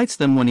 and smites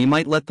them when he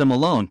might let them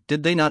alone,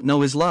 did they not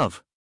know his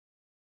love.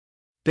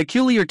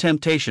 Peculiar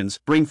temptations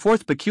bring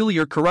forth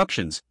peculiar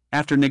corruptions,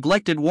 after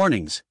neglected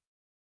warnings.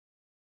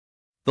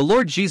 The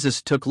Lord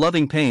Jesus took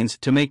loving pains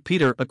to make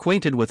Peter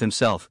acquainted with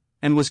himself,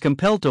 and was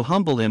compelled to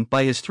humble him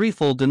by his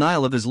threefold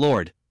denial of his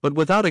Lord, but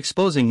without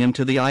exposing him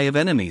to the eye of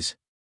enemies.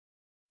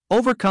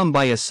 Overcome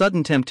by a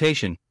sudden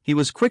temptation, he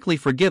was quickly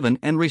forgiven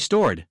and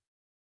restored.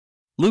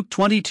 Luke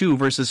 22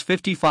 verses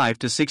 55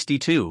 to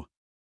 62.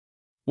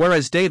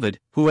 Whereas David,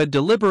 who had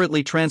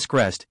deliberately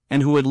transgressed,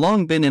 and who had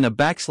long been in a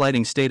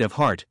backsliding state of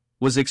heart,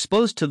 was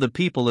exposed to the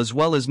people as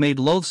well as made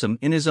loathsome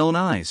in his own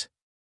eyes.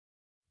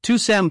 2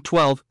 Sam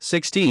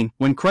 12:16.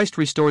 When Christ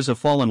restores a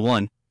fallen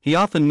one, he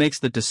often makes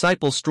the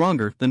disciple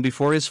stronger than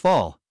before his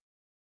fall.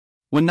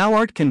 When thou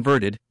art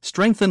converted,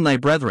 strengthen thy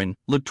brethren,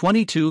 Luke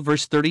 22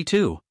 verse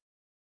 32.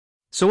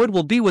 So it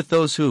will be with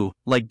those who,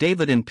 like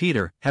David and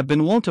Peter, have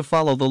been wont to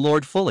follow the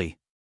Lord fully.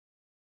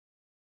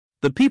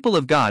 The people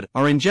of God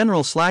are in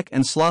general slack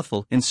and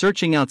slothful in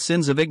searching out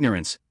sins of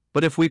ignorance,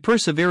 but if we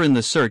persevere in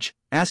the search,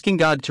 asking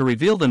God to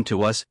reveal them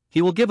to us,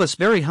 He will give us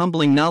very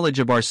humbling knowledge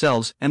of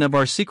ourselves and of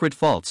our secret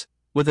faults,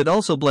 with it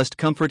also blessed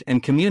comfort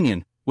and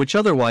communion, which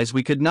otherwise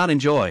we could not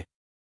enjoy.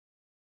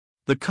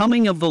 The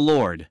coming of the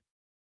Lord.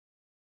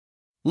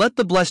 Let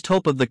the blessed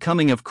hope of the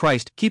coming of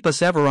Christ keep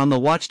us ever on the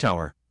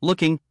watchtower,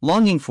 looking,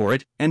 longing for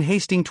it, and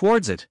hasting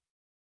towards it.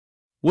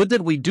 Would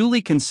that we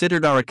duly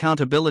considered our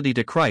accountability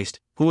to Christ,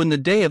 who in the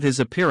day of His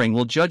appearing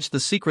will judge the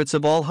secrets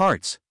of all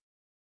hearts.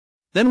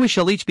 Then we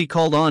shall each be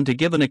called on to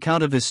give an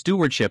account of His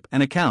stewardship,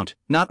 an account,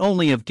 not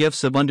only of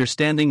gifts of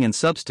understanding and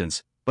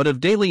substance, but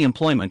of daily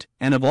employment,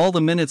 and of all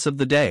the minutes of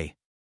the day.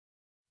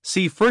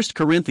 See 1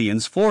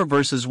 Corinthians 4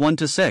 verses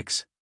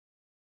 1-6.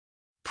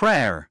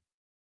 Prayer.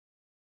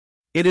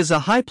 It is a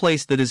high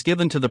place that is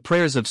given to the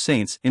prayers of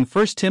saints in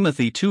 1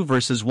 Timothy 2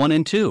 verses 1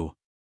 and 2.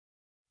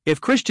 If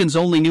Christians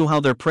only knew how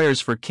their prayers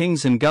for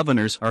kings and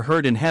governors are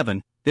heard in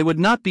heaven, they would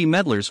not be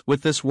meddlers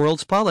with this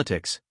world's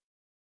politics.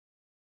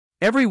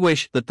 Every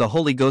wish that the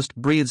Holy Ghost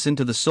breathes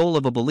into the soul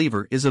of a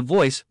believer is a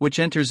voice which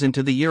enters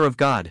into the ear of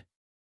God.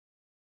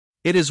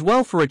 It is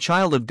well for a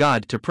child of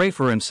God to pray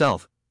for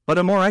himself, but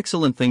a more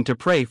excellent thing to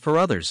pray for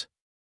others.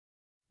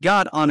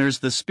 God honors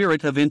the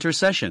spirit of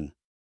intercession.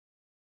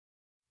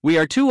 We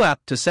are too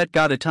apt to set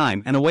God a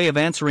time and a way of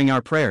answering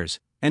our prayers,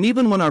 and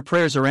even when our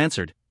prayers are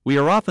answered, we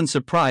are often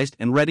surprised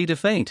and ready to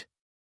faint.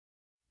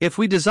 If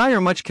we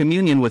desire much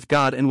communion with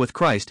God and with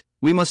Christ,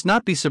 we must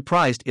not be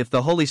surprised if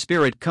the Holy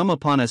Spirit come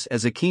upon us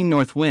as a keen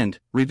north wind,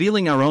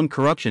 revealing our own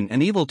corruption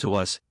and evil to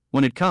us.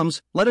 When it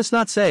comes, let us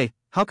not say,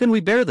 "How can we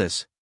bear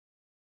this?"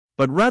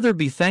 but rather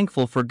be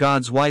thankful for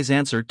God's wise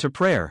answer to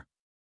prayer.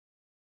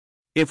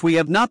 If we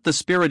have not the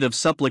spirit of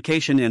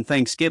supplication and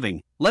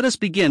thanksgiving, let us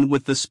begin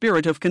with the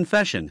spirit of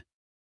confession.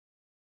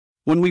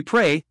 When we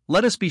pray,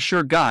 let us be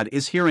sure God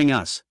is hearing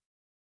us.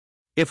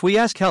 If we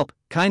ask help,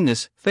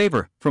 kindness,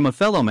 favor, from a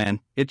fellow man,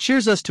 it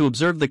cheers us to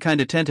observe the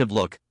kind attentive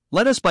look.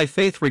 Let us by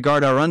faith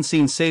regard our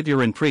unseen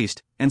Savior and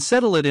Priest, and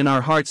settle it in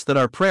our hearts that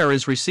our prayer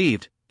is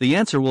received. The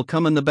answer will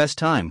come in the best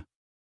time.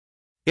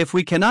 If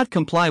we cannot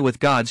comply with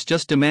God's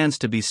just demands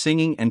to be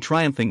singing and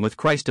triumphing with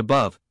Christ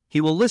above,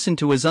 He will listen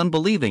to His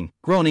unbelieving,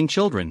 groaning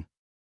children.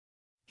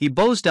 He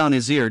bows down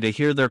His ear to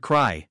hear their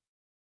cry.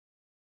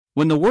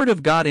 When the Word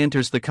of God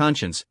enters the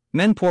conscience,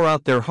 men pour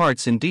out their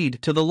hearts indeed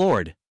to the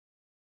Lord.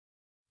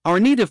 Our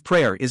need of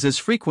prayer is as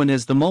frequent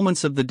as the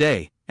moments of the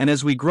day, and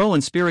as we grow in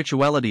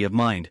spirituality of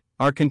mind,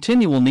 our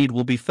continual need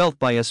will be felt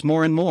by us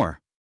more and more.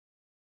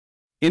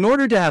 In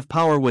order to have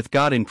power with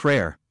God in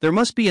prayer, there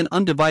must be an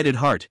undivided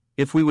heart.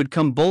 If we would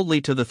come boldly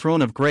to the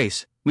throne of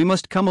grace, we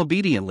must come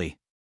obediently.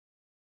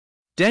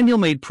 Daniel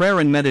made prayer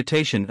and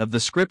meditation of the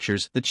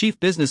Scriptures the chief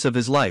business of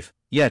his life,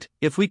 yet,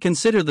 if we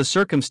consider the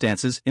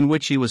circumstances in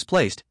which he was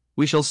placed,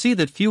 we shall see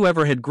that few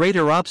ever had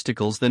greater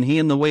obstacles than he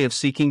in the way of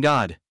seeking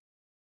God.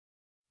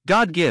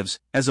 God gives,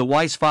 as a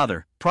wise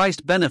father,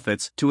 prized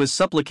benefits to His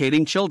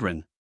supplicating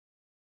children.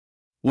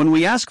 When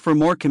we ask for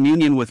more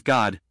communion with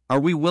God, are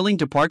we willing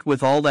to part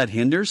with all that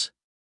hinders?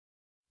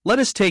 Let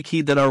us take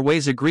heed that our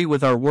ways agree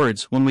with our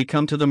words when we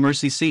come to the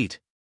mercy seat.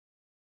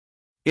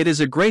 It is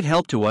a great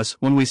help to us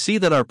when we see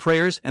that our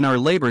prayers and our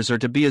labors are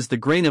to be as the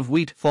grain of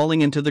wheat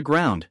falling into the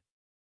ground.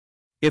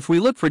 If we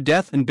look for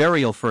death and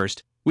burial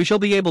first, we shall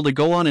be able to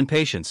go on in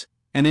patience,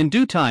 and in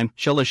due time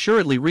shall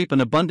assuredly reap an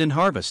abundant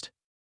harvest.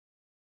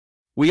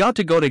 We ought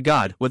to go to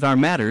God with our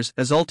matters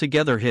as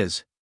altogether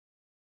His.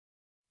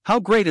 How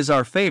great is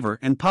our favor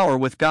and power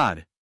with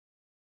God!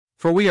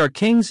 For we are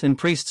kings and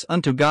priests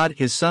unto God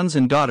His sons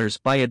and daughters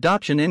by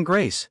adoption and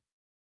grace.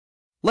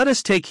 Let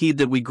us take heed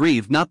that we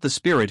grieve not the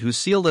Spirit who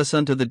sealed us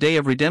unto the day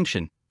of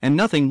redemption, and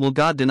nothing will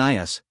God deny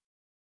us.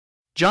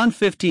 John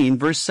 15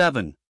 verse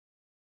 7.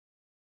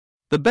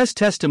 The best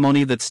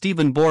testimony that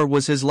Stephen bore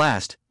was his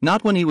last,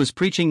 not when he was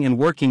preaching and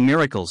working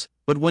miracles,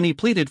 but when he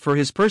pleaded for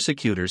his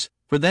persecutors,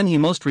 for then he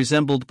most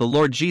resembled the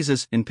Lord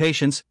Jesus in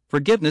patience,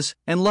 forgiveness,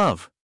 and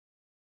love.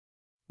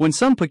 When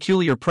some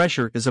peculiar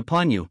pressure is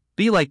upon you,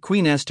 be like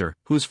Queen Esther,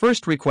 whose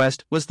first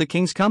request was the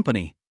king's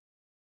company.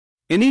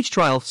 In each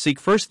trial seek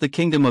first the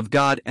kingdom of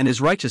God and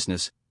His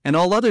righteousness, and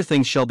all other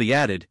things shall be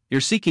added.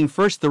 Your seeking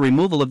first the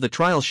removal of the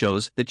trial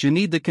shows that you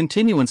need the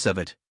continuance of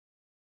it.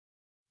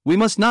 We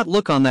must not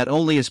look on that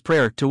only as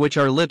prayer to which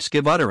our lips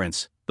give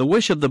utterance. The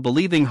wish of the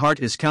believing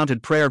heart is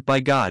counted prayer by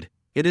God.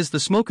 It is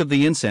the smoke of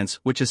the incense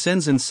which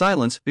ascends in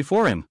silence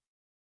before Him.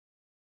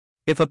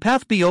 If a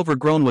path be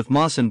overgrown with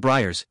moss and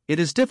briars, it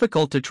is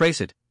difficult to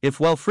trace it. If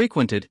well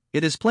frequented,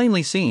 it is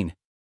plainly seen.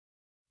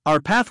 Our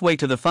pathway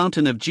to the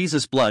fountain of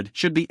Jesus' blood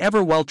should be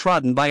ever well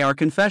trodden by our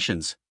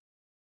confessions.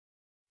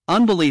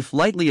 Unbelief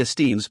lightly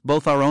esteems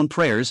both our own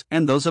prayers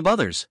and those of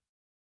others.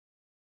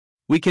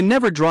 We can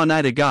never draw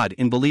nigh to God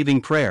in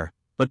believing prayer,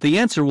 but the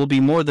answer will be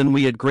more than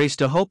we had grace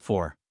to hope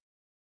for.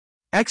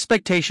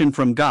 Expectation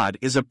from God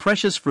is a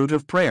precious fruit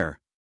of prayer.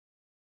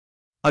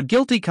 A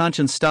guilty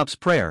conscience stops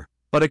prayer,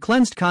 but a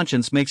cleansed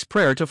conscience makes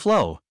prayer to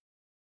flow.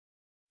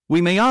 We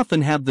may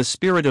often have the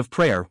spirit of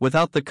prayer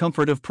without the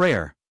comfort of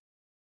prayer.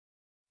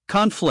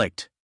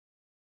 Conflict.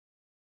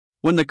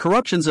 When the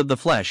corruptions of the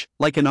flesh,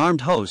 like an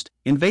armed host,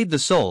 invade the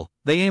soul,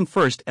 they aim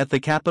first at the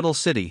capital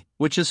city,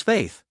 which is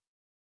faith.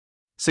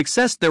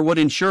 Success there would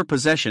ensure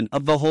possession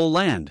of the whole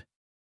land.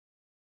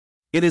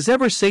 It is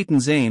ever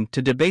Satan's aim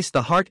to debase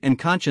the heart and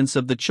conscience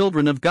of the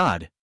children of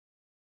God.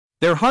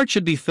 Their heart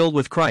should be filled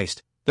with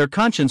Christ, their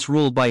conscience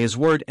ruled by His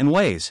word and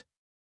ways.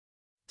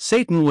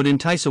 Satan would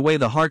entice away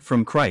the heart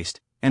from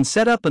Christ, and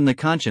set up in the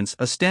conscience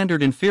a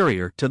standard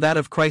inferior to that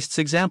of Christ's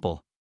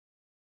example.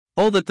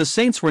 Oh, that the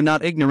saints were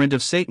not ignorant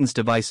of Satan's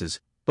devices,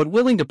 but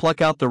willing to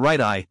pluck out the right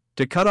eye,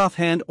 to cut off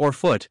hand or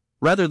foot,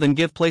 rather than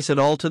give place at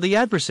all to the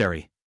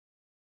adversary.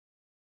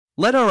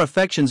 Let our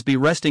affections be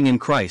resting in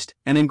Christ,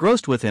 and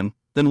engrossed with Him,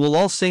 then will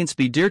all saints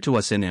be dear to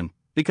us in Him,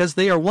 because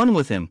they are one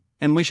with Him,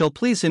 and we shall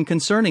please Him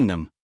concerning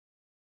them.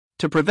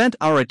 To prevent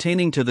our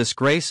attaining to this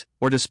grace,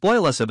 or to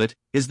spoil us of it,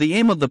 is the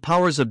aim of the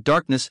powers of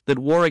darkness that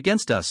war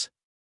against us.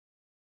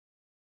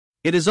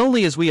 It is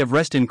only as we have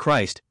rest in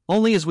Christ,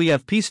 only as we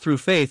have peace through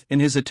faith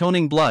in His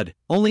atoning blood,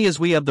 only as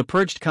we have the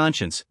purged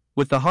conscience,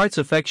 with the heart's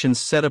affections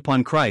set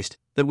upon Christ,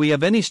 that we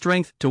have any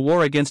strength to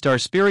war against our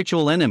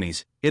spiritual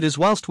enemies. It is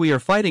whilst we are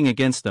fighting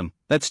against them,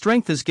 that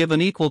strength is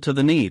given equal to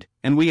the need,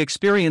 and we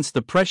experience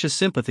the precious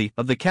sympathy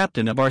of the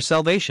captain of our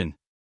salvation.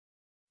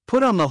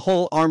 Put on the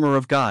whole armor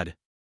of God.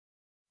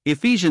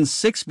 Ephesians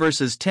 6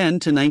 verses 10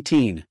 to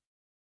 19.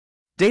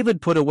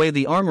 David put away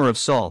the armor of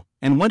Saul,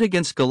 and went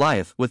against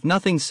Goliath with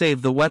nothing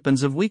save the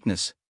weapons of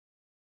weakness.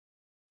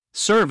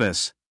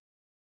 Service.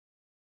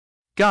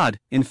 God,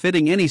 in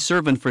fitting any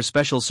servant for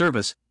special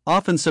service,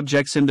 often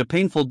subjects him to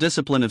painful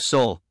discipline of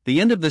soul. The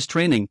end of this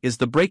training is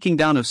the breaking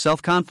down of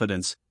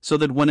self-confidence, so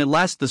that when at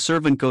last the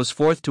servant goes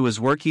forth to his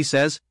work he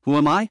says, "Who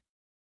am I?"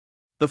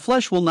 The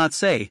flesh will not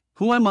say,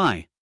 "Who am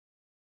I?"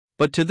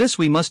 But to this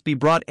we must be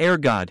brought ere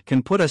God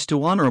can put us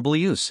to honorable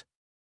use.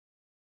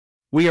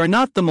 We are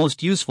not the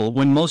most useful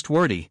when most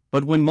wordy,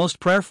 but when most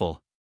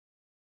prayerful.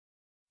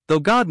 Though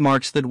God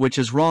marks that which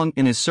is wrong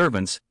in His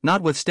servants,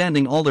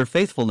 notwithstanding all their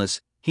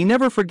faithfulness, He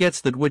never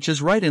forgets that which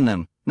is right in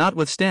them,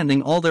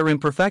 notwithstanding all their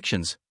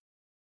imperfections.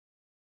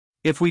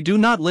 If we do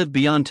not live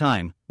beyond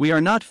time, we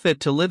are not fit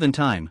to live in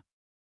time.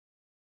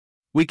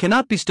 We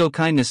cannot bestow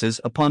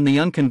kindnesses upon the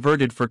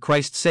unconverted for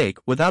Christ's sake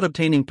without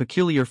obtaining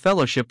peculiar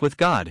fellowship with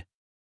God.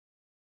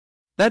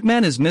 That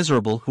man is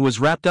miserable who is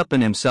wrapped up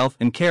in himself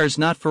and cares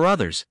not for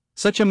others.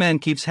 Such a man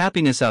keeps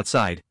happiness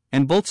outside,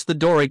 and bolts the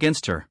door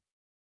against her.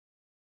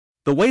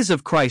 The ways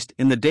of Christ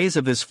in the days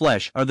of His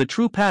flesh are the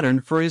true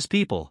pattern for His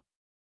people.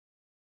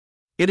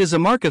 It is a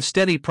mark of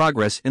steady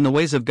progress in the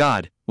ways of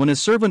God, when a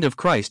servant of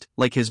Christ,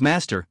 like his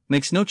master,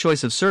 makes no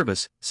choice of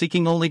service,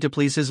 seeking only to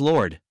please his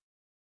Lord.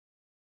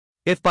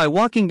 If by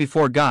walking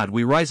before God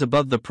we rise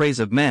above the praise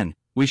of men,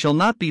 we shall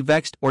not be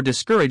vexed or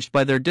discouraged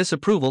by their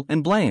disapproval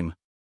and blame.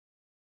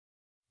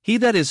 He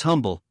that is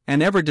humble,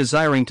 and ever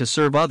desiring to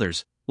serve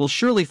others, will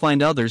surely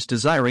find others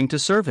desiring to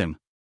serve him.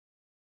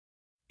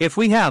 If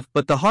we have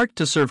but the heart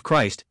to serve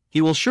Christ,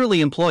 He will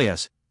surely employ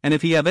us, and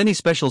if He have any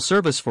special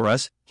service for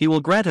us, He will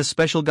grant us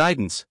special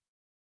guidance.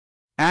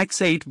 Acts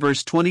 8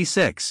 verse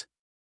 26.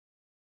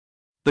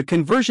 The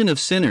conversion of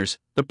sinners,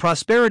 the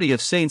prosperity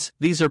of saints,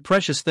 these are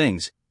precious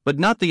things, but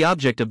not the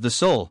object of the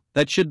soul,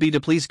 that should be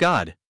to please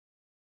God.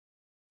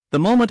 The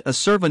moment a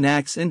servant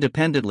acts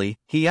independently,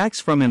 he acts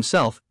from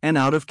himself and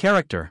out of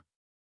character.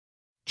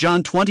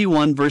 John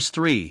 21 verse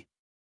 3.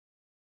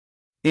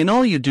 In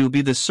all you do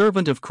be the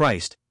servant of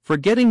Christ,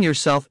 forgetting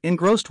yourself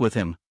engrossed with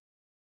Him.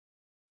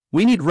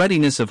 We need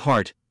readiness of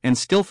heart, and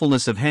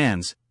skillfulness of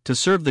hands, to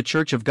serve the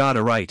Church of God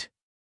aright.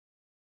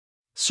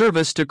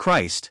 Service to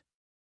Christ.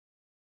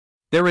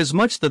 There is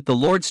much that the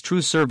Lord's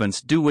true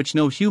servants do which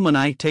no human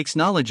eye takes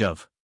knowledge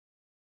of.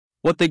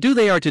 What they do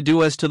are to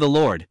do as to the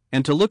Lord,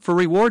 and to look for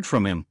reward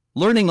from Him,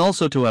 learning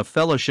also to have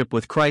fellowship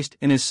with Christ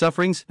in His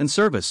sufferings and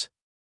service.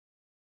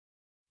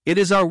 It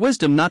is our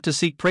wisdom not to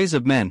seek praise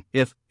of men,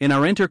 if, in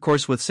our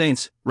intercourse with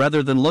saints,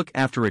 rather than look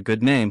after a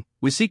good name,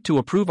 we seek to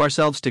approve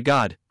ourselves to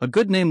God. A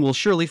good name will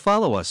surely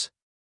follow us.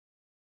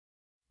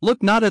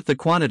 Look not at the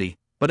quantity,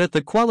 but at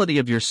the quality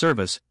of your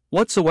service,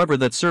 whatsoever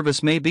that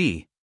service may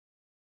be.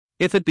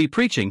 If it be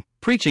preaching,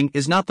 preaching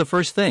is not the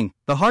first thing.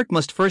 The heart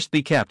must first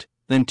be kept,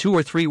 then 2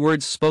 or 3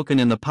 words spoken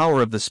in the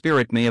power of the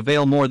Spirit may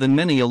avail more than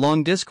many a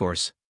long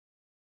discourse.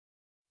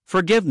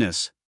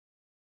 Forgiveness.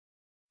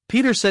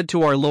 Peter said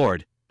to our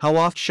Lord, "How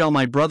oft shall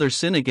my brother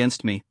sin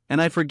against me, and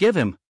I forgive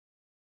him?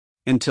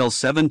 Until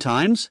 7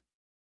 times?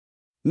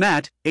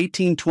 Matt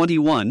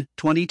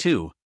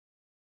 18:21-22.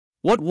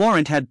 What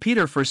warrant had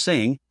Peter for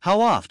saying,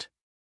 "How oft"?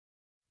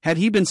 Had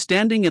he been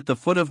standing at the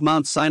foot of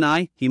Mount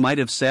Sinai, he might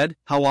have said,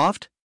 "How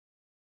oft"?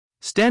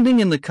 Standing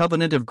in the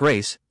covenant of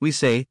grace, we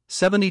say,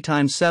 70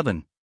 times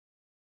 7.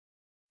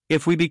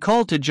 If we be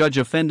called to judge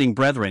offending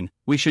brethren,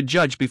 we should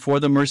judge before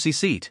the mercy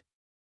seat.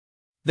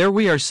 There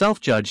we are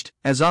self-judged,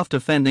 as oft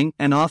offending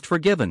and oft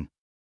forgiven.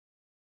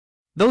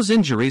 Those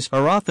injuries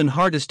are often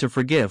hardest to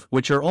forgive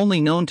which are only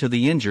known to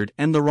the injured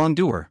and the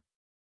wrongdoer.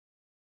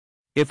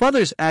 If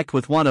others act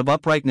with want of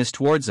uprightness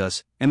towards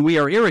us, and we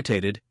are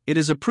irritated, it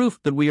is a proof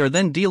that we are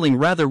then dealing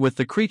rather with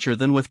the creature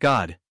than with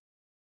God.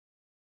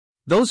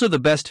 Those are the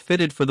best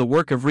fitted for the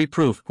work of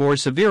reproof who are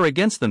severe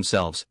against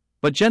themselves,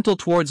 but gentle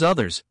towards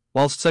others,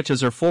 whilst such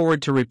as are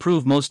forward to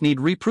reprove most need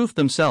reproof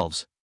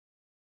themselves.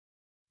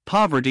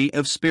 Poverty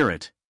of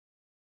spirit.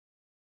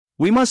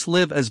 We must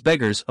live as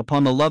beggars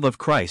upon the love of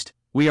Christ.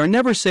 We are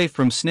never safe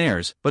from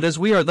snares, but as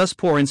we are thus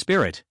poor in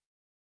spirit.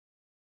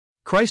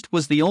 Christ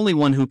was the only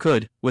one who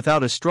could,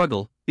 without a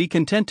struggle, be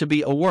content to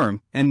be a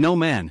worm, and no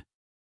man.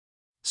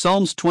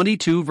 Psalms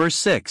 22 verse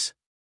 6.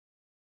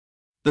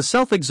 The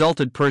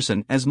self-exalted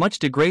person as much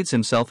degrades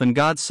himself in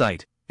God's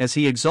sight, as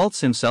he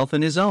exalts himself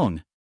in his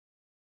own.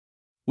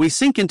 We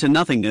sink into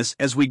nothingness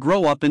as we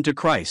grow up into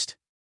Christ.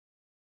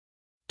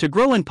 To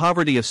grow in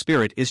poverty of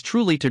spirit is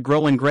truly to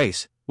grow in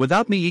grace.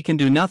 Without me ye can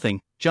do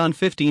nothing, John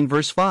 15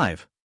 verse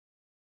 5.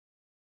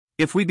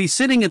 If we be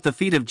sitting at the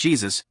feet of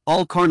Jesus,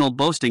 all carnal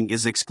boasting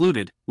is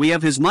excluded, we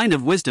have his mind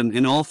of wisdom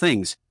in all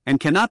things, and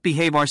cannot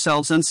behave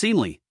ourselves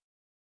unseemly.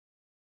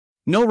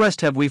 No rest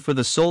have we for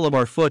the sole of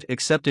our foot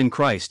except in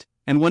Christ,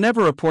 and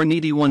whenever a poor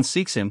needy one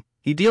seeks him,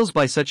 he deals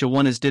by such a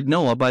one as did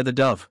Noah by the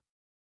dove.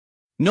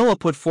 Noah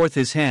put forth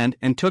his hand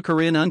and took her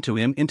in unto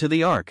him into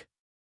the ark.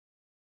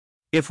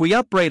 If we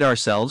upbraid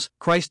ourselves,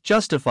 Christ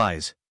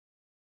justifies.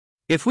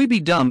 If we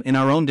be dumb in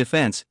our own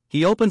defense,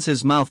 he opens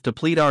his mouth to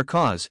plead our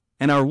cause,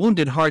 and our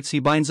wounded hearts he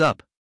binds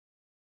up.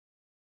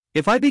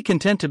 If I be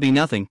content to be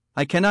nothing,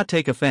 I cannot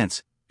take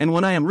offense, and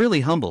when I am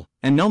really humble,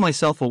 and know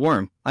myself a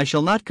worm, I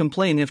shall not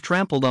complain if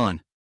trampled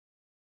on.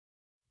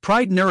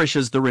 Pride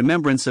nourishes the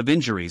remembrance of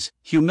injuries,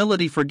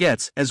 humility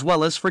forgets as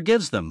well as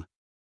forgives them.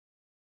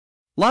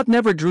 Lot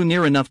never drew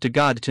near enough to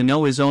God to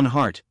know his own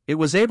heart. It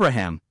was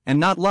Abraham, and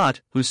not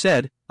Lot, who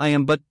said, I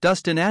am but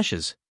dust and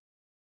ashes.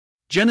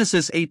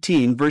 Genesis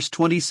 18 verse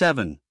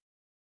 27.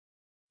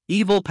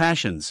 Evil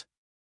passions.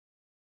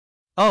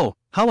 Oh,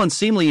 how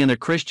unseemly in a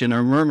Christian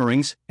are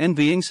murmurings,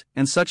 envyings,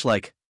 and such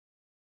like.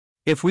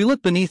 If we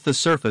look beneath the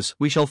surface,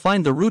 we shall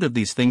find the root of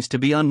these things to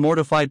be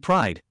unmortified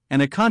pride,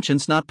 and a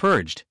conscience not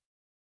purged.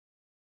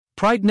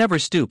 Pride never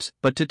stoops,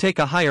 but to take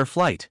a higher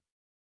flight.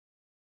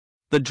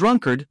 The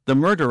drunkard, the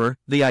murderer,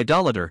 the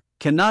idolater,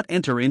 cannot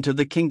enter into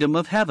the kingdom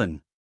of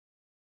heaven.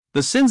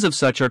 The sins of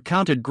such are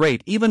counted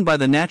great even by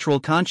the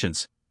natural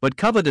conscience, but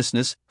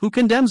covetousness, who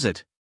condemns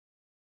it?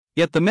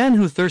 Yet the man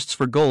who thirsts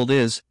for gold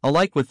is,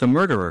 alike with the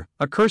murderer,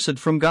 accursed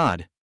from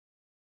God.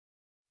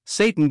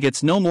 Satan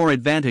gets no more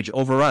advantage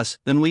over us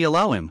than we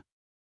allow him.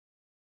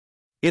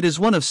 It is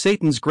one of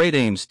Satan's great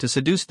aims to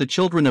seduce the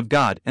children of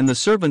God and the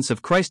servants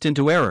of Christ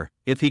into error.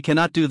 If he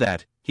cannot do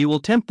that, he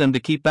will tempt them to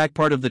keep back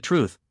part of the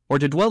truth, or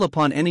to dwell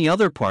upon any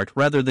other part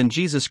rather than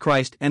Jesus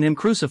Christ and him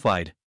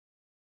crucified.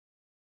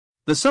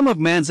 The sum of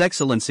man's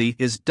excellency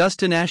is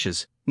dust and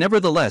ashes.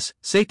 Nevertheless,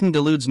 Satan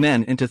deludes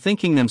men into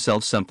thinking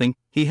themselves something.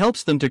 He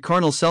helps them to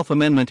carnal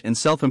self-amendment and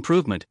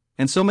self-improvement,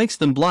 and so makes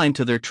them blind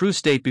to their true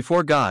state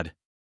before God.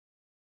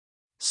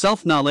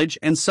 Self-knowledge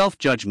and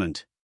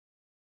self-judgment.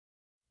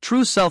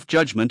 True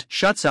self-judgment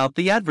shuts out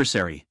the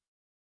adversary.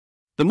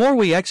 The more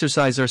we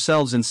exercise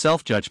ourselves in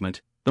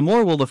self-judgment, the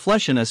more will the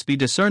flesh in us be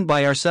discerned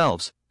by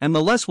ourselves, and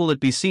the less will it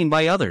be seen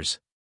by others.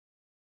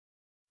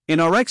 In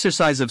our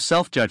exercise of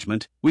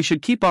self-judgment, we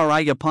should keep our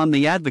eye upon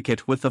the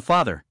advocate with the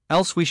Father,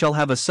 else we shall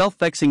have a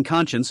self-vexing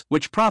conscience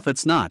which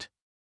profits not.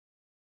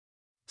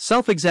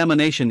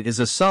 Self-examination is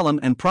a solemn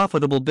and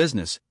profitable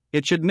business.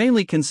 It should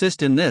mainly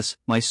consist in this: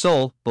 my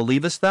soul,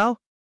 believest thou?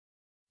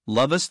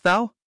 Lovest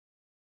thou?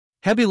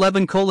 Heb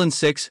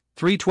 11:6,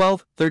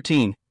 3:12,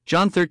 13,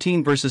 John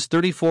 13 verses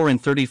 34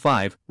 and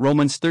 35,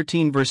 Romans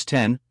 13 verse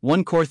 10,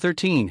 1 Cor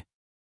 13.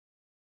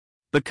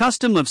 The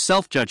custom of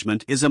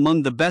self-judgment is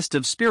among the best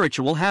of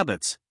spiritual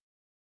habits.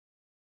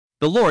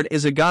 The Lord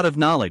is a God of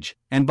knowledge,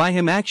 and by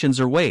him actions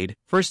are weighed,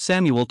 1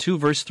 Samuel 2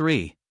 verse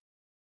 3.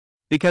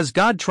 Because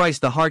God tries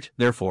the heart,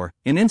 therefore,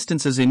 in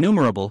instances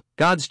innumerable,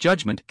 God's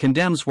judgment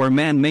condemns where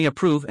man may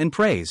approve and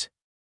praise.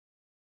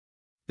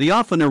 The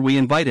oftener we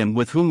invite him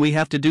with whom we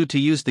have to do to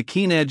use the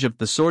keen edge of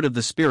the sword of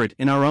the Spirit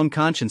in our own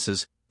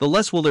consciences, the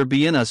less will there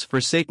be in us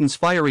for Satan's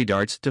fiery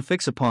darts to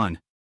fix upon.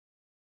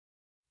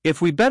 If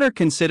we better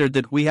considered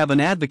that we have an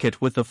advocate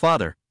with the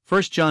Father,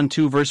 1 John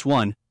 2 verse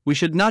 1, we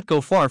should not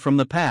go far from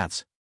the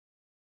paths